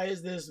this? Why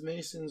is this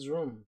Mason's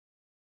room?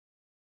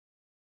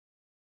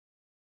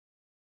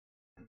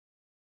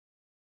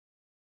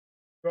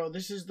 Bro,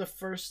 this is the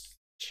first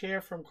chair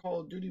from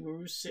Call of Duty where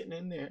we were sitting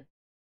in there.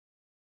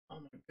 Oh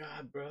my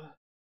god, bro.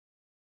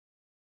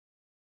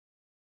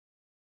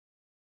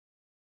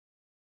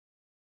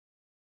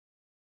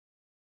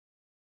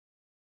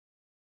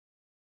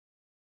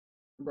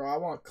 Bro, I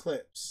want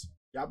clips.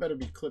 Y'all better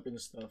be clipping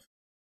stuff.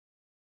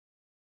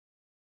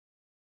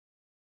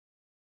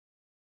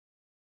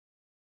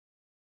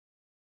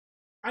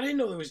 I didn't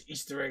know there was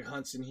Easter egg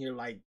hunts in here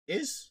like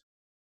this.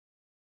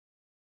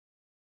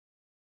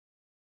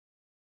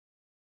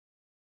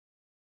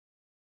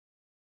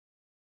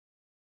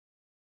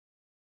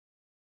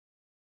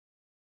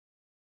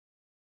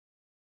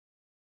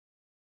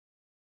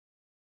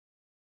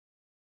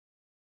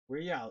 Where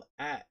y'all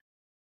at?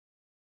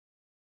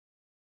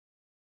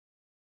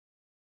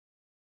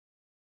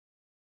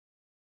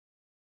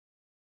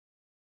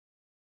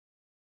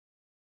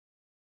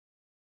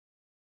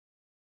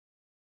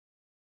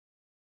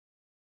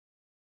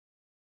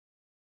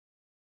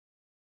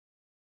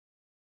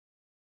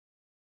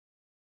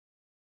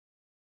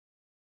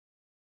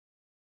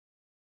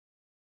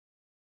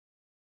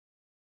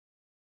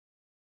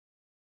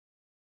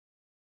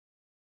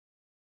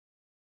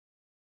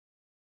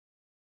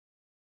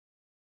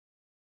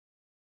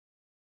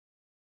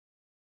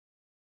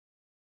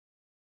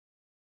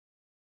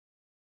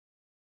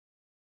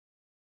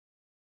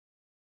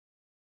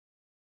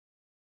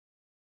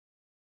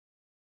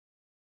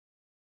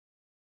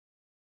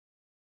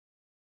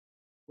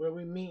 Where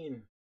we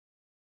meeting?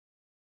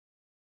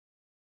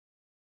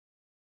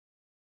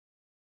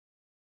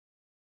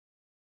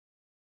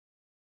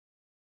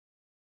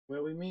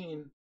 Where we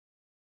meeting?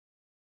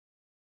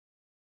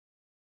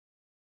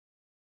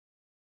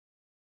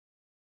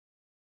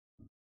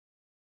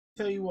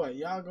 Tell you what,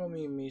 y'all go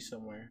meet me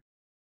somewhere.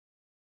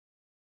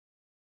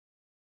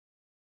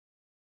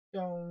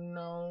 Don't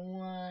know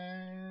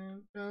why,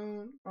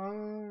 don't all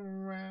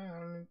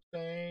around and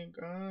say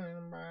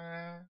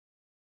goodbye.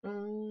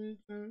 Always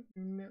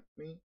looking at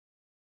me,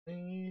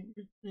 saying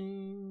you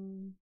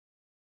seem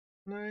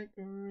like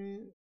a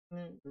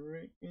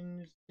Rick in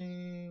this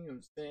thing.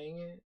 I'm saying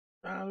it.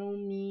 Follow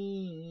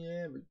me,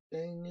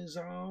 everything is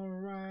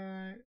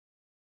alright.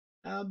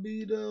 I'll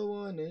be the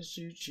one that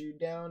shoots you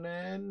down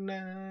at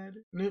night.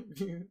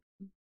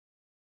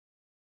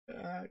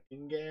 I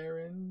can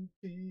guarantee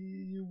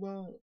you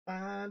won't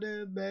find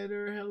a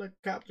better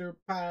helicopter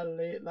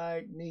pilot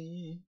like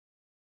me.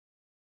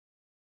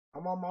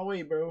 I'm on my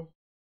way, bro.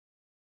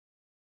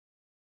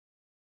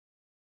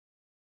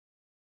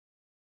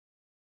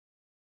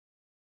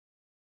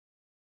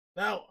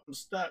 No, I'm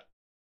stuck.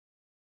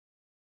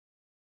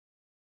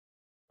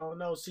 Oh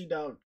no, Sea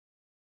Dog.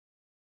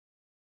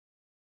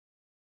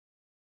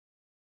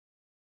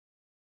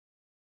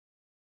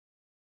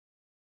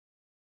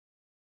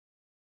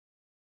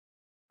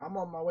 I'm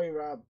on my way,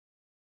 Rob.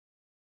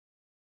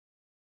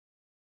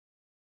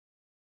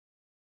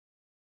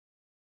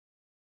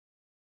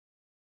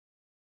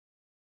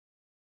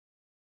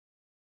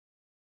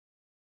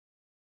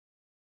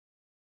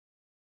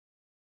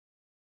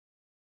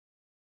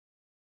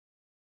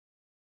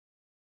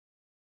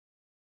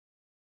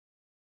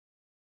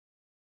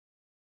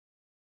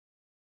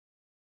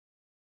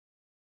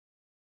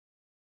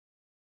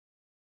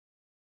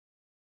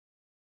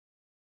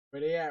 Where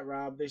they at,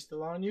 Rob? They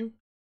still on you?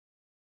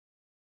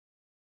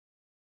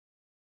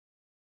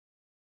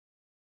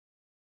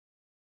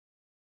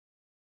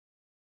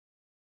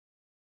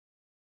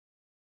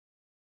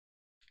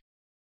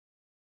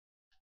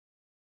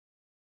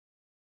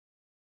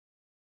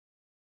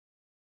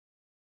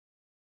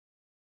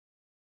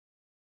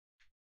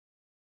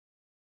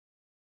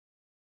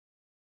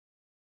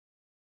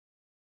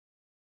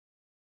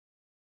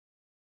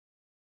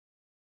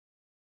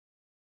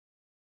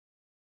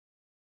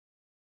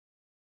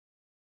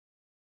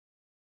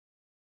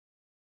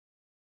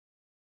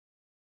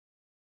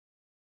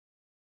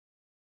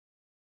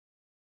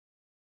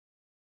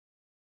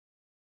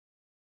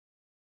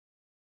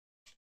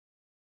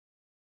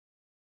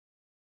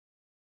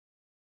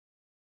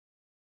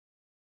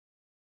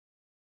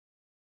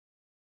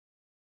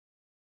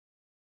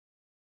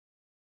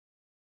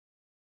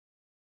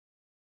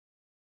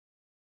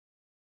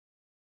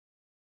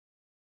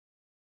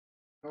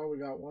 Oh, we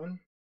got one.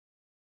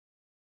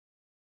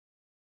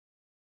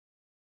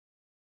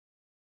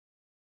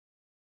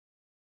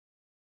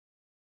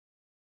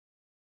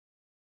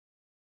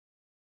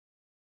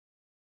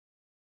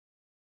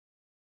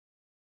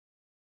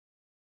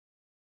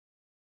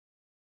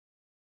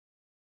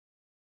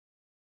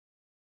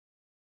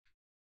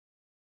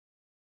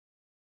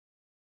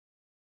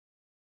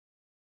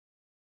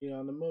 He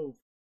on the move.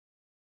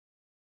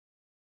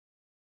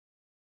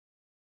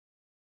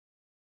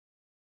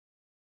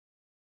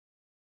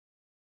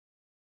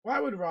 Why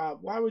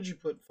would you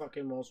put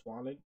fucking most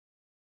wanted?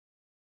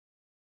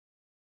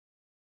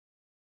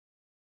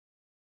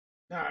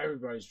 Nah,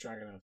 everybody's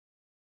tracking us.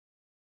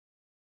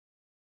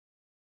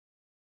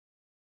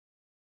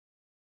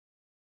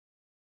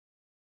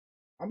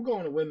 I'm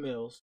going to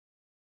windmills.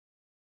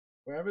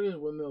 Wherever this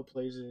windmill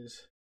place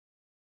is.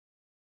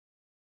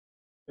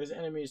 There's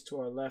enemies to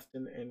our left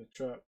in the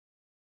truck.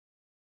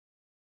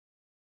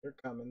 They're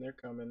coming, they're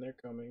coming, they're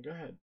coming. Go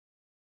ahead.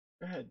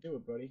 Go ahead, do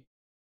it, buddy.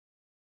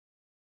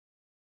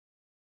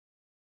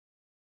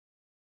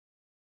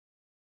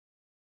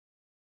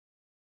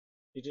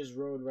 He just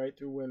rode right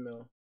through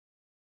windmill.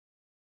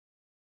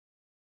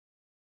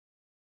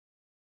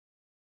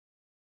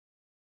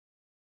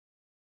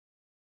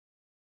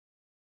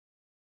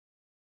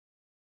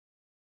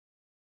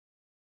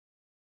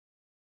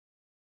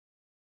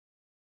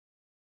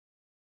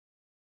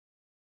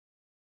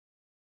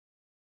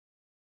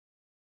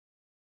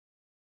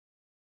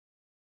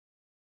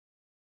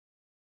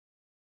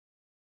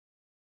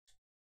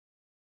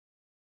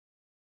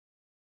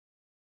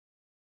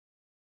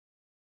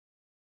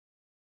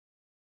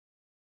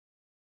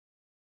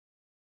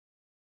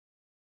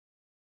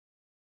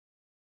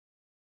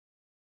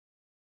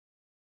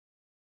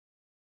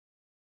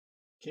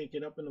 Can't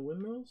get up in the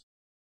windmills?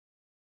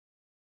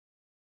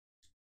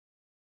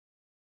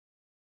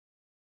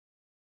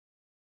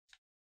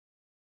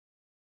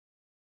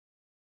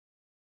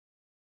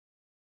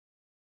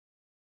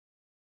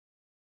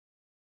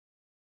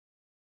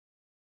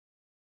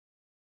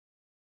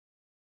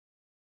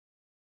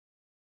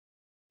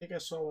 I think I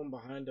saw one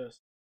behind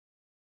us.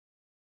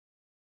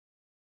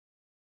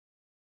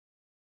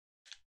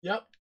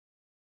 Yep.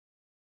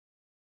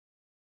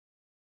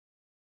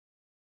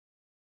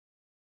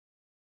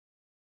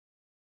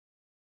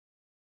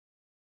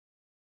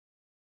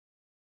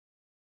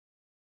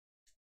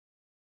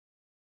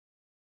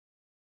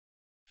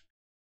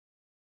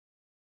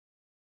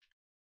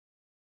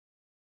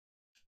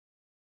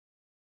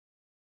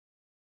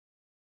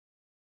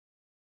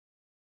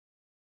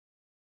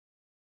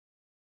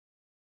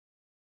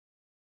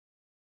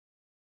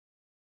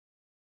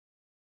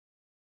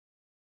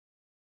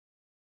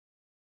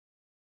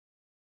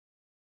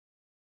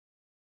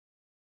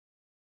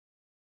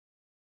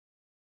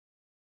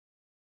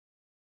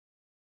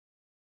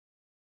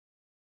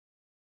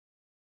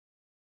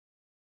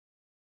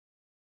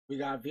 We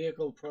got a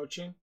vehicle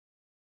approaching.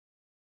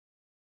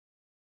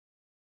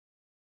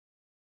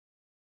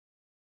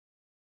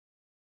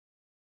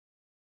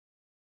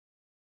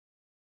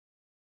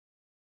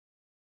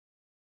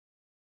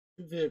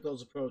 Two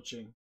vehicles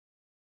approaching.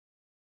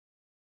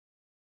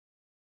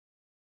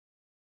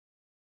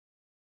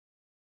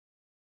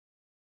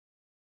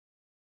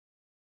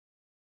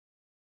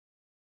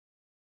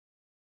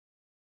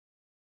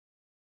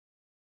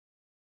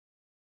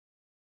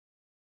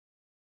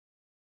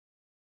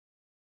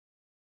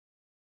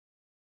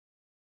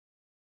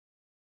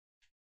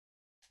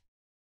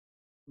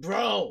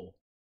 Bro!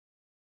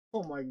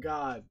 Oh my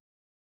god.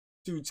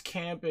 Dude's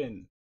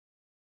camping.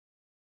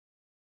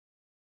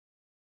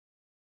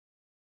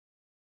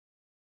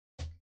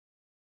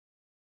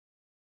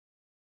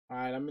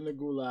 Alright, I'm in the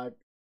gulag.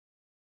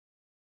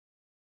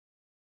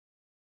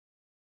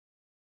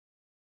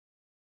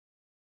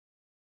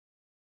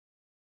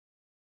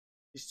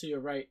 He's to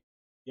your right.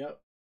 Yep.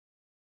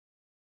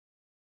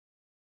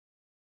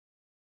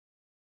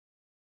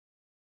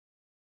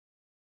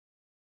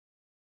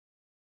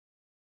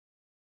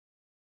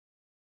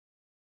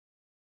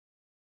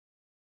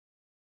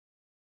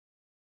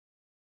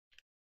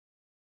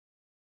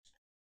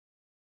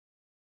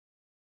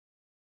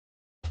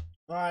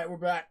 Alright, we're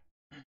back.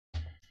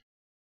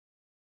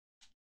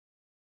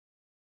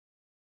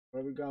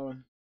 Where are we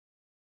going?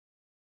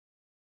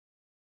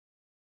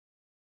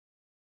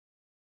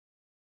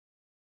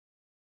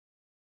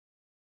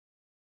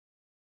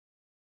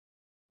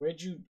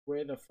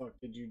 Where the fuck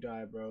did you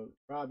die, bro?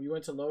 Rob, you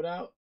went to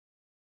loadout?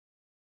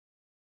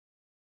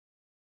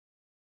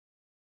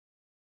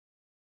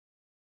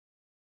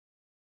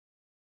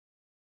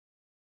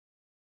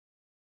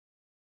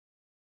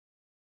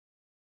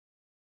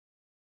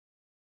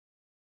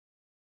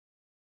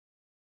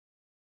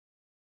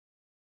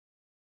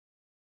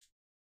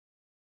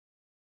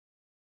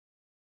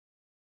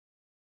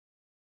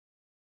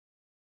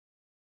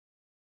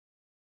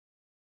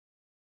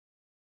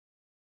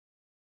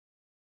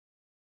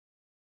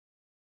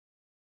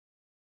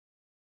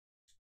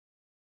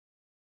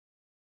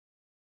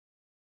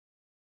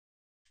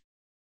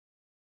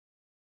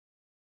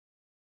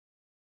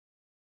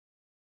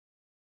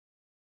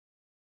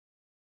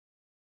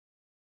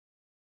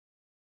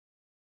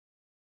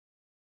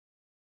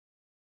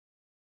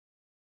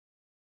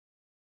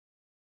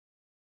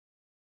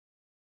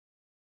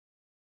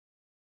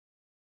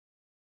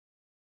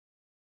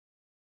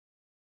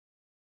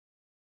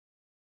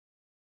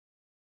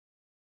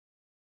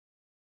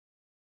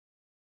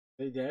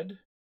 They dead?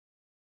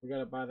 We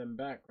gotta buy them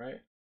back, right?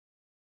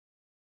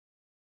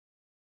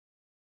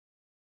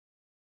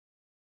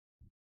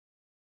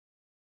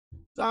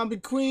 Zombie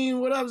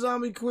Queen, what up,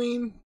 Zombie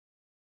Queen?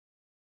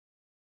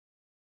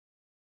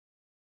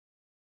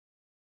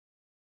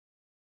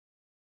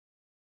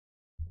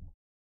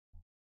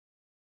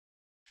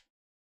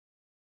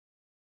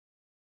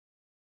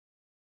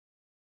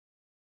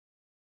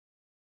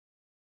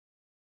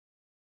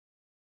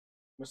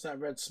 What's that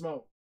red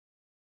smoke?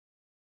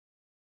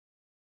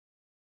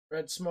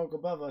 Red smoke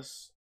above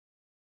us.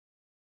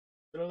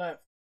 To the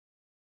left.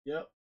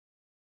 Yep.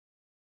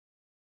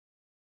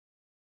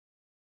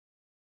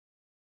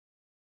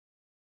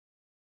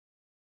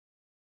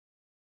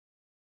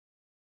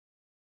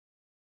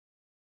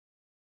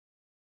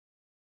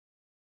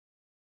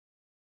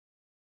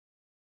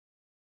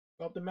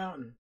 Go up the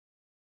mountain.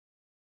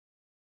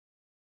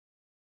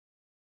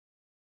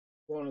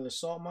 Going to the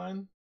salt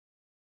mine.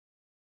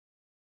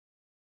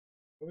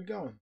 Where we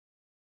going?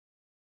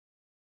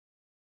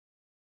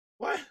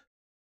 What?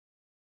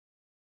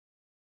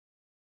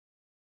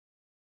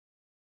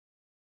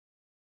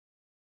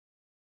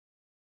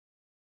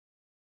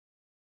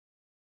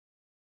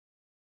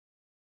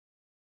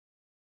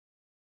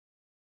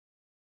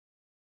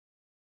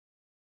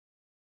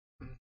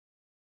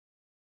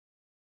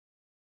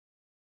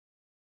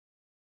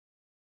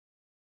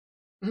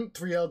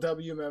 Three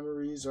LW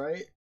memories,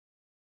 right?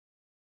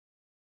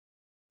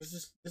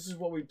 This is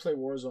what we play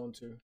Warzone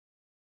to.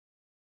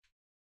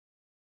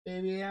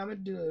 Baby, I'ma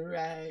do it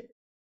right.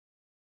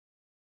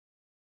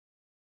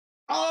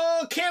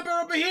 Oh, camper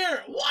over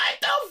here!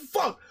 What the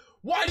fuck?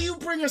 Why do you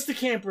bring us to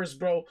campers,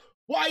 bro?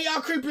 Why y'all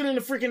creeping in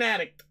the freaking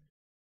attic?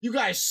 You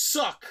guys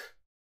suck.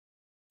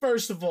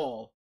 First of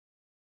all.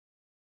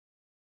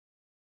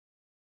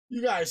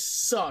 You guys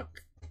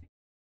suck.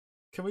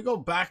 Can we go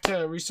back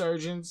to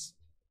Resurgence?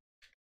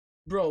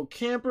 Bro,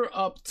 camper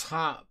up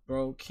top,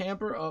 bro.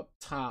 Camper up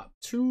top.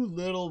 Two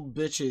little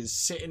bitches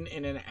sitting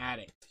in an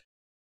attic.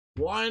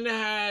 One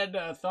had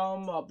a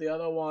thumb up the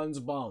other one's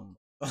bum.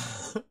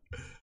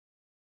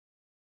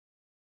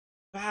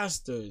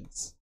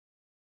 Bastards.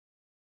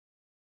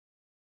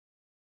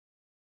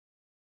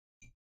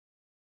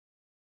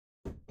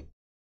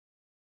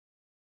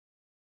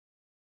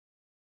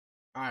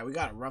 Alright, we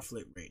got a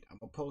Rufflet raid. I'm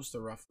gonna post a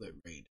Rufflet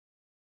raid.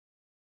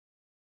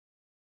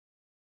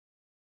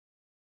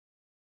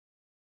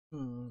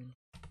 You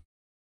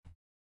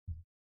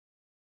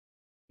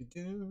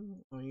do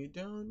or you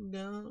don't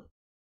know.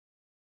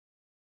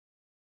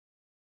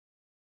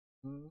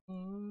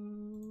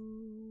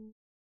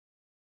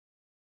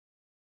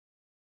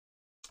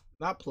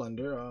 Not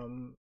plunder,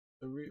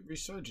 the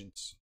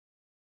resurgence.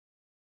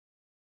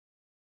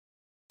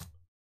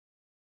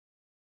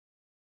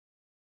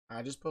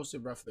 I just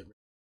posted roughly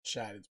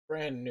chat. It's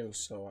brand new,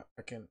 so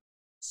I can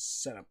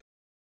set up.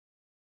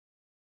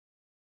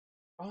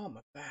 Oh,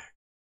 my back.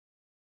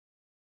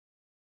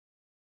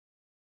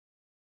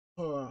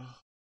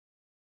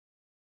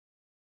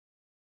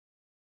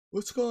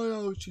 What's going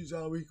on with you,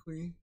 Zombie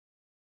Queen?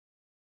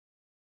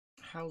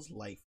 How's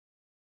life?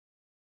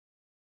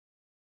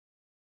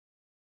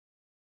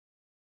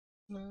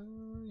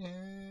 Oh,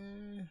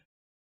 yeah.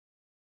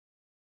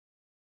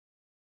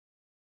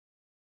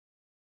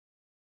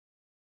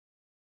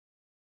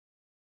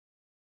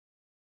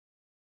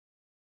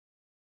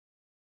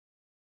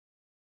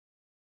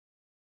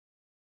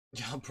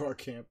 Y'all brought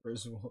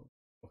campers.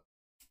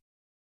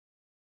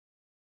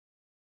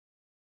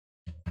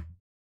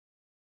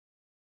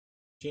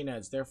 Gina,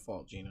 it's their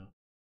fault, Gina.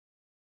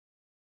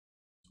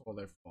 It's all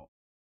their fault.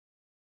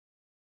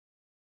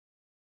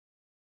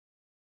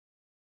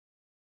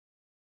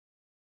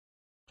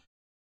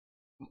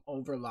 I'm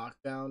over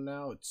lockdown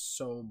now. It's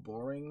so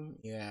boring.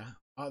 Yeah.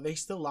 Are they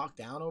still locked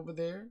down over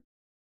there?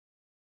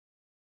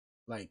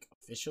 Like,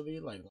 officially?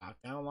 Like,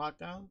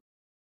 lockdown?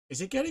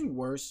 Is it getting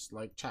worse?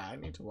 Like, chat, I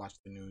need to watch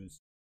the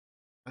news.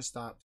 I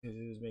stopped because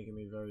it was making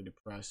me very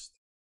depressed.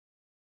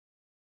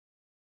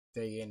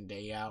 Day in,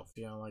 day out,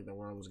 feeling like the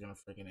world was gonna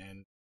freaking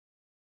end.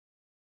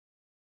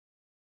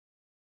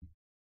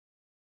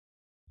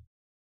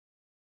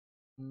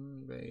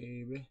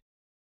 Baby.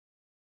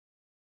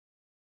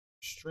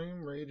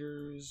 Stream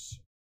Raiders.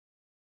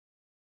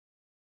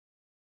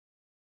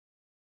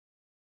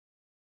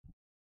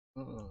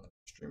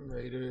 Stream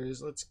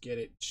Raiders. Let's get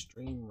it.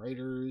 Stream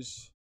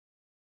Raiders.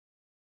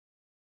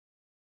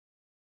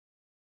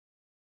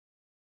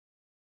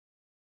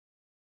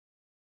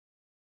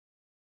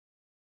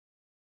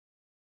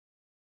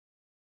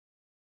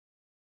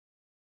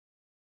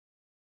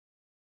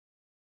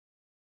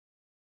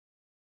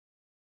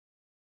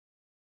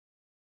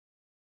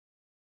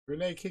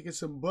 Renee kicking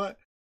some butt.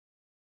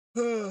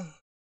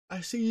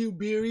 I see you,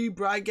 Beery.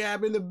 Bry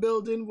Gab in the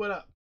building. What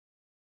up?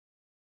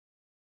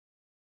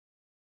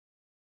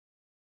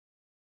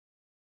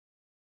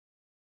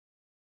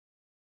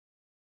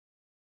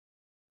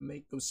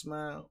 Make them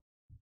smile.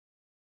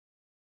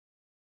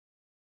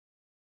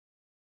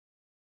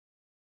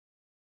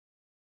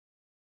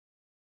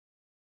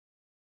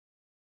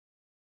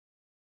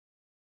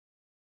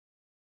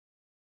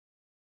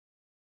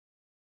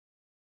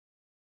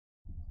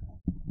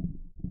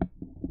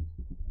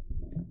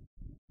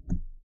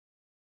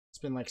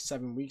 It's been like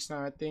 7 weeks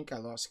now, I think. I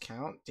lost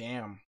count.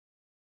 Damn.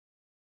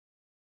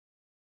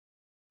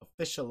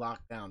 Official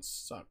lockdown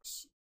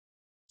sucks.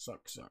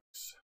 Sucks.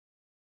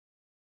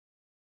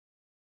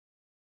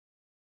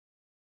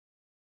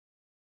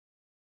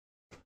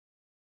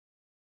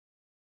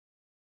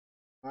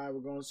 Alright, we're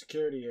going to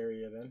security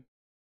area then.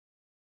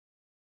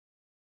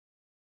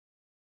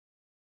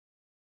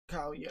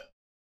 Kyle, yeah.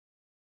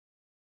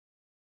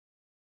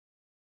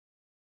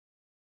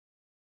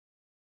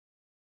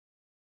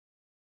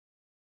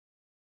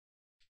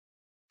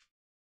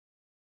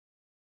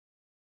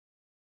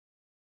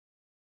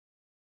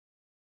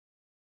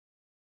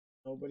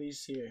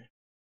 Nobody's here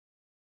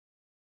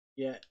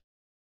yet.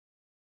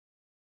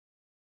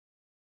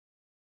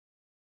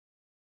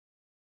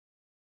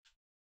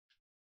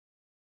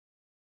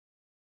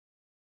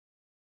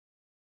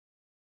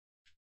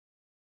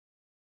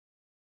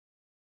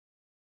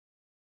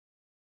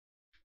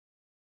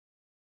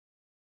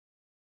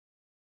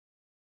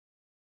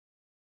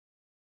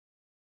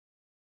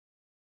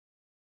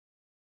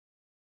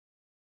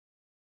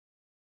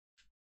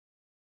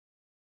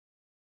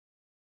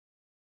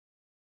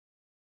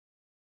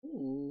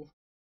 Ooh.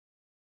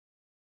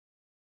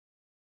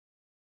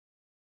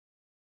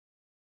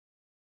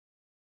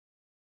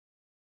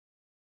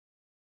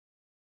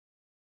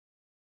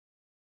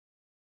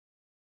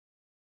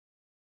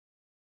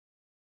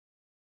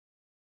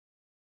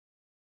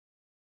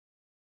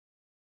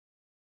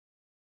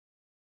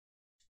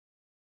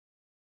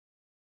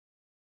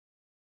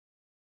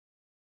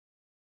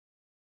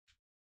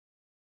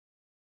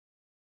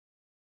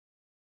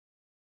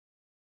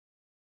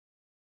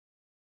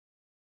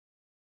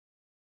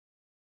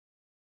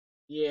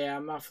 Yeah,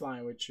 I'm not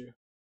flying with you.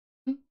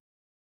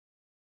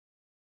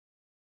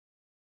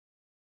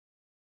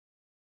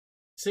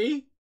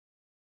 See?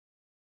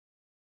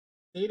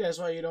 See, that's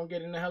why you don't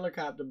get in the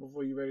helicopter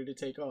before you're ready to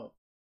take off.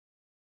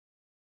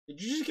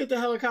 Did you just get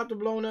the helicopter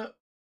blown up?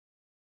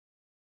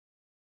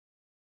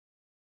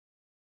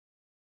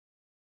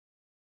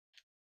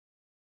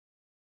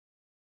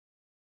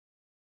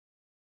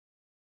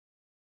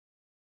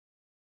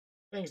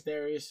 Thanks,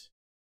 Darius.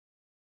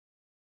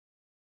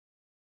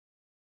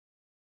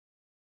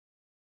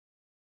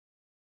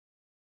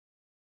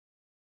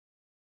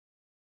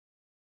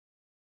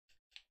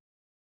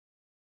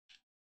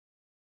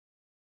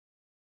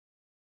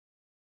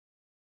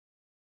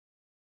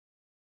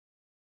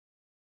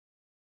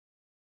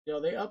 Yo,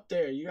 they up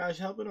there. You guys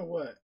helping or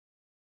what?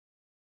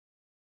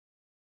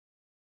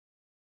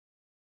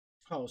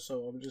 Oh,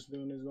 so I'm just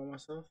doing this by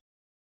myself?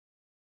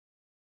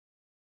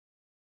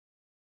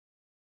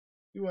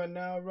 You are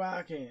now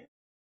rocking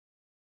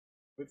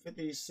with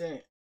 50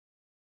 Cent.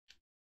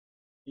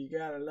 You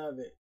gotta love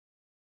it.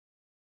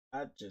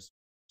 I just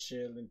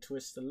chill and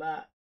twist a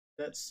lot.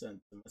 That's something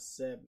my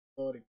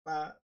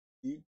 745.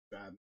 You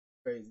drive me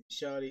crazy,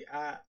 shorty.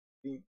 I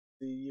think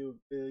see you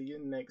feel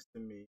you next to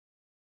me.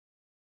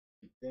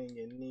 Everything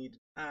you need,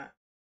 I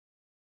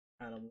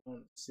don't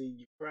want to see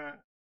you cry.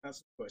 That's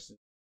a question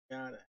you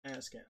gotta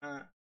ask, and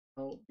I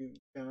hope you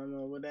come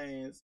up with an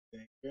answer.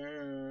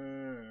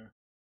 Girl,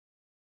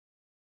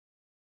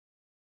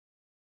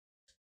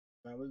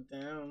 I was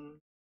down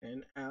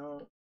and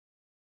out.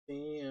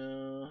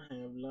 Still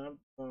have love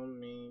for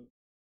me.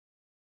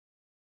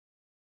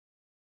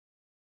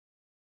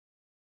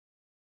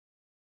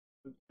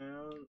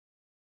 Down,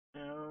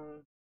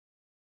 out.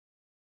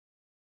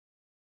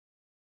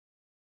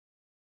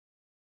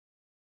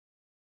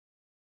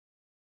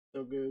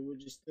 So good,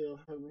 would you still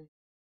hug me?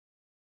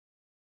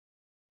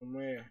 From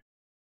where?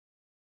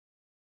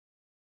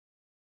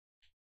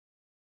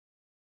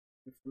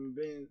 You from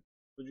Ben?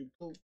 Would you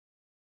poop?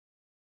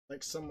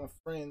 Like some of my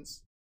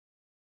friends.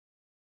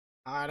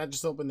 Alright, I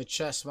just opened the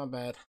chest, my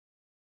bad.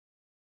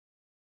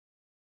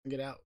 Get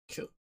out.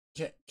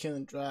 Kill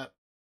and drop.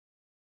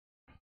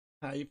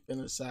 How you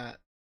feeling inside?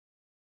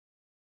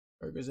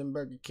 Burgers and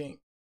Burger King.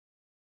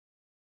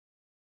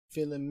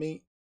 Feeling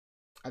me?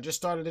 I just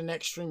started the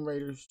next Stream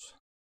Raiders.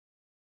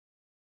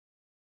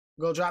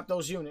 Go drop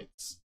those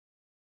units.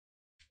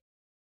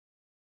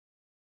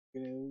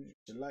 You know,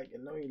 you like it.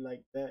 I know you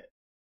like that.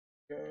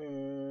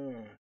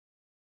 Girl.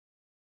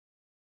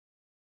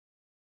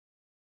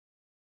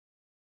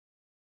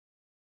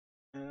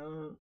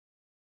 Out.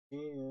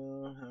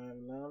 You have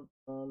love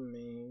for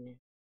me.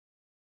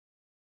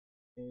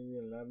 Do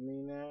you love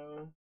me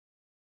now?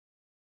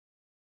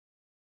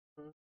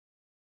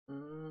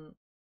 Mm-hmm.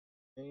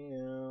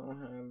 You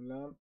have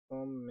love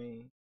for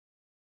me.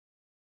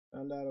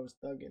 Found out I was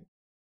thugging.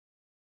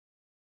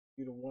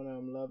 You the one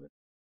I'm loving.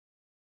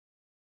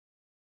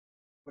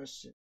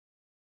 Question.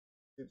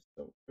 If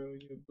so, girl,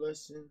 you a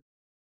blessing.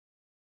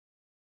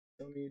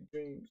 Tell me your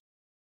dreams.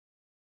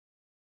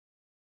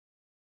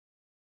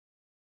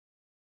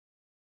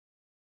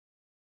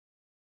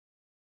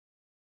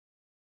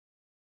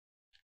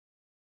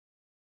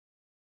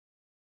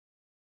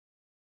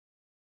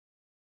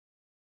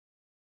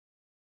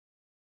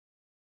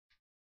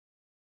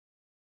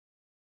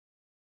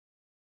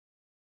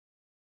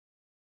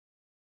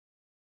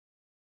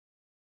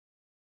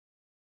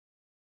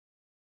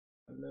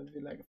 I love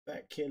you like a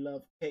fat kid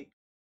love cake.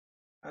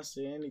 I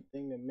say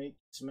anything to make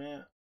you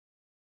smile.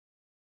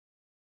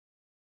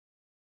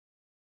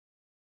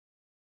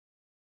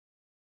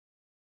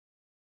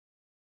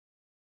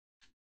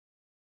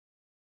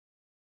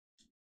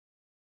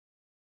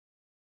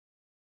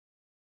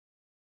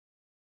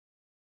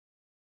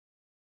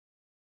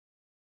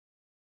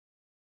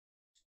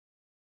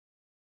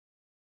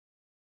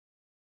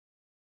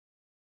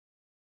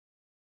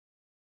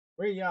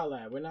 Where y'all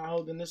at? We're not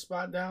holding this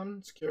spot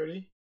down,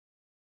 security.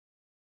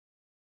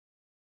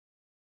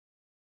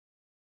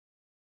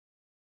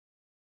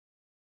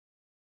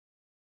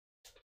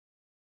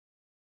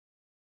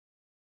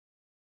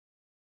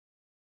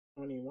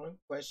 Only one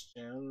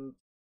question.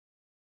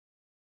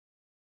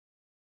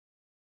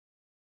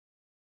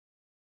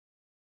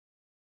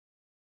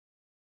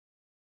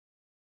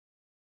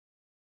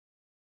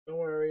 Don't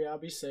worry, I'll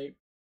be safe.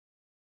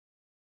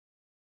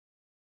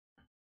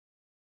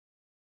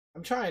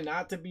 I'm trying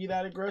not to be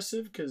that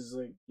aggressive because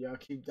like y'all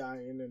keep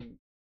dying, and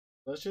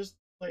let's just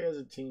play as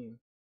a team.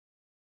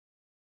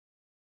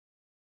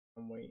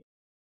 I'm waiting.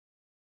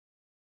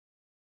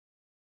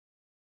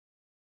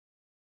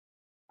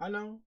 I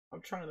know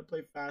I'm trying to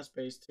play fast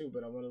paced too,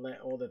 but I want to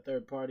let all the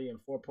third party and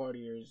four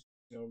partiers,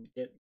 you know,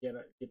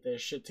 get their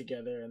shit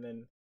together,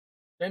 and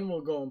then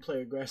we'll go and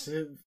play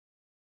aggressive.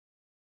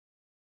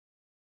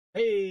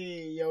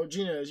 Hey, yo,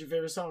 Gina, is your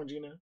favorite song,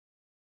 Gina?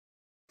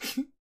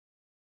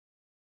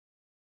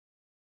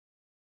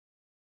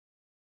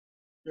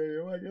 Yo,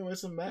 you want to go with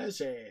some mad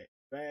shit?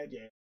 Bad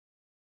yeah,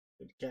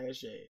 with the cash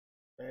shit,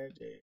 bad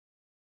yeah.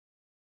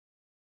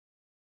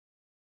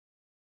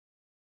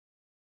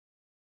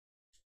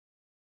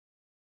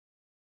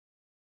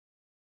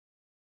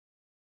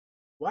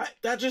 What?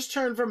 That just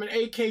turned from an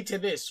AK to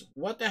this.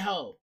 What the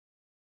hell?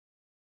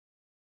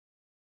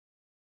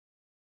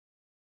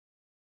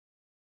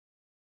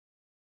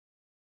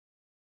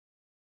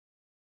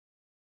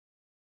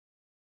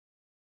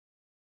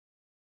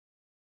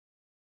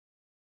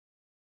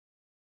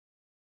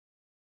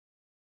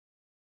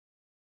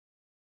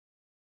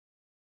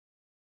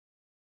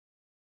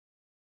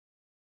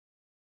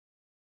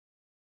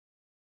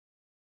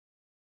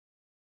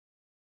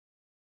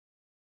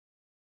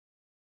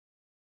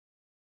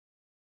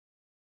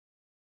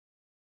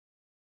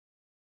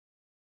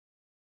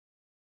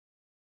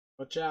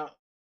 Watch out.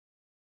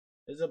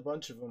 There's a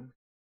bunch of them.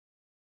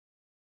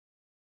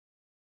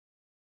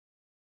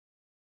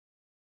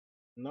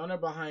 None are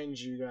behind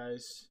you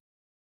guys.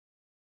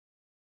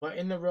 But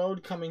in the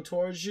road coming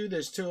towards you,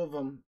 there's 2 of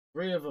them.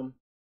 3 of them.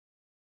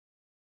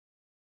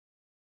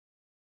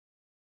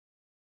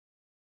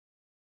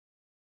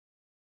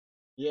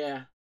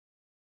 Yeah.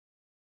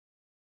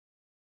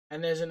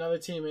 And there's another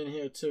team in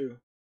here too.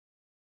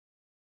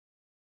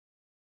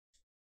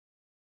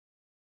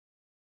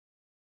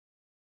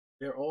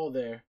 They're all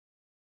there.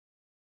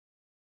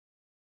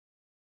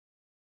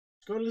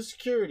 Let's go to the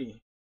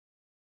security.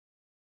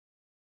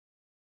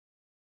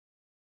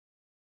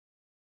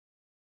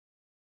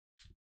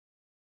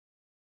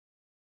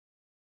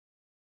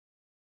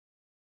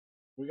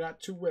 We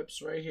got 2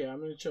 whips right here. I'm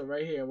gonna chill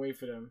right here and wait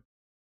for them.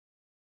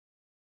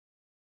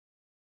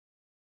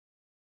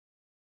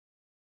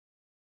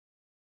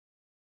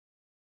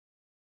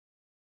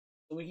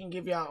 So we can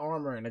give y'all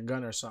armor and a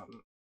gun or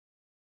something.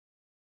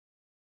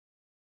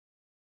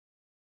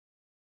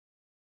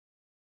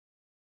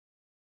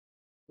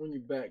 When you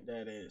back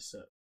that ass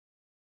up.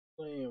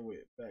 Playing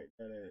with back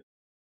that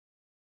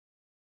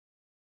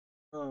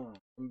ass.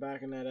 I'm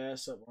backing that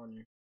ass up on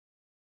you.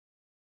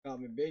 Call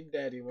me Big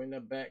Daddy when I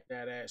back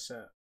that ass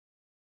up.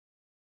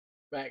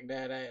 Back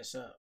that ass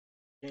up.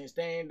 Can't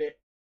stand it.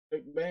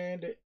 Big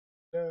bandit.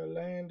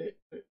 Land it.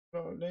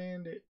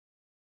 Land it.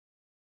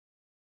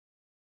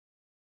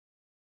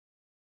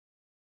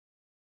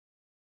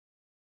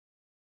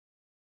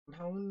 I'm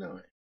holding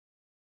on.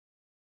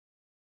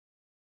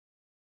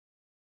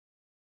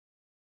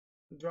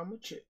 Drummer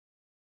chick.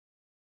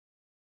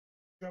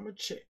 Drummer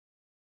chick.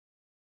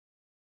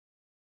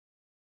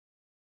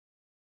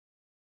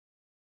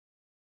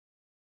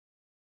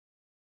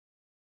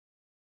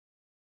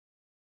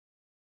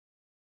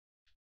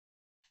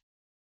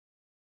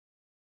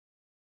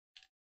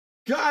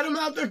 Got him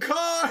out the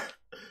car!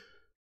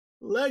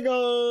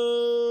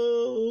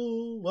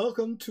 Lego!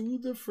 Welcome to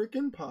the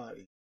freaking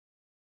party.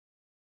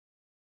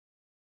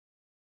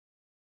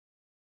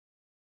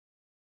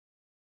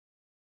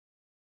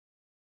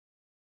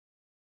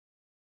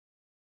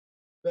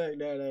 Back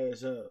that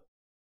ass up.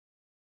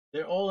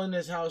 They're all in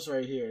this house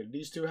right here.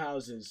 These 2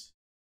 houses.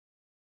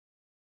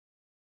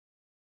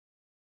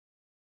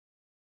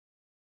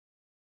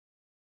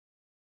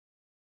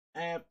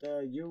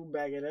 After you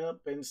back it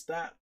up and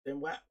stop, then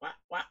whap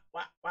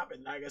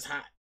it like it's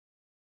hot.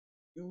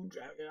 You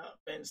drag it up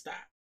and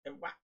stop,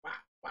 and whap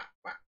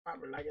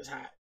it like it's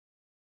hot.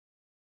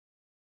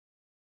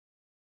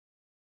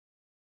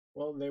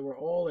 Well, they were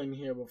all in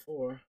here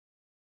before.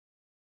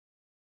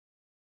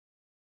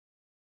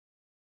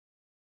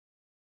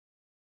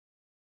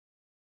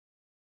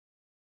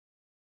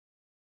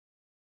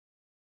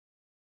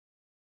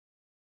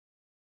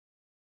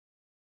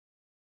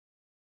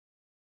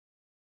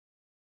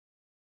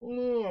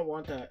 Oh, I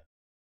want that.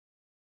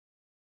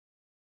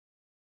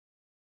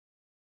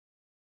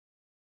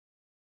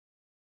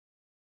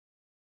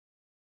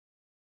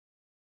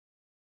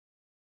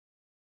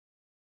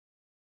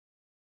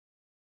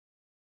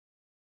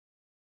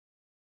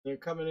 They're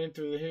coming in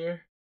through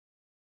here.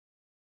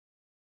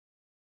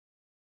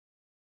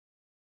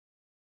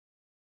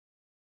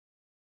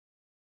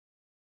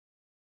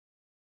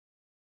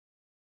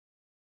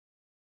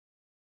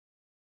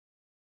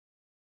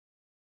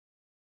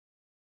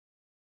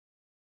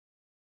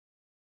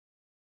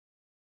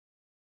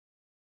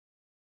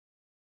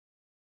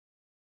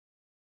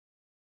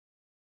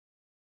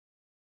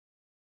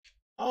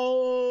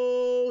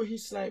 Oh, he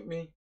sniped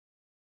me.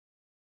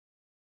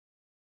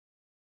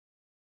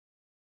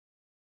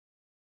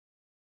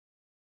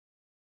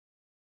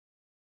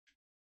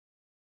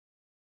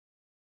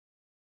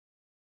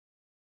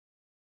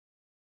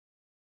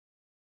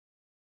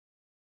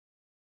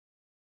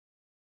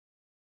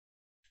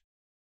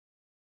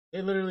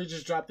 They literally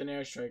just dropped an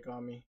airstrike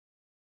on me.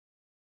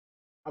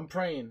 I'm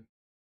praying.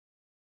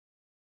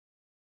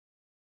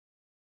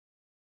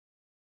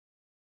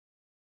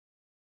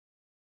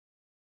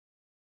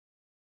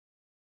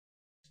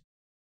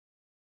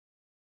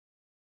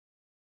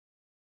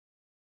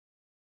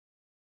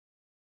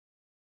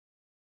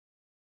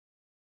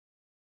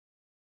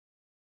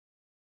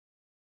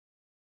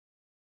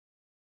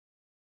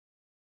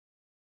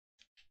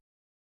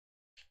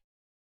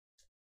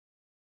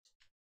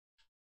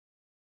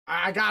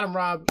 I got him,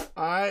 Rob.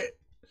 Alright.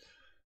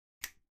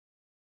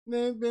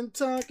 They've been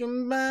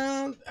talking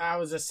about. I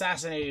was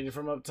assassinated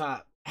from up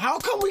top. How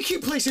come we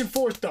keep placing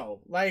 4th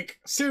though? Like,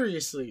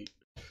 seriously.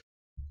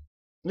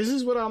 This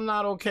is what I'm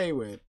not okay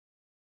with.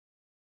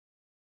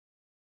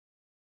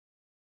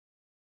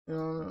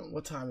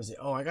 What time is it?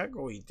 Oh, I gotta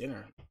go eat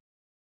dinner.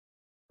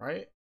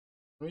 Right?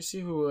 Let me see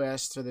who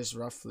asked for this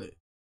rufflet.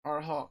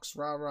 Our Hawks,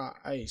 rah rah,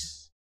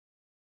 ice.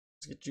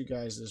 Let's get you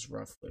guys this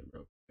rufflet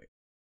real quick.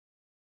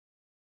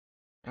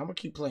 I'm gonna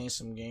keep playing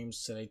some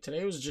games today.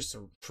 Today was just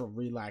a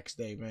relaxed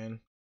day,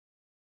 man.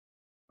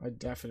 I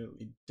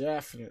definitely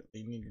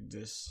needed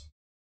this.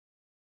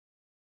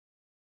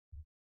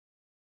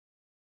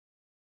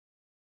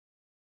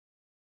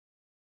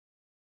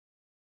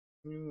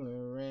 You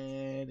were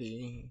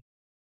ready.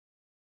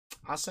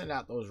 I'll send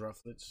out those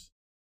rufflets.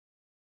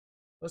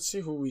 Let's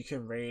see who we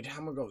can raid.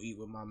 I'm gonna go eat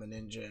with Mama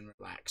Ninja and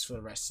relax for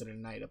the rest of the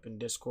night up in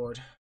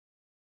Discord.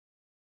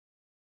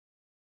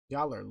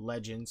 Y'all are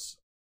legends.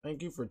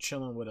 Thank you for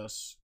chilling with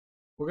us.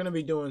 We're gonna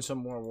be doing some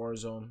more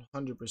Warzone,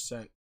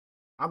 100%.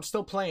 I'm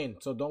still playing,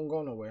 so don't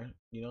go nowhere,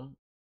 you know?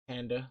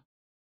 Panda.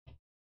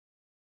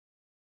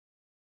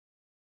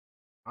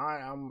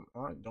 Alright,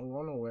 don't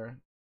go nowhere.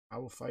 I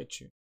will fight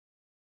you.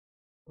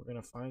 We're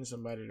gonna find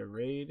somebody to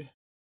raid.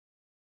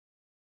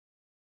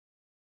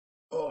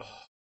 Oh,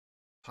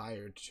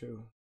 tired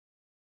too.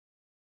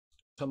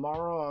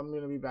 Tomorrow I'm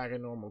gonna be back at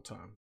normal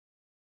time.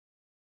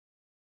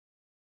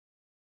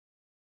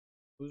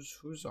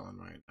 Who's on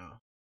right now?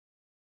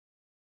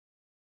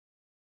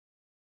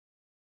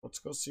 Let's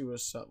go see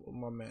what's up with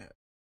my man.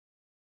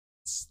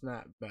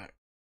 Snapback.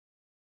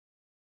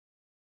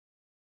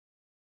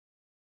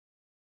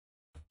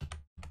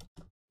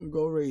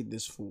 Go raid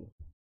this fool.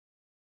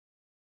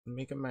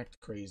 Make him act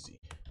crazy.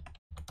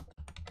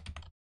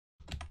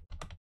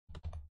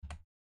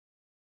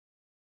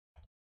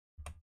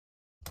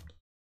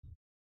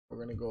 We're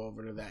gonna go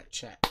over to that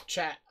chat.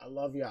 Chat, I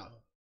love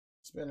y'all.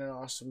 It's been an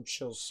awesome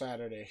chill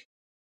Saturday.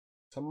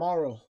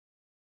 Tomorrow,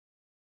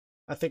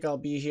 I think I'll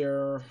be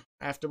here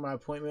after my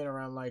appointment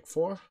around like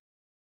 4.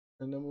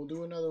 And then we'll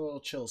do another little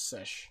chill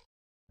sesh.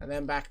 And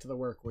then back to the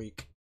work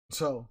week.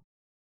 So,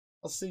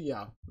 I'll see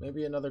y'all.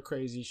 Maybe another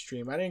crazy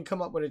stream. I didn't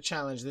come up with a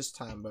challenge this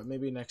time, but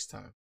maybe next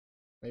time.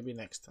 Maybe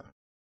next time.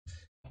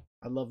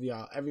 I love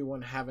y'all.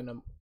 Everyone having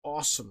an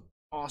awesome,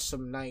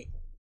 awesome night.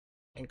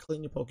 And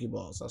clean your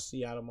Pokeballs. I'll see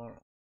y'all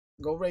tomorrow.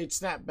 Go raid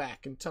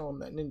Snapback and tell them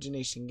that Ninja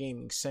Nation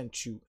Gaming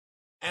sent you.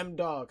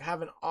 M-Dog,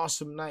 have an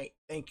awesome night.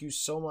 Thank you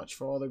so much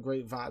for all the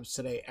great vibes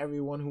today.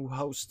 Everyone who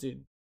hosted,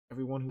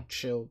 everyone who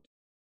chilled,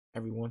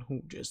 everyone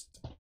who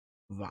just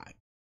vibe.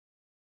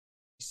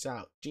 Peace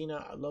out.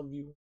 Gina, I love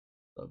you.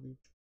 Love you.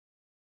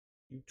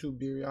 You too,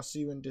 Beery. I'll see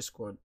you in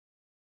Discord.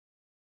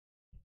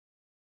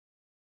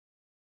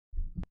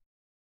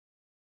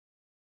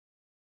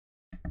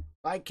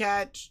 Bye,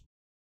 Catch.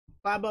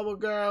 Bye, Bubble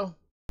Girl.